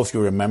don't know if you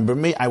remember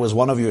me. I was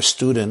one of your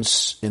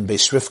students in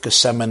Beis Rivka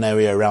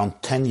Seminary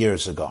around 10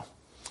 years ago.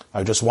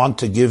 I just want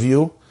to give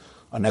you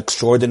an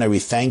extraordinary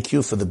thank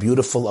you for the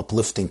beautiful,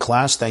 uplifting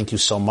class. Thank you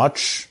so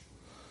much.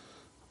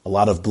 A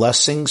lot of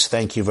blessings.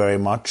 Thank you very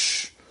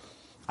much.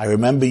 I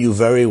remember you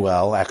very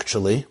well,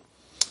 actually.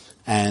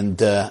 And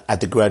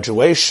at the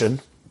graduation,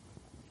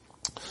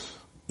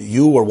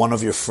 you or one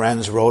of your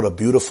friends wrote a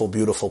beautiful,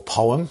 beautiful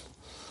poem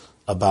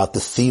about the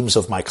themes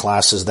of my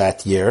classes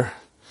that year.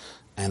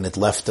 And it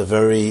left a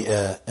very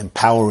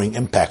empowering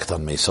impact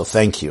on me. So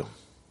thank you.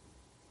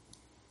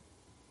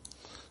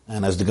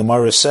 And as the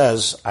Gemara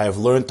says, I have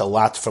learned a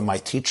lot from my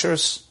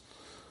teachers,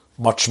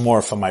 much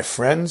more from my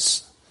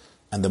friends,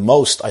 and the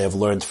most I have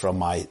learned from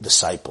my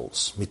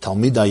disciples.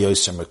 Mitalmida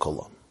yoser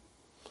mikolam.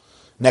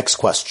 Next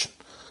question.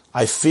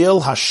 I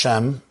feel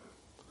Hashem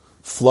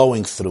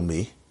flowing through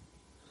me.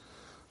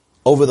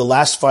 Over the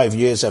last 5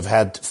 years, I've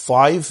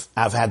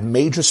had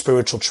major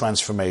spiritual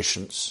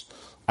transformations.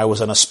 I was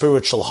on a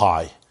spiritual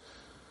high.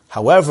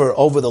 However,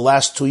 over the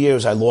last 2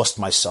 years, I lost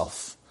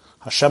myself.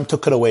 Hashem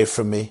took it away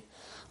from me.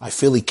 I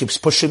feel He keeps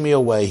pushing me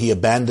away. He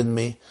abandoned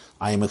me.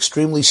 I am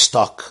extremely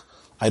stuck.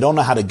 I don't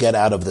know how to get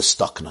out of this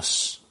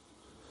stuckness.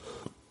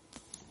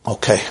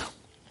 Okay.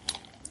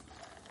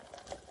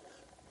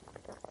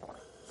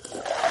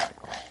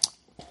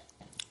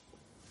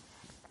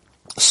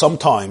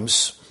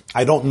 Sometimes,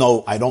 I don't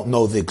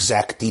know the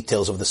exact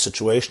details of the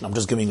situation. I'm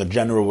just giving a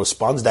general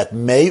response that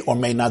may or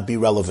may not be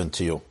relevant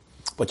to you.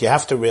 But you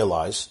have to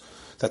realize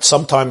that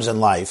sometimes in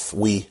life,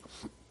 we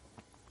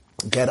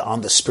get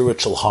on the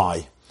spiritual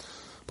high,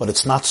 but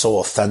it's not so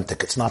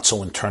authentic, it's not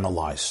so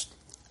internalized.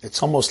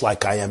 It's almost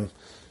like I am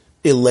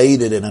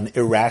elated in an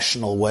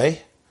irrational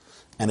way,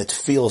 and it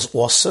feels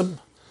awesome,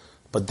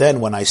 but then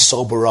when I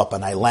sober up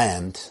and I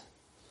land,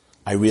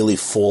 I really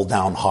fall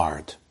down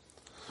hard.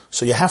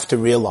 So you have to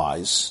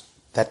realize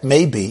that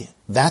maybe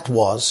that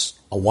was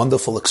a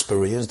wonderful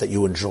experience that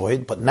you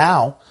enjoyed, but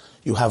now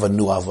you have a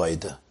new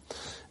avodah.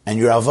 And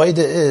your avodah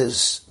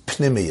is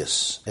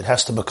pnimius. It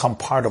has to become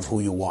part of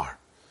who you are.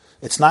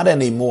 It's not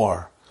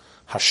anymore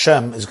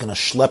Hashem is going to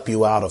schlep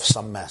you out of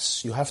some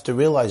mess. You have to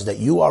realize that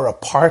you are a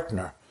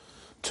partner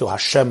to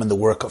Hashem in the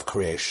work of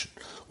creation.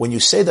 When you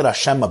say that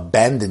Hashem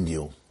abandoned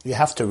you, you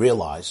have to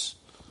realize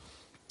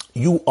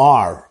you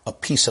are a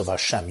piece of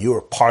Hashem. You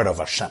are part of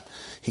Hashem.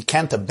 He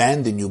can't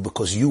abandon you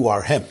because you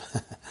are Him.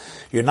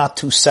 You're not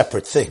two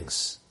separate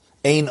things.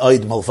 Ein oid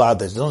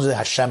malvada. Don't say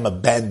Hashem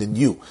abandoned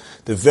you.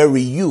 The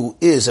very you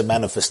is a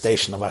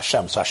manifestation of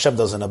Hashem. So Hashem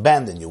doesn't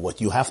abandon you.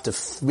 What you have to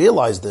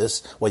realize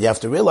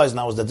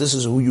now is that this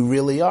is who you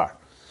really are.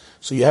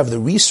 So you have the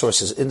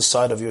resources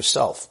inside of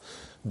yourself.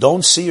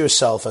 Don't see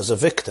yourself as a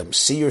victim.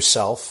 See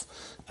yourself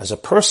as a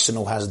person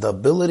who has the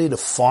ability to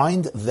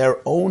find their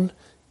own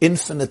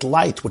infinite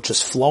light, which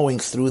is flowing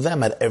through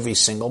them at every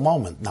single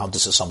moment. Now,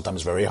 this is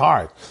sometimes very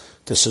hard.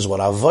 This is what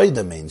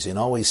avodah means.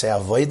 When you say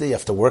avodah, you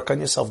have to work on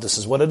yourself. This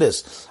is what it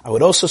is. I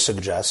would also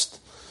suggest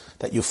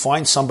that you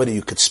find somebody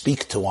you could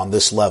speak to on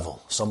this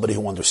level. Somebody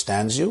who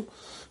understands you,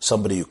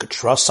 somebody you could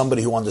trust,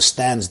 somebody who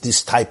understands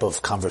this type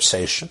of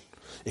conversation.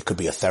 It could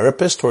be a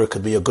therapist or it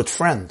could be a good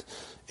friend.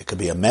 It could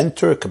be a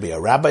mentor, it could be a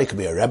rabbi, it could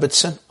be a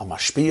rebbitzin, a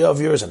mashpia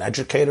of yours, an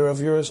educator of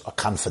yours, a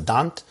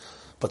confidant,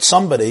 but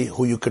somebody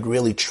who you could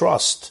really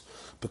trust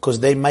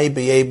because they may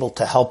be able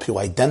to help you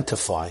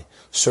identify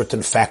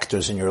certain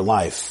factors in your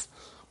life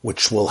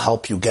which will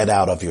help you get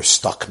out of your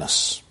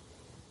stuckness.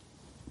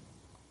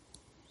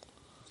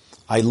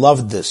 I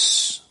love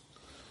this.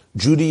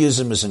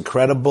 Judaism is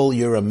incredible.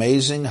 You're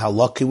amazing. How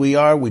lucky we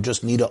are. We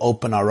just need to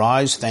open our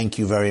eyes. Thank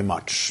you very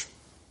much.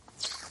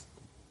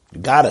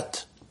 You got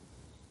it.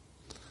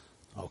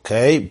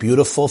 Okay,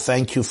 beautiful.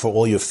 Thank you for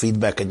all your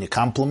feedback and your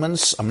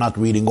compliments. I'm not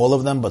reading all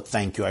of them, but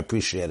thank you. I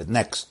appreciate it.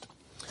 Next.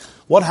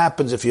 What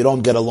happens if you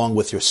don't get along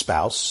with your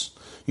spouse?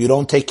 You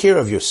don't take care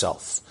of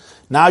yourself.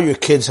 Now your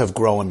kids have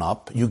grown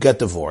up. You get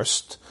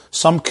divorced.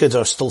 Some kids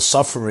are still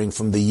suffering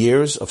from the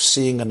years of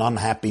seeing an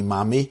unhappy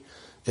mommy,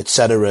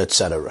 etc.,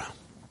 etc.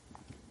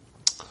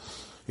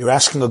 You're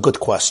asking a good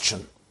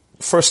question.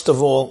 First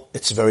of all,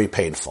 it's very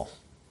painful.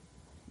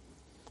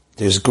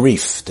 There's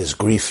grief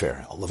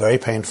here, very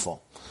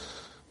painful.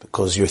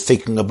 Because you're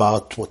thinking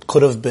about what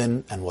could have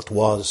been and what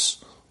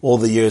was, all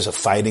the years of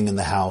fighting in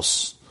the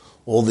house,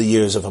 all the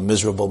years of a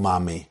miserable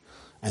mommy,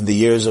 and the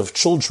years of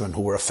children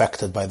who were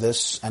affected by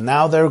this. And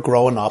now they're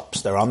grown up,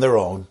 they're on their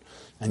own,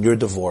 and you're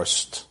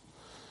divorced.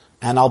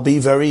 And I'll be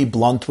very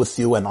blunt with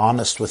you and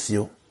honest with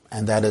you,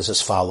 and that is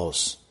as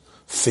follows.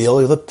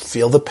 Feel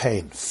the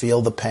pain.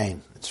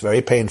 It's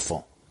very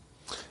painful.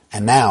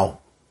 And now,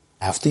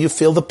 after you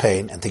feel the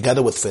pain, and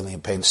together with feeling the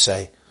pain,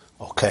 say,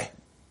 okay,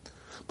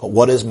 but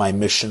what is my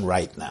mission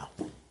right now?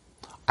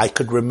 I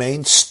could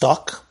remain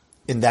stuck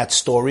in that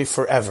story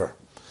forever.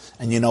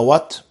 And you know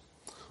what?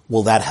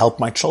 Will that help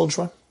my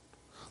children?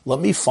 Let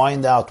me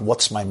find out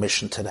what's my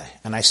mission today.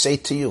 And I say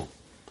to you,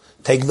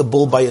 take the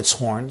bull by its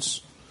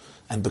horns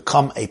and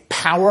become a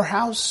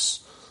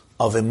powerhouse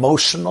of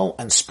emotional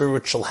and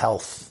spiritual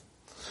health.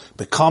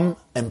 Become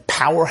a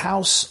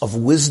powerhouse of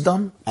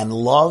wisdom and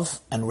love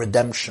and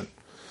redemption.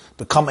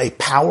 Become a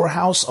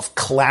powerhouse of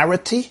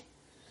clarity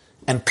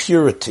and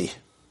purity.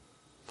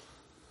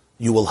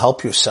 You will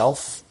help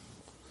yourself,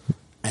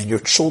 and your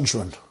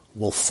children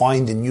will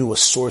find in you a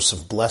source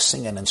of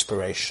blessing and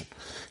inspiration.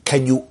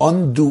 Can you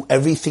undo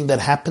everything that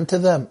happened to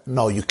them?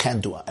 No, you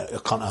can't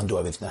undo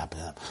everything that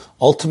happened to them.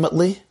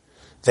 Ultimately,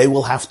 they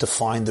will have to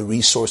find the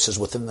resources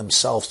within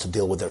themselves to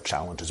deal with their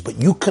challenges. But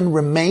you can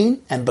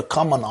remain and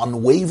become an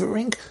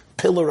unwavering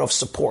pillar of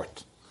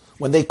support.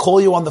 When they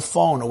call you on the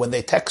phone or when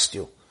they text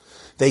you,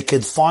 they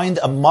could find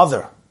a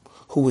mother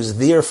who is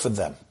there for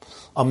them,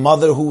 a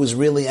mother who is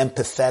really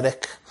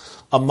empathetic,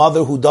 a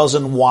mother who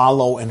doesn't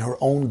wallow in her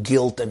own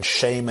guilt and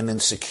shame and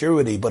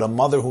insecurity, but a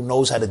mother who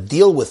knows how to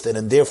deal with it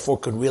and therefore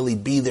could really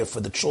be there for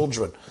the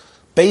children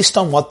based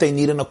on what they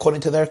need and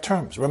according to their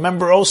terms.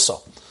 Remember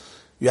also,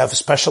 you have a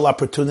special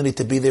opportunity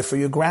to be there for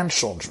your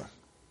grandchildren.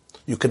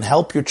 You can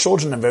help your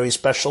children in very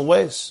special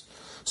ways.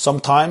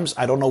 Sometimes,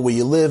 I don't know where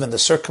you live and the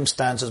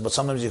circumstances, but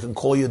sometimes you can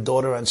call your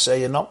daughter and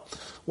say,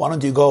 why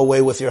don't you go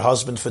away with your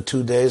husband for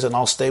 2 days and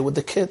I'll stay with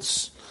the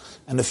kids?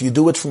 And if you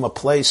do it from a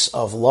place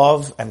of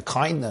love and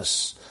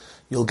kindness,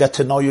 you'll get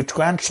to know your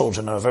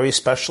grandchildren in a very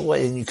special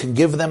way, and you can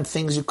give them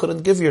things you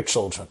couldn't give your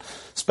children.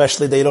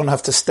 Especially they don't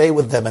have to stay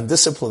with them and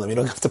discipline them. You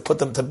don't have to put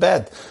them to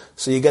bed.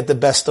 So you get the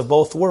best of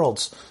both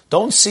worlds.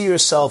 Don't see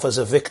yourself as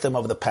a victim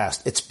of the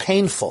past. It's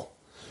painful.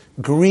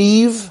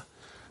 Grieve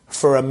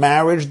for a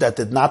marriage that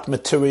did not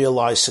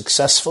materialize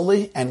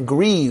successfully, and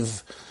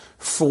grieve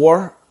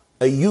for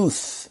a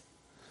youth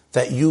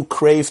that you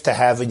craved to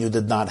have and you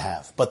did not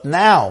have. But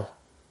now,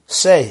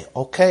 say,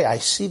 okay, I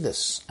see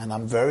this, and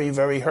I'm very,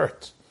 very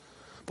hurt.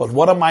 But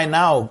what am I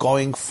now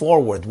going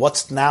forward?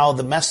 What's now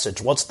the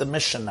message? What's the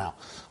mission now?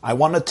 I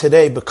want to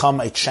today become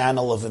a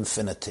channel of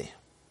infinity.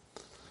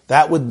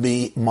 That would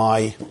be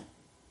my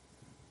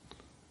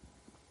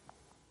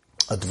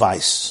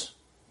advice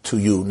to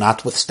you,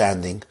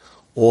 notwithstanding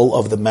all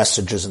of the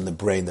messages in the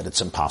brain that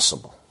it's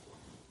impossible.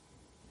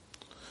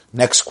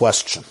 Next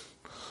question.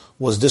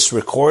 Was this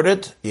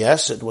recorded?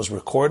 Yes, it was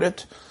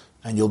recorded.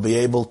 And you'll be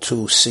able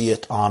to see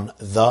it on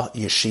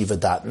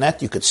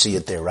theyeshiva.net. You could see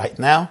it there right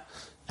now,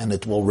 and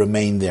it will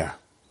remain there.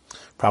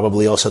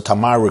 Probably also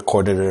Tamar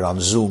recorded it on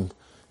Zoom.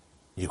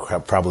 You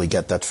can probably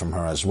get that from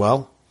her as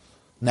well.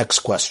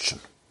 Next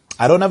question.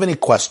 I don't have any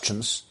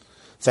questions.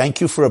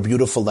 Thank you for a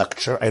beautiful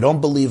lecture. I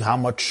can't believe how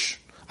much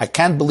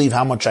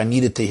I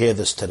needed to hear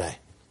this today.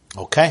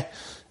 Okay?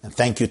 And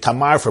thank you,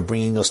 Tamar, for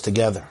bringing us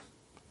together.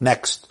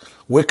 Next.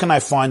 Where can I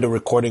find a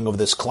recording of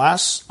this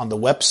class? On the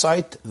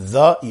website,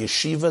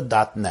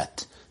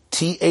 theyeshiva.net.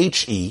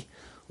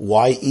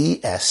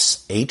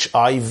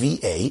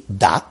 THEYESHIVA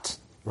dot,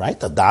 right?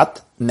 The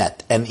dot,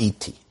 net,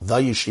 N-E-T.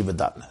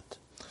 Theyeshiva.net.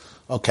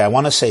 Okay, I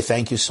want to say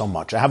thank you so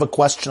much. I have a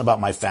question about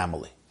my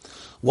family.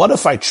 What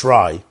if I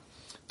try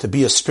to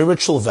be a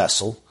spiritual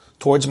vessel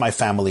towards my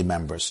family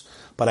members,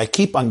 but I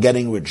keep on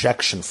getting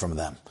rejection from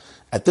them?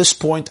 At this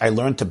point, I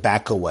learn to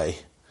back away.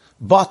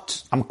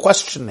 But I'm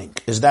questioning,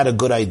 is that a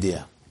good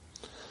idea?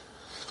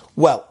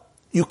 Well,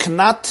 you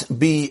cannot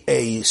be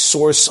a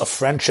source of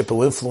friendship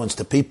or influence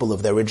to people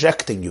if they're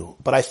rejecting you.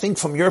 But I think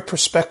from your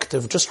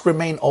perspective, just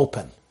remain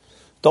open.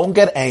 Don't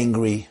get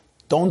angry.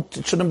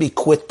 It shouldn't be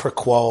quid pro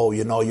quo.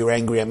 You're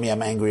angry at me,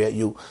 I'm angry at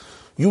you.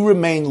 You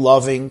remain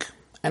loving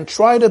and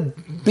try to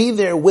be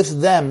there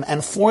with them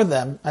and for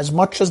them as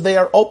much as they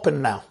are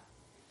open now.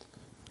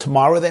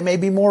 Tomorrow they may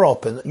be more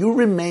open. You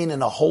remain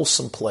in a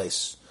wholesome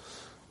place.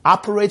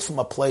 Operate from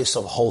a place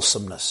of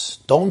wholesomeness.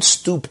 Don't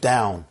stoop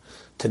down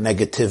to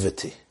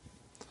negativity.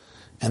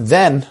 And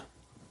then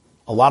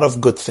a lot of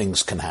good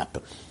things can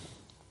happen.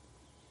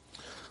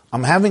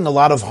 I'm having a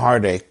lot of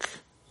heartache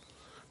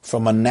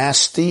from a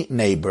nasty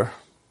neighbor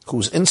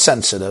who's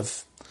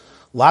insensitive,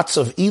 lots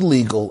of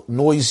illegal,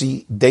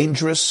 noisy,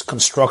 dangerous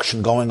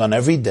construction going on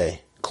every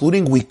day,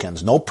 including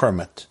weekends, no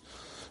permit.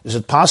 Is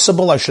it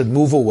possible I should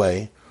move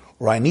away,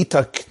 or I need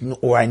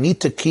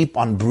to keep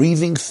on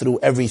breathing through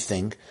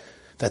everything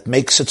that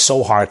makes it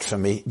so hard for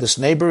me? This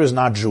neighbor is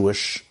not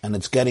Jewish, and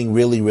it's getting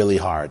really, really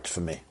hard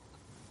for me.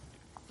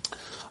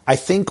 I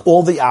think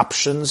all the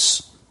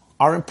options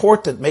are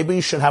important. Maybe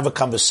you should have a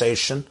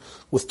conversation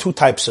with two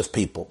types of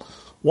people.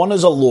 One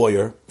is a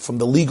lawyer from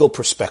the legal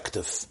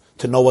perspective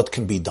to know what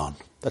can be done.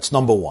 That's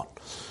number one.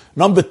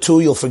 Number two,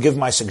 you'll forgive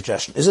my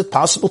suggestion. Is it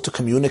possible to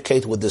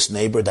communicate with this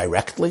neighbor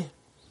directly?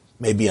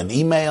 Maybe an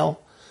email,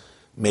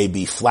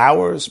 maybe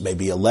flowers,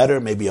 maybe a letter,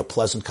 maybe a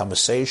pleasant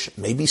conversation.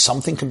 Maybe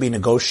something can be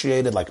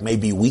negotiated, like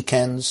maybe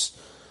weekends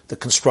the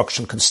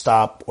construction can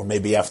stop, or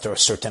maybe after a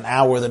certain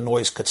hour the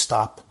noise could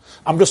stop.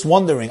 I'm just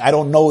wondering, I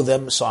don't know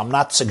them, so I'm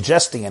not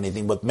suggesting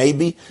anything, but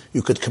maybe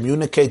you could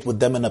communicate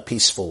with them in a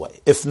peaceful way.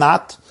 If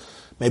not,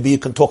 maybe you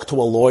can talk to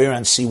a lawyer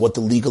and see what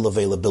the legal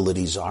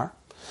availabilities are.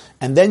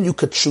 And then you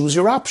could choose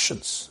your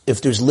options.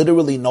 If there's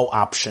literally no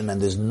option and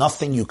there's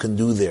nothing you can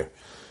do there,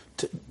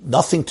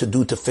 nothing to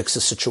do to fix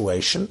the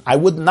situation, I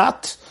would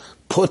not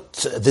put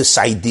this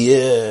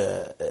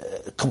idea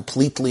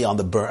completely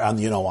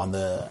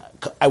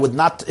I would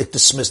not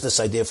dismiss this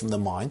idea from the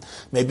mind.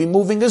 Maybe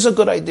moving is a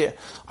good idea.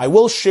 I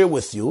will share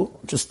with you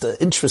just an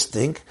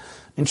interesting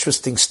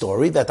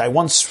story that I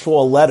once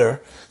saw a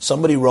letter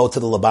somebody wrote to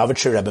the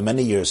Lubavitcher Rebbe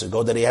many years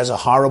ago that he has a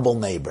horrible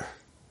neighbor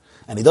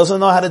and he doesn't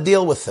know how to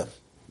deal with him.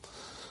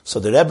 So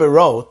the Rebbe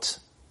wrote,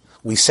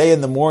 we say in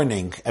the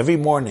morning, every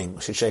morning,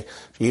 we say,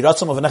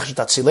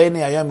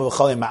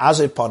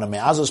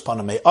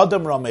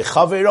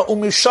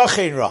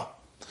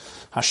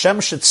 Hashem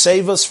should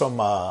save us from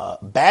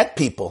bad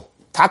people,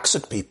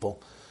 toxic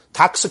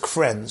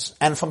friends,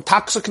 and from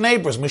toxic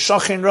neighbors,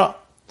 mishachin ra.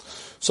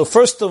 So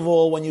first of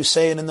all, when you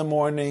say it in the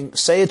morning,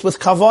 say it with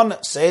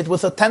kavanah, say it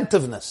with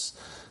attentiveness.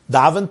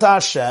 Daven to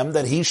Hashem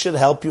that He should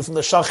help you from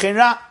the shachin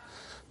ra.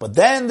 But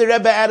then the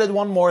Rebbe added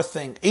one more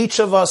thing. Each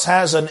of us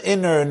has an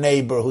inner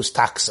neighbor who's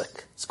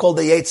toxic. It's called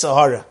the Yetzer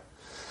Hara.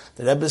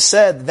 The Rebbe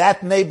said,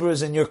 that neighbor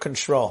is in your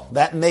control.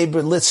 That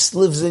neighbor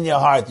lives in your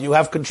heart. You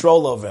have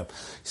control over him.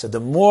 He said,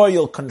 the more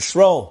you'll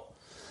control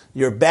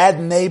your bad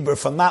neighbor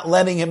from not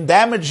letting him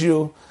damage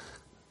you,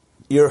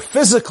 your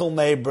physical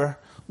neighbor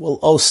will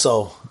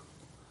also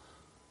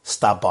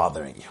stop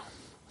bothering you.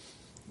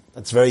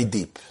 That's very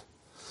deep.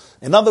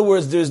 In other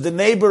words, there's the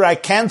neighbor I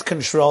can't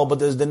control, but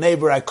there's the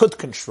neighbor I could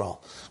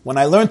control. When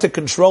I learn to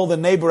control the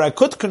neighbor I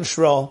could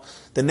control,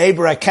 the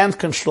neighbor I can't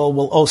control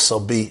will also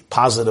be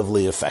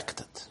positively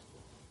affected.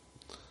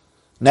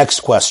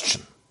 Next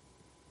question.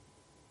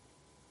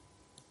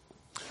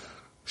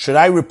 Should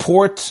I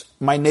report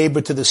my neighbor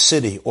to the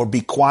city or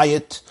be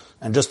quiet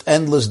and just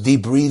endless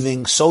deep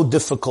breathing, so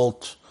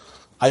difficult?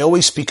 I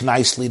always speak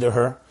nicely to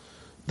her.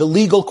 The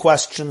legal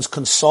questions,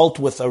 consult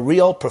with a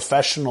real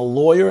professional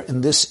lawyer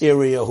in this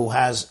area who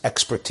has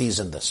expertise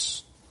in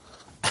this.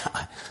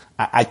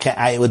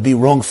 It would be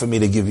wrong for me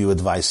to give you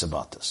advice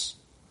about this.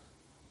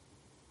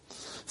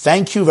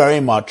 Thank you very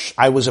much.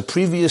 I was a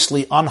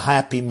previously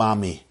unhappy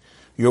mommy.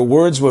 Your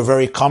words were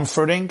very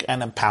comforting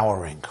and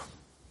empowering.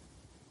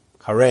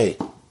 Hooray.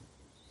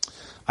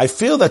 I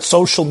feel that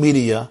social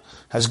media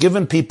has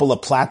given people a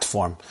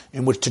platform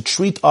in which to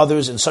treat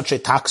others in such a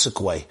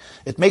toxic way.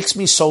 It makes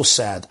me so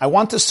sad. I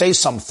want to say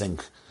something.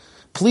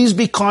 Please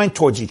be kind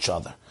towards each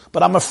other.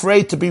 But I'm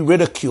afraid to be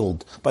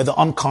ridiculed by the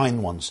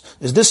unkind ones.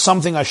 Is this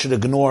something I should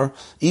ignore,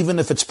 even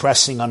if it's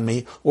pressing on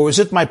me? Or is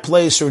it my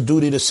place or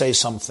duty to say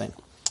something?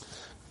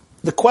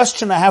 The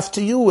question I have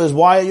to you is,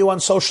 why are you on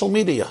social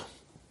media?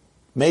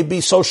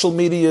 Maybe social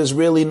media is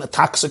really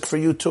toxic for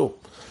you too.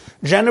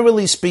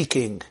 Generally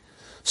speaking,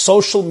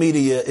 social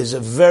media is a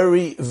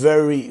very,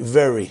 very,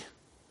 very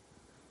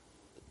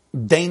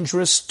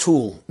dangerous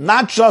tool,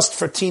 not just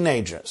for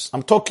teenagers.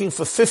 I'm talking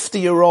for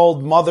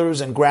 50-year-old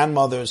mothers and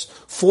grandmothers,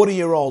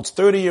 40-year-olds,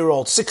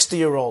 30-year-olds,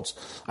 60-year-olds.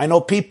 I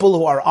know people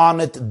who are on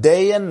it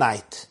day and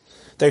night.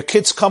 Their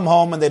kids come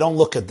home and they don't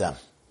look at them.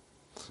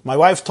 My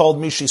wife told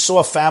me she saw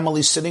a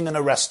family sitting in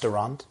a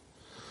restaurant,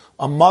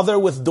 a mother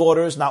with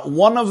daughters, not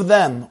one of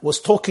them was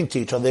talking to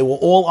each other. They were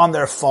all on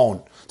their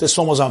phone. This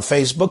one was on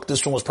Facebook,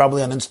 this one was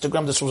probably on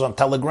Instagram, this was on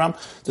Telegram,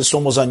 this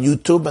one was on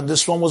YouTube, and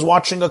this one was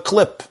watching a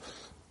clip.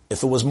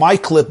 If it was my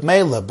clip,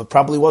 Mela, but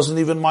probably wasn't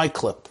even my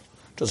clip.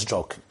 Just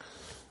joking.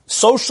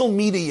 Social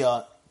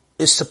media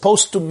is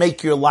supposed to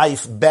make your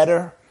life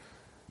better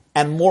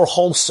and more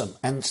wholesome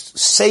and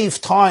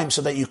save time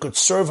so that you could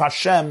serve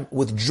Hashem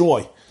with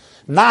joy.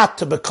 Not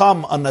to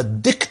become an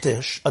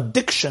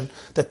addiction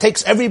that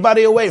takes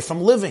everybody away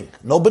from living.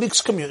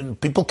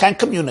 People can't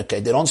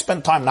communicate. They don't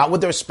spend time, not with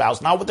their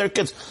spouse, not with their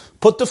kids.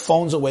 Put the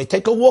phones away.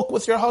 Take a walk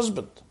with your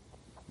husband.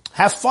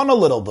 Have fun a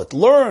little bit.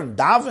 Learn,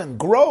 daven,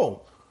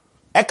 grow.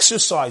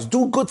 Exercise,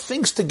 do good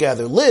things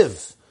together,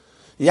 live.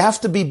 You have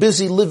to be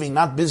busy living,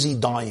 not busy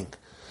dying.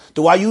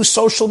 Do I use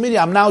social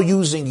media? I'm now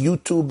using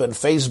YouTube and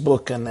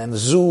Facebook and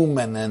Zoom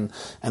and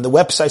the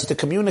websites to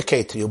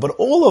communicate to you. But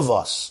all of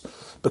us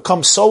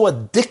become so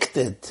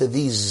addicted to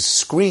these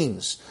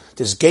screens.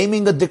 There's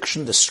gaming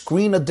addiction, there's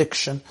screen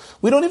addiction.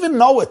 We don't even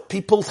know it.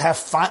 People have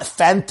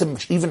phantom,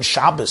 even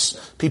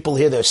Shabbos, people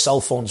hear their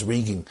cell phones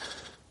ringing.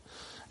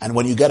 And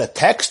when you get a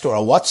text or a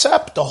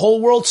WhatsApp, the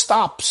whole world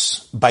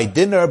stops. By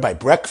dinner, by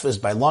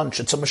breakfast, by lunch,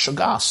 it's a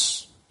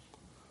meshugas.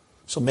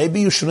 So maybe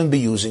you shouldn't be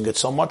using it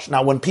so much.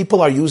 Now, when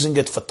people are using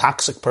it for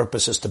toxic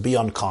purposes to be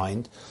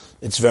unkind,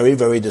 it's very,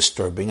 very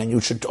disturbing. And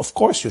you should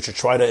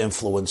try to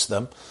influence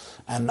them.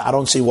 And I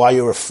don't see why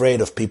you're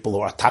afraid of people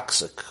who are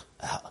toxic.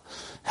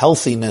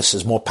 Healthiness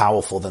is more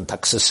powerful than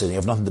toxicity. You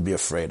have nothing to be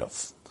afraid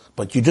of.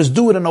 But you just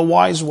do it in a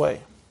wise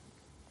way.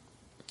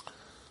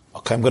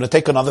 Okay, I'm going to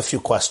take another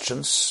few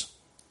questions.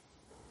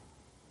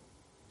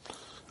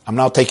 I'm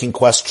now taking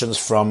questions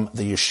from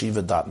the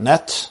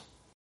yeshiva.net.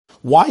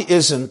 Why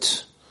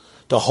isn't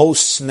the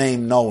host's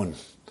name known?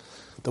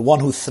 The one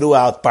who threw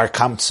out Bar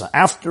Kamsa.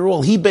 After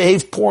all, he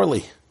behaved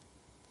poorly.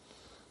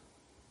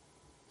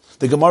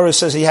 The Gemara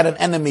says he had an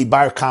enemy,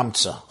 Bar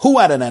Kamsa. Who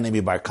had an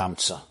enemy, Bar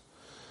Kamsa?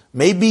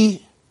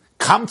 Maybe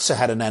Kamsa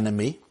had an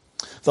enemy.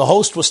 The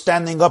host was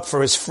standing up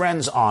for his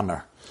friend's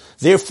honor.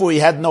 Therefore, he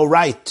had no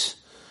right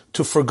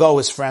to forgo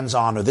his friend's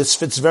honor. This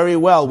fits very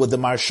well with the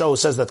Maharsha, who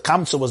says that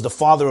Kamsa was the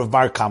father of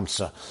Bar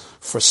Kamsa.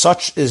 For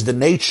such is the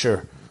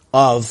nature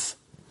of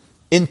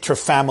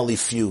inter-family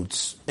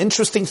feuds.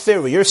 Interesting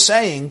theory. You're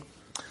saying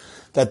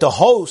that the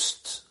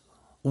host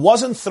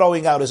wasn't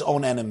throwing out his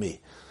own enemy.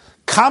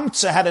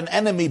 Kamsa had an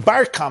enemy,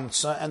 Bar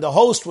Kamsa, and the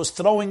host was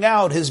throwing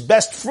out his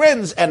best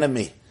friend's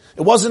enemy.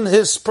 It wasn't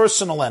his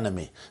personal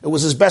enemy. It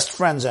was his best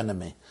friend's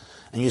enemy.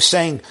 And you're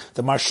saying,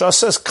 the Maharsha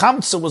says,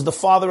 Kamsa was the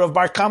father of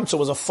Bar Kamsa,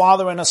 was a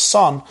father and a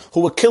son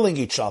who were killing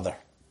each other.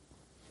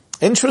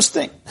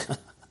 Interesting.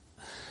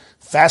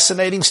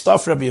 Fascinating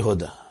stuff, Rabbi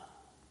Yehuda.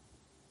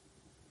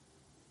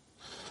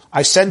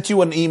 I sent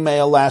you an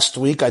email last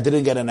week. I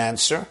didn't get an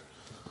answer.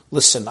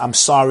 Listen, I'm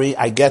sorry.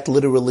 I get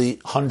literally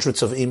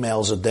hundreds of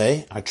emails a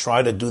day. I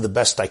try to do the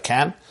best I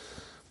can.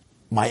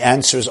 My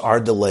answers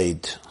are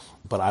delayed.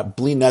 But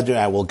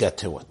I will get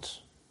to it.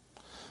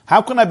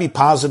 How can I be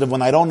positive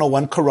when I don't know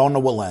when Corona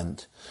will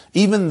end?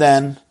 Even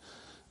then,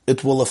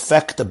 it will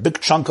affect a big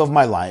chunk of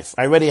my life.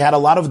 I already had a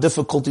lot of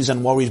difficulties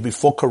and worries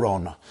before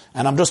Corona,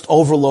 and I'm just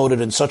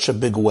overloaded in such a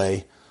big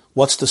way.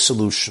 What's the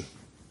solution?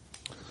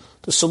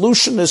 The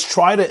solution is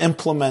try to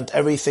implement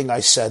everything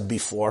I said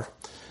before.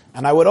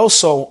 And I would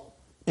also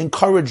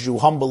encourage you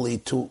humbly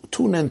to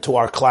tune into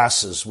our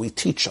classes. We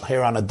teach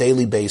here on a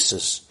daily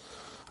basis.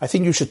 I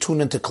think you should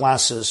tune into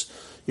classes.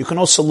 You can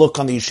also look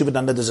on the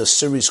Yeshiva.net. There's a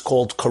series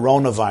called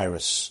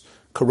Coronavirus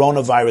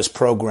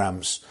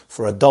programs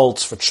for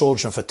adults, for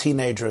children, for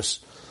teenagers.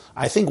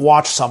 I think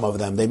watch some of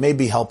them. They may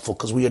be helpful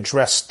because we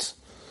addressed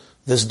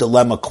this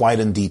dilemma quite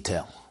in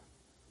detail.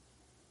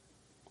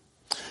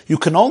 You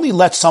can only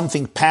let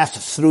something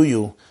pass through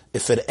you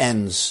if it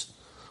ends.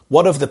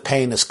 What if the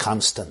pain is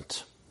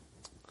constant?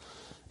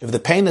 If the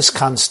pain is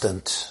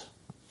constant,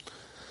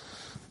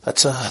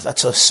 that's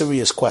a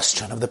serious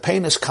question. If the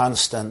pain is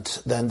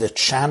constant, then the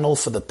channel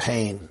for the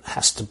pain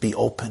has to be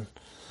open.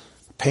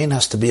 Pain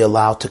has to be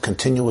allowed to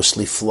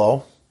continuously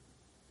flow.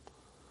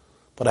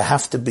 But I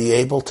have to be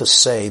able to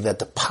say that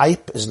the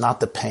pipe is not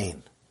the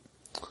pain.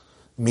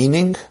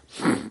 Meaning,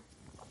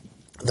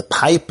 the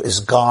pipe is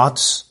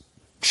God's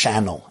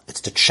channel.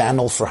 It's the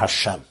channel for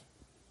Hashem.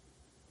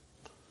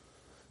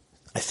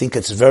 I think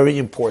it's very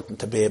important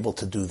to be able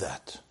to do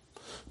that.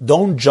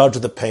 Don't judge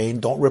the pain.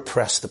 Don't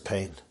repress the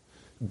pain.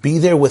 Be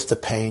there with the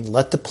pain.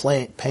 Let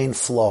the pain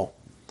flow.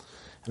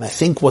 And I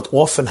think what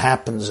often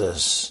happens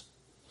is,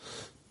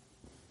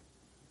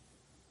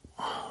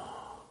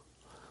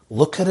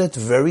 look at it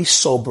very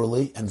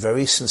soberly and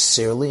very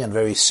sincerely and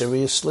very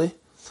seriously.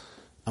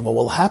 And what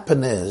will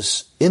happen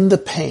is, in the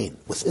pain,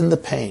 within the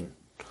pain,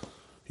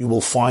 you will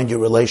find your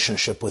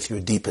relationship with your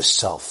deepest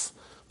self.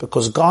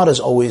 Because God is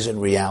always in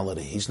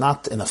reality. He's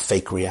not in a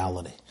fake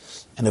reality.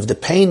 And if the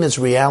pain is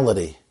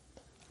reality,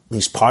 at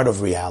least part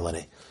of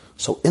reality,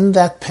 so in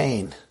that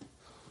pain,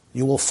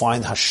 you will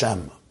find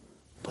Hashem.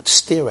 But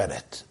stare at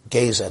it,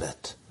 gaze at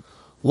it,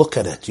 look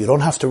at it. You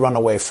don't have to run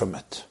away from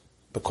it.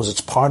 Because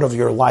it's part of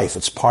your life,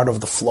 it's part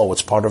of the flow,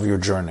 it's part of your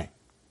journey.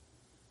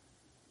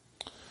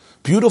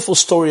 Beautiful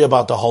story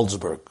about the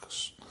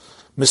Holzbergs.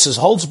 Mrs.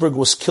 Holzberg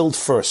was killed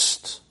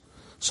first,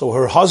 so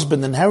her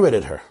husband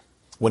inherited her.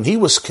 When he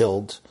was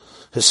killed,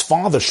 his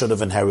father should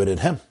have inherited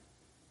him.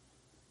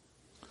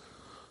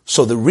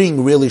 So the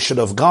ring really should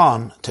have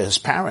gone to his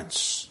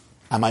parents.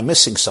 Am I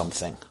missing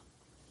something?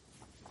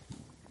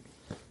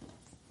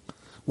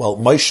 Well,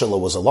 Moshele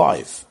was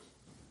alive.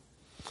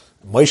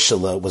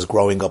 Moshele was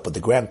growing up with the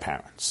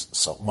grandparents.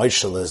 So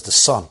Moshele is the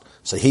son.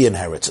 So he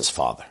inherits his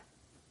father.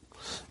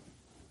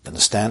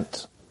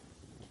 Understand?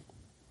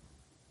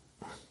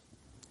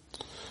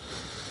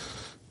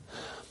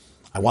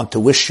 I want to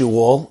wish you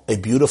all a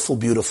beautiful,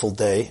 beautiful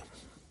day.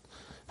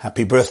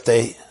 Happy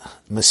birthday,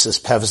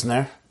 Mrs.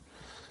 Pevsner.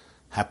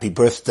 Happy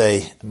birthday,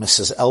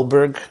 Mrs.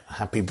 Elberg.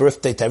 Happy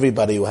birthday to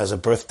everybody who has a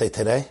birthday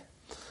today.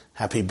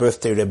 Happy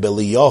birthday, Rebbe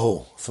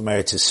Eliyahu from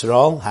Eretz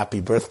Yisrael.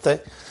 Happy birthday.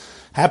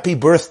 Happy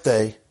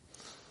birthday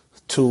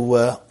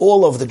to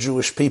all of the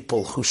Jewish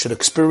people who should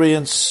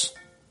experience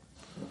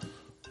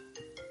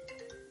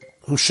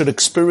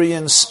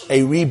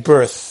a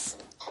rebirth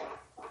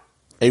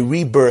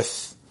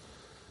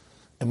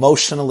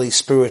emotionally,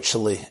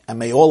 spiritually, and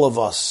may all of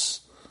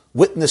us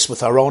witness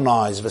with our own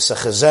eyes,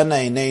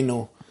 v'sechazena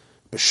einenu,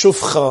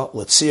 b'shufcha,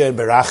 l'tziyah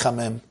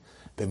berachamim,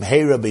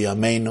 b'mheira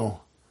b'yameinu,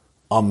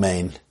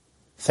 amen.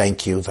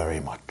 Thank you very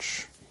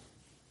much.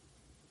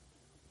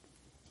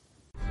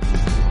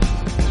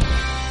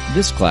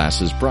 This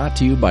class is brought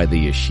to you by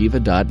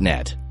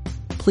theyeshiva.net.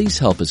 Please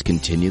help us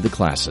continue the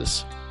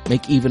classes.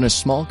 Make even a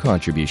small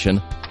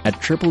contribution at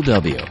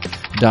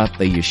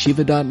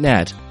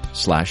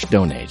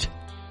www.theyeshiva.net/donate.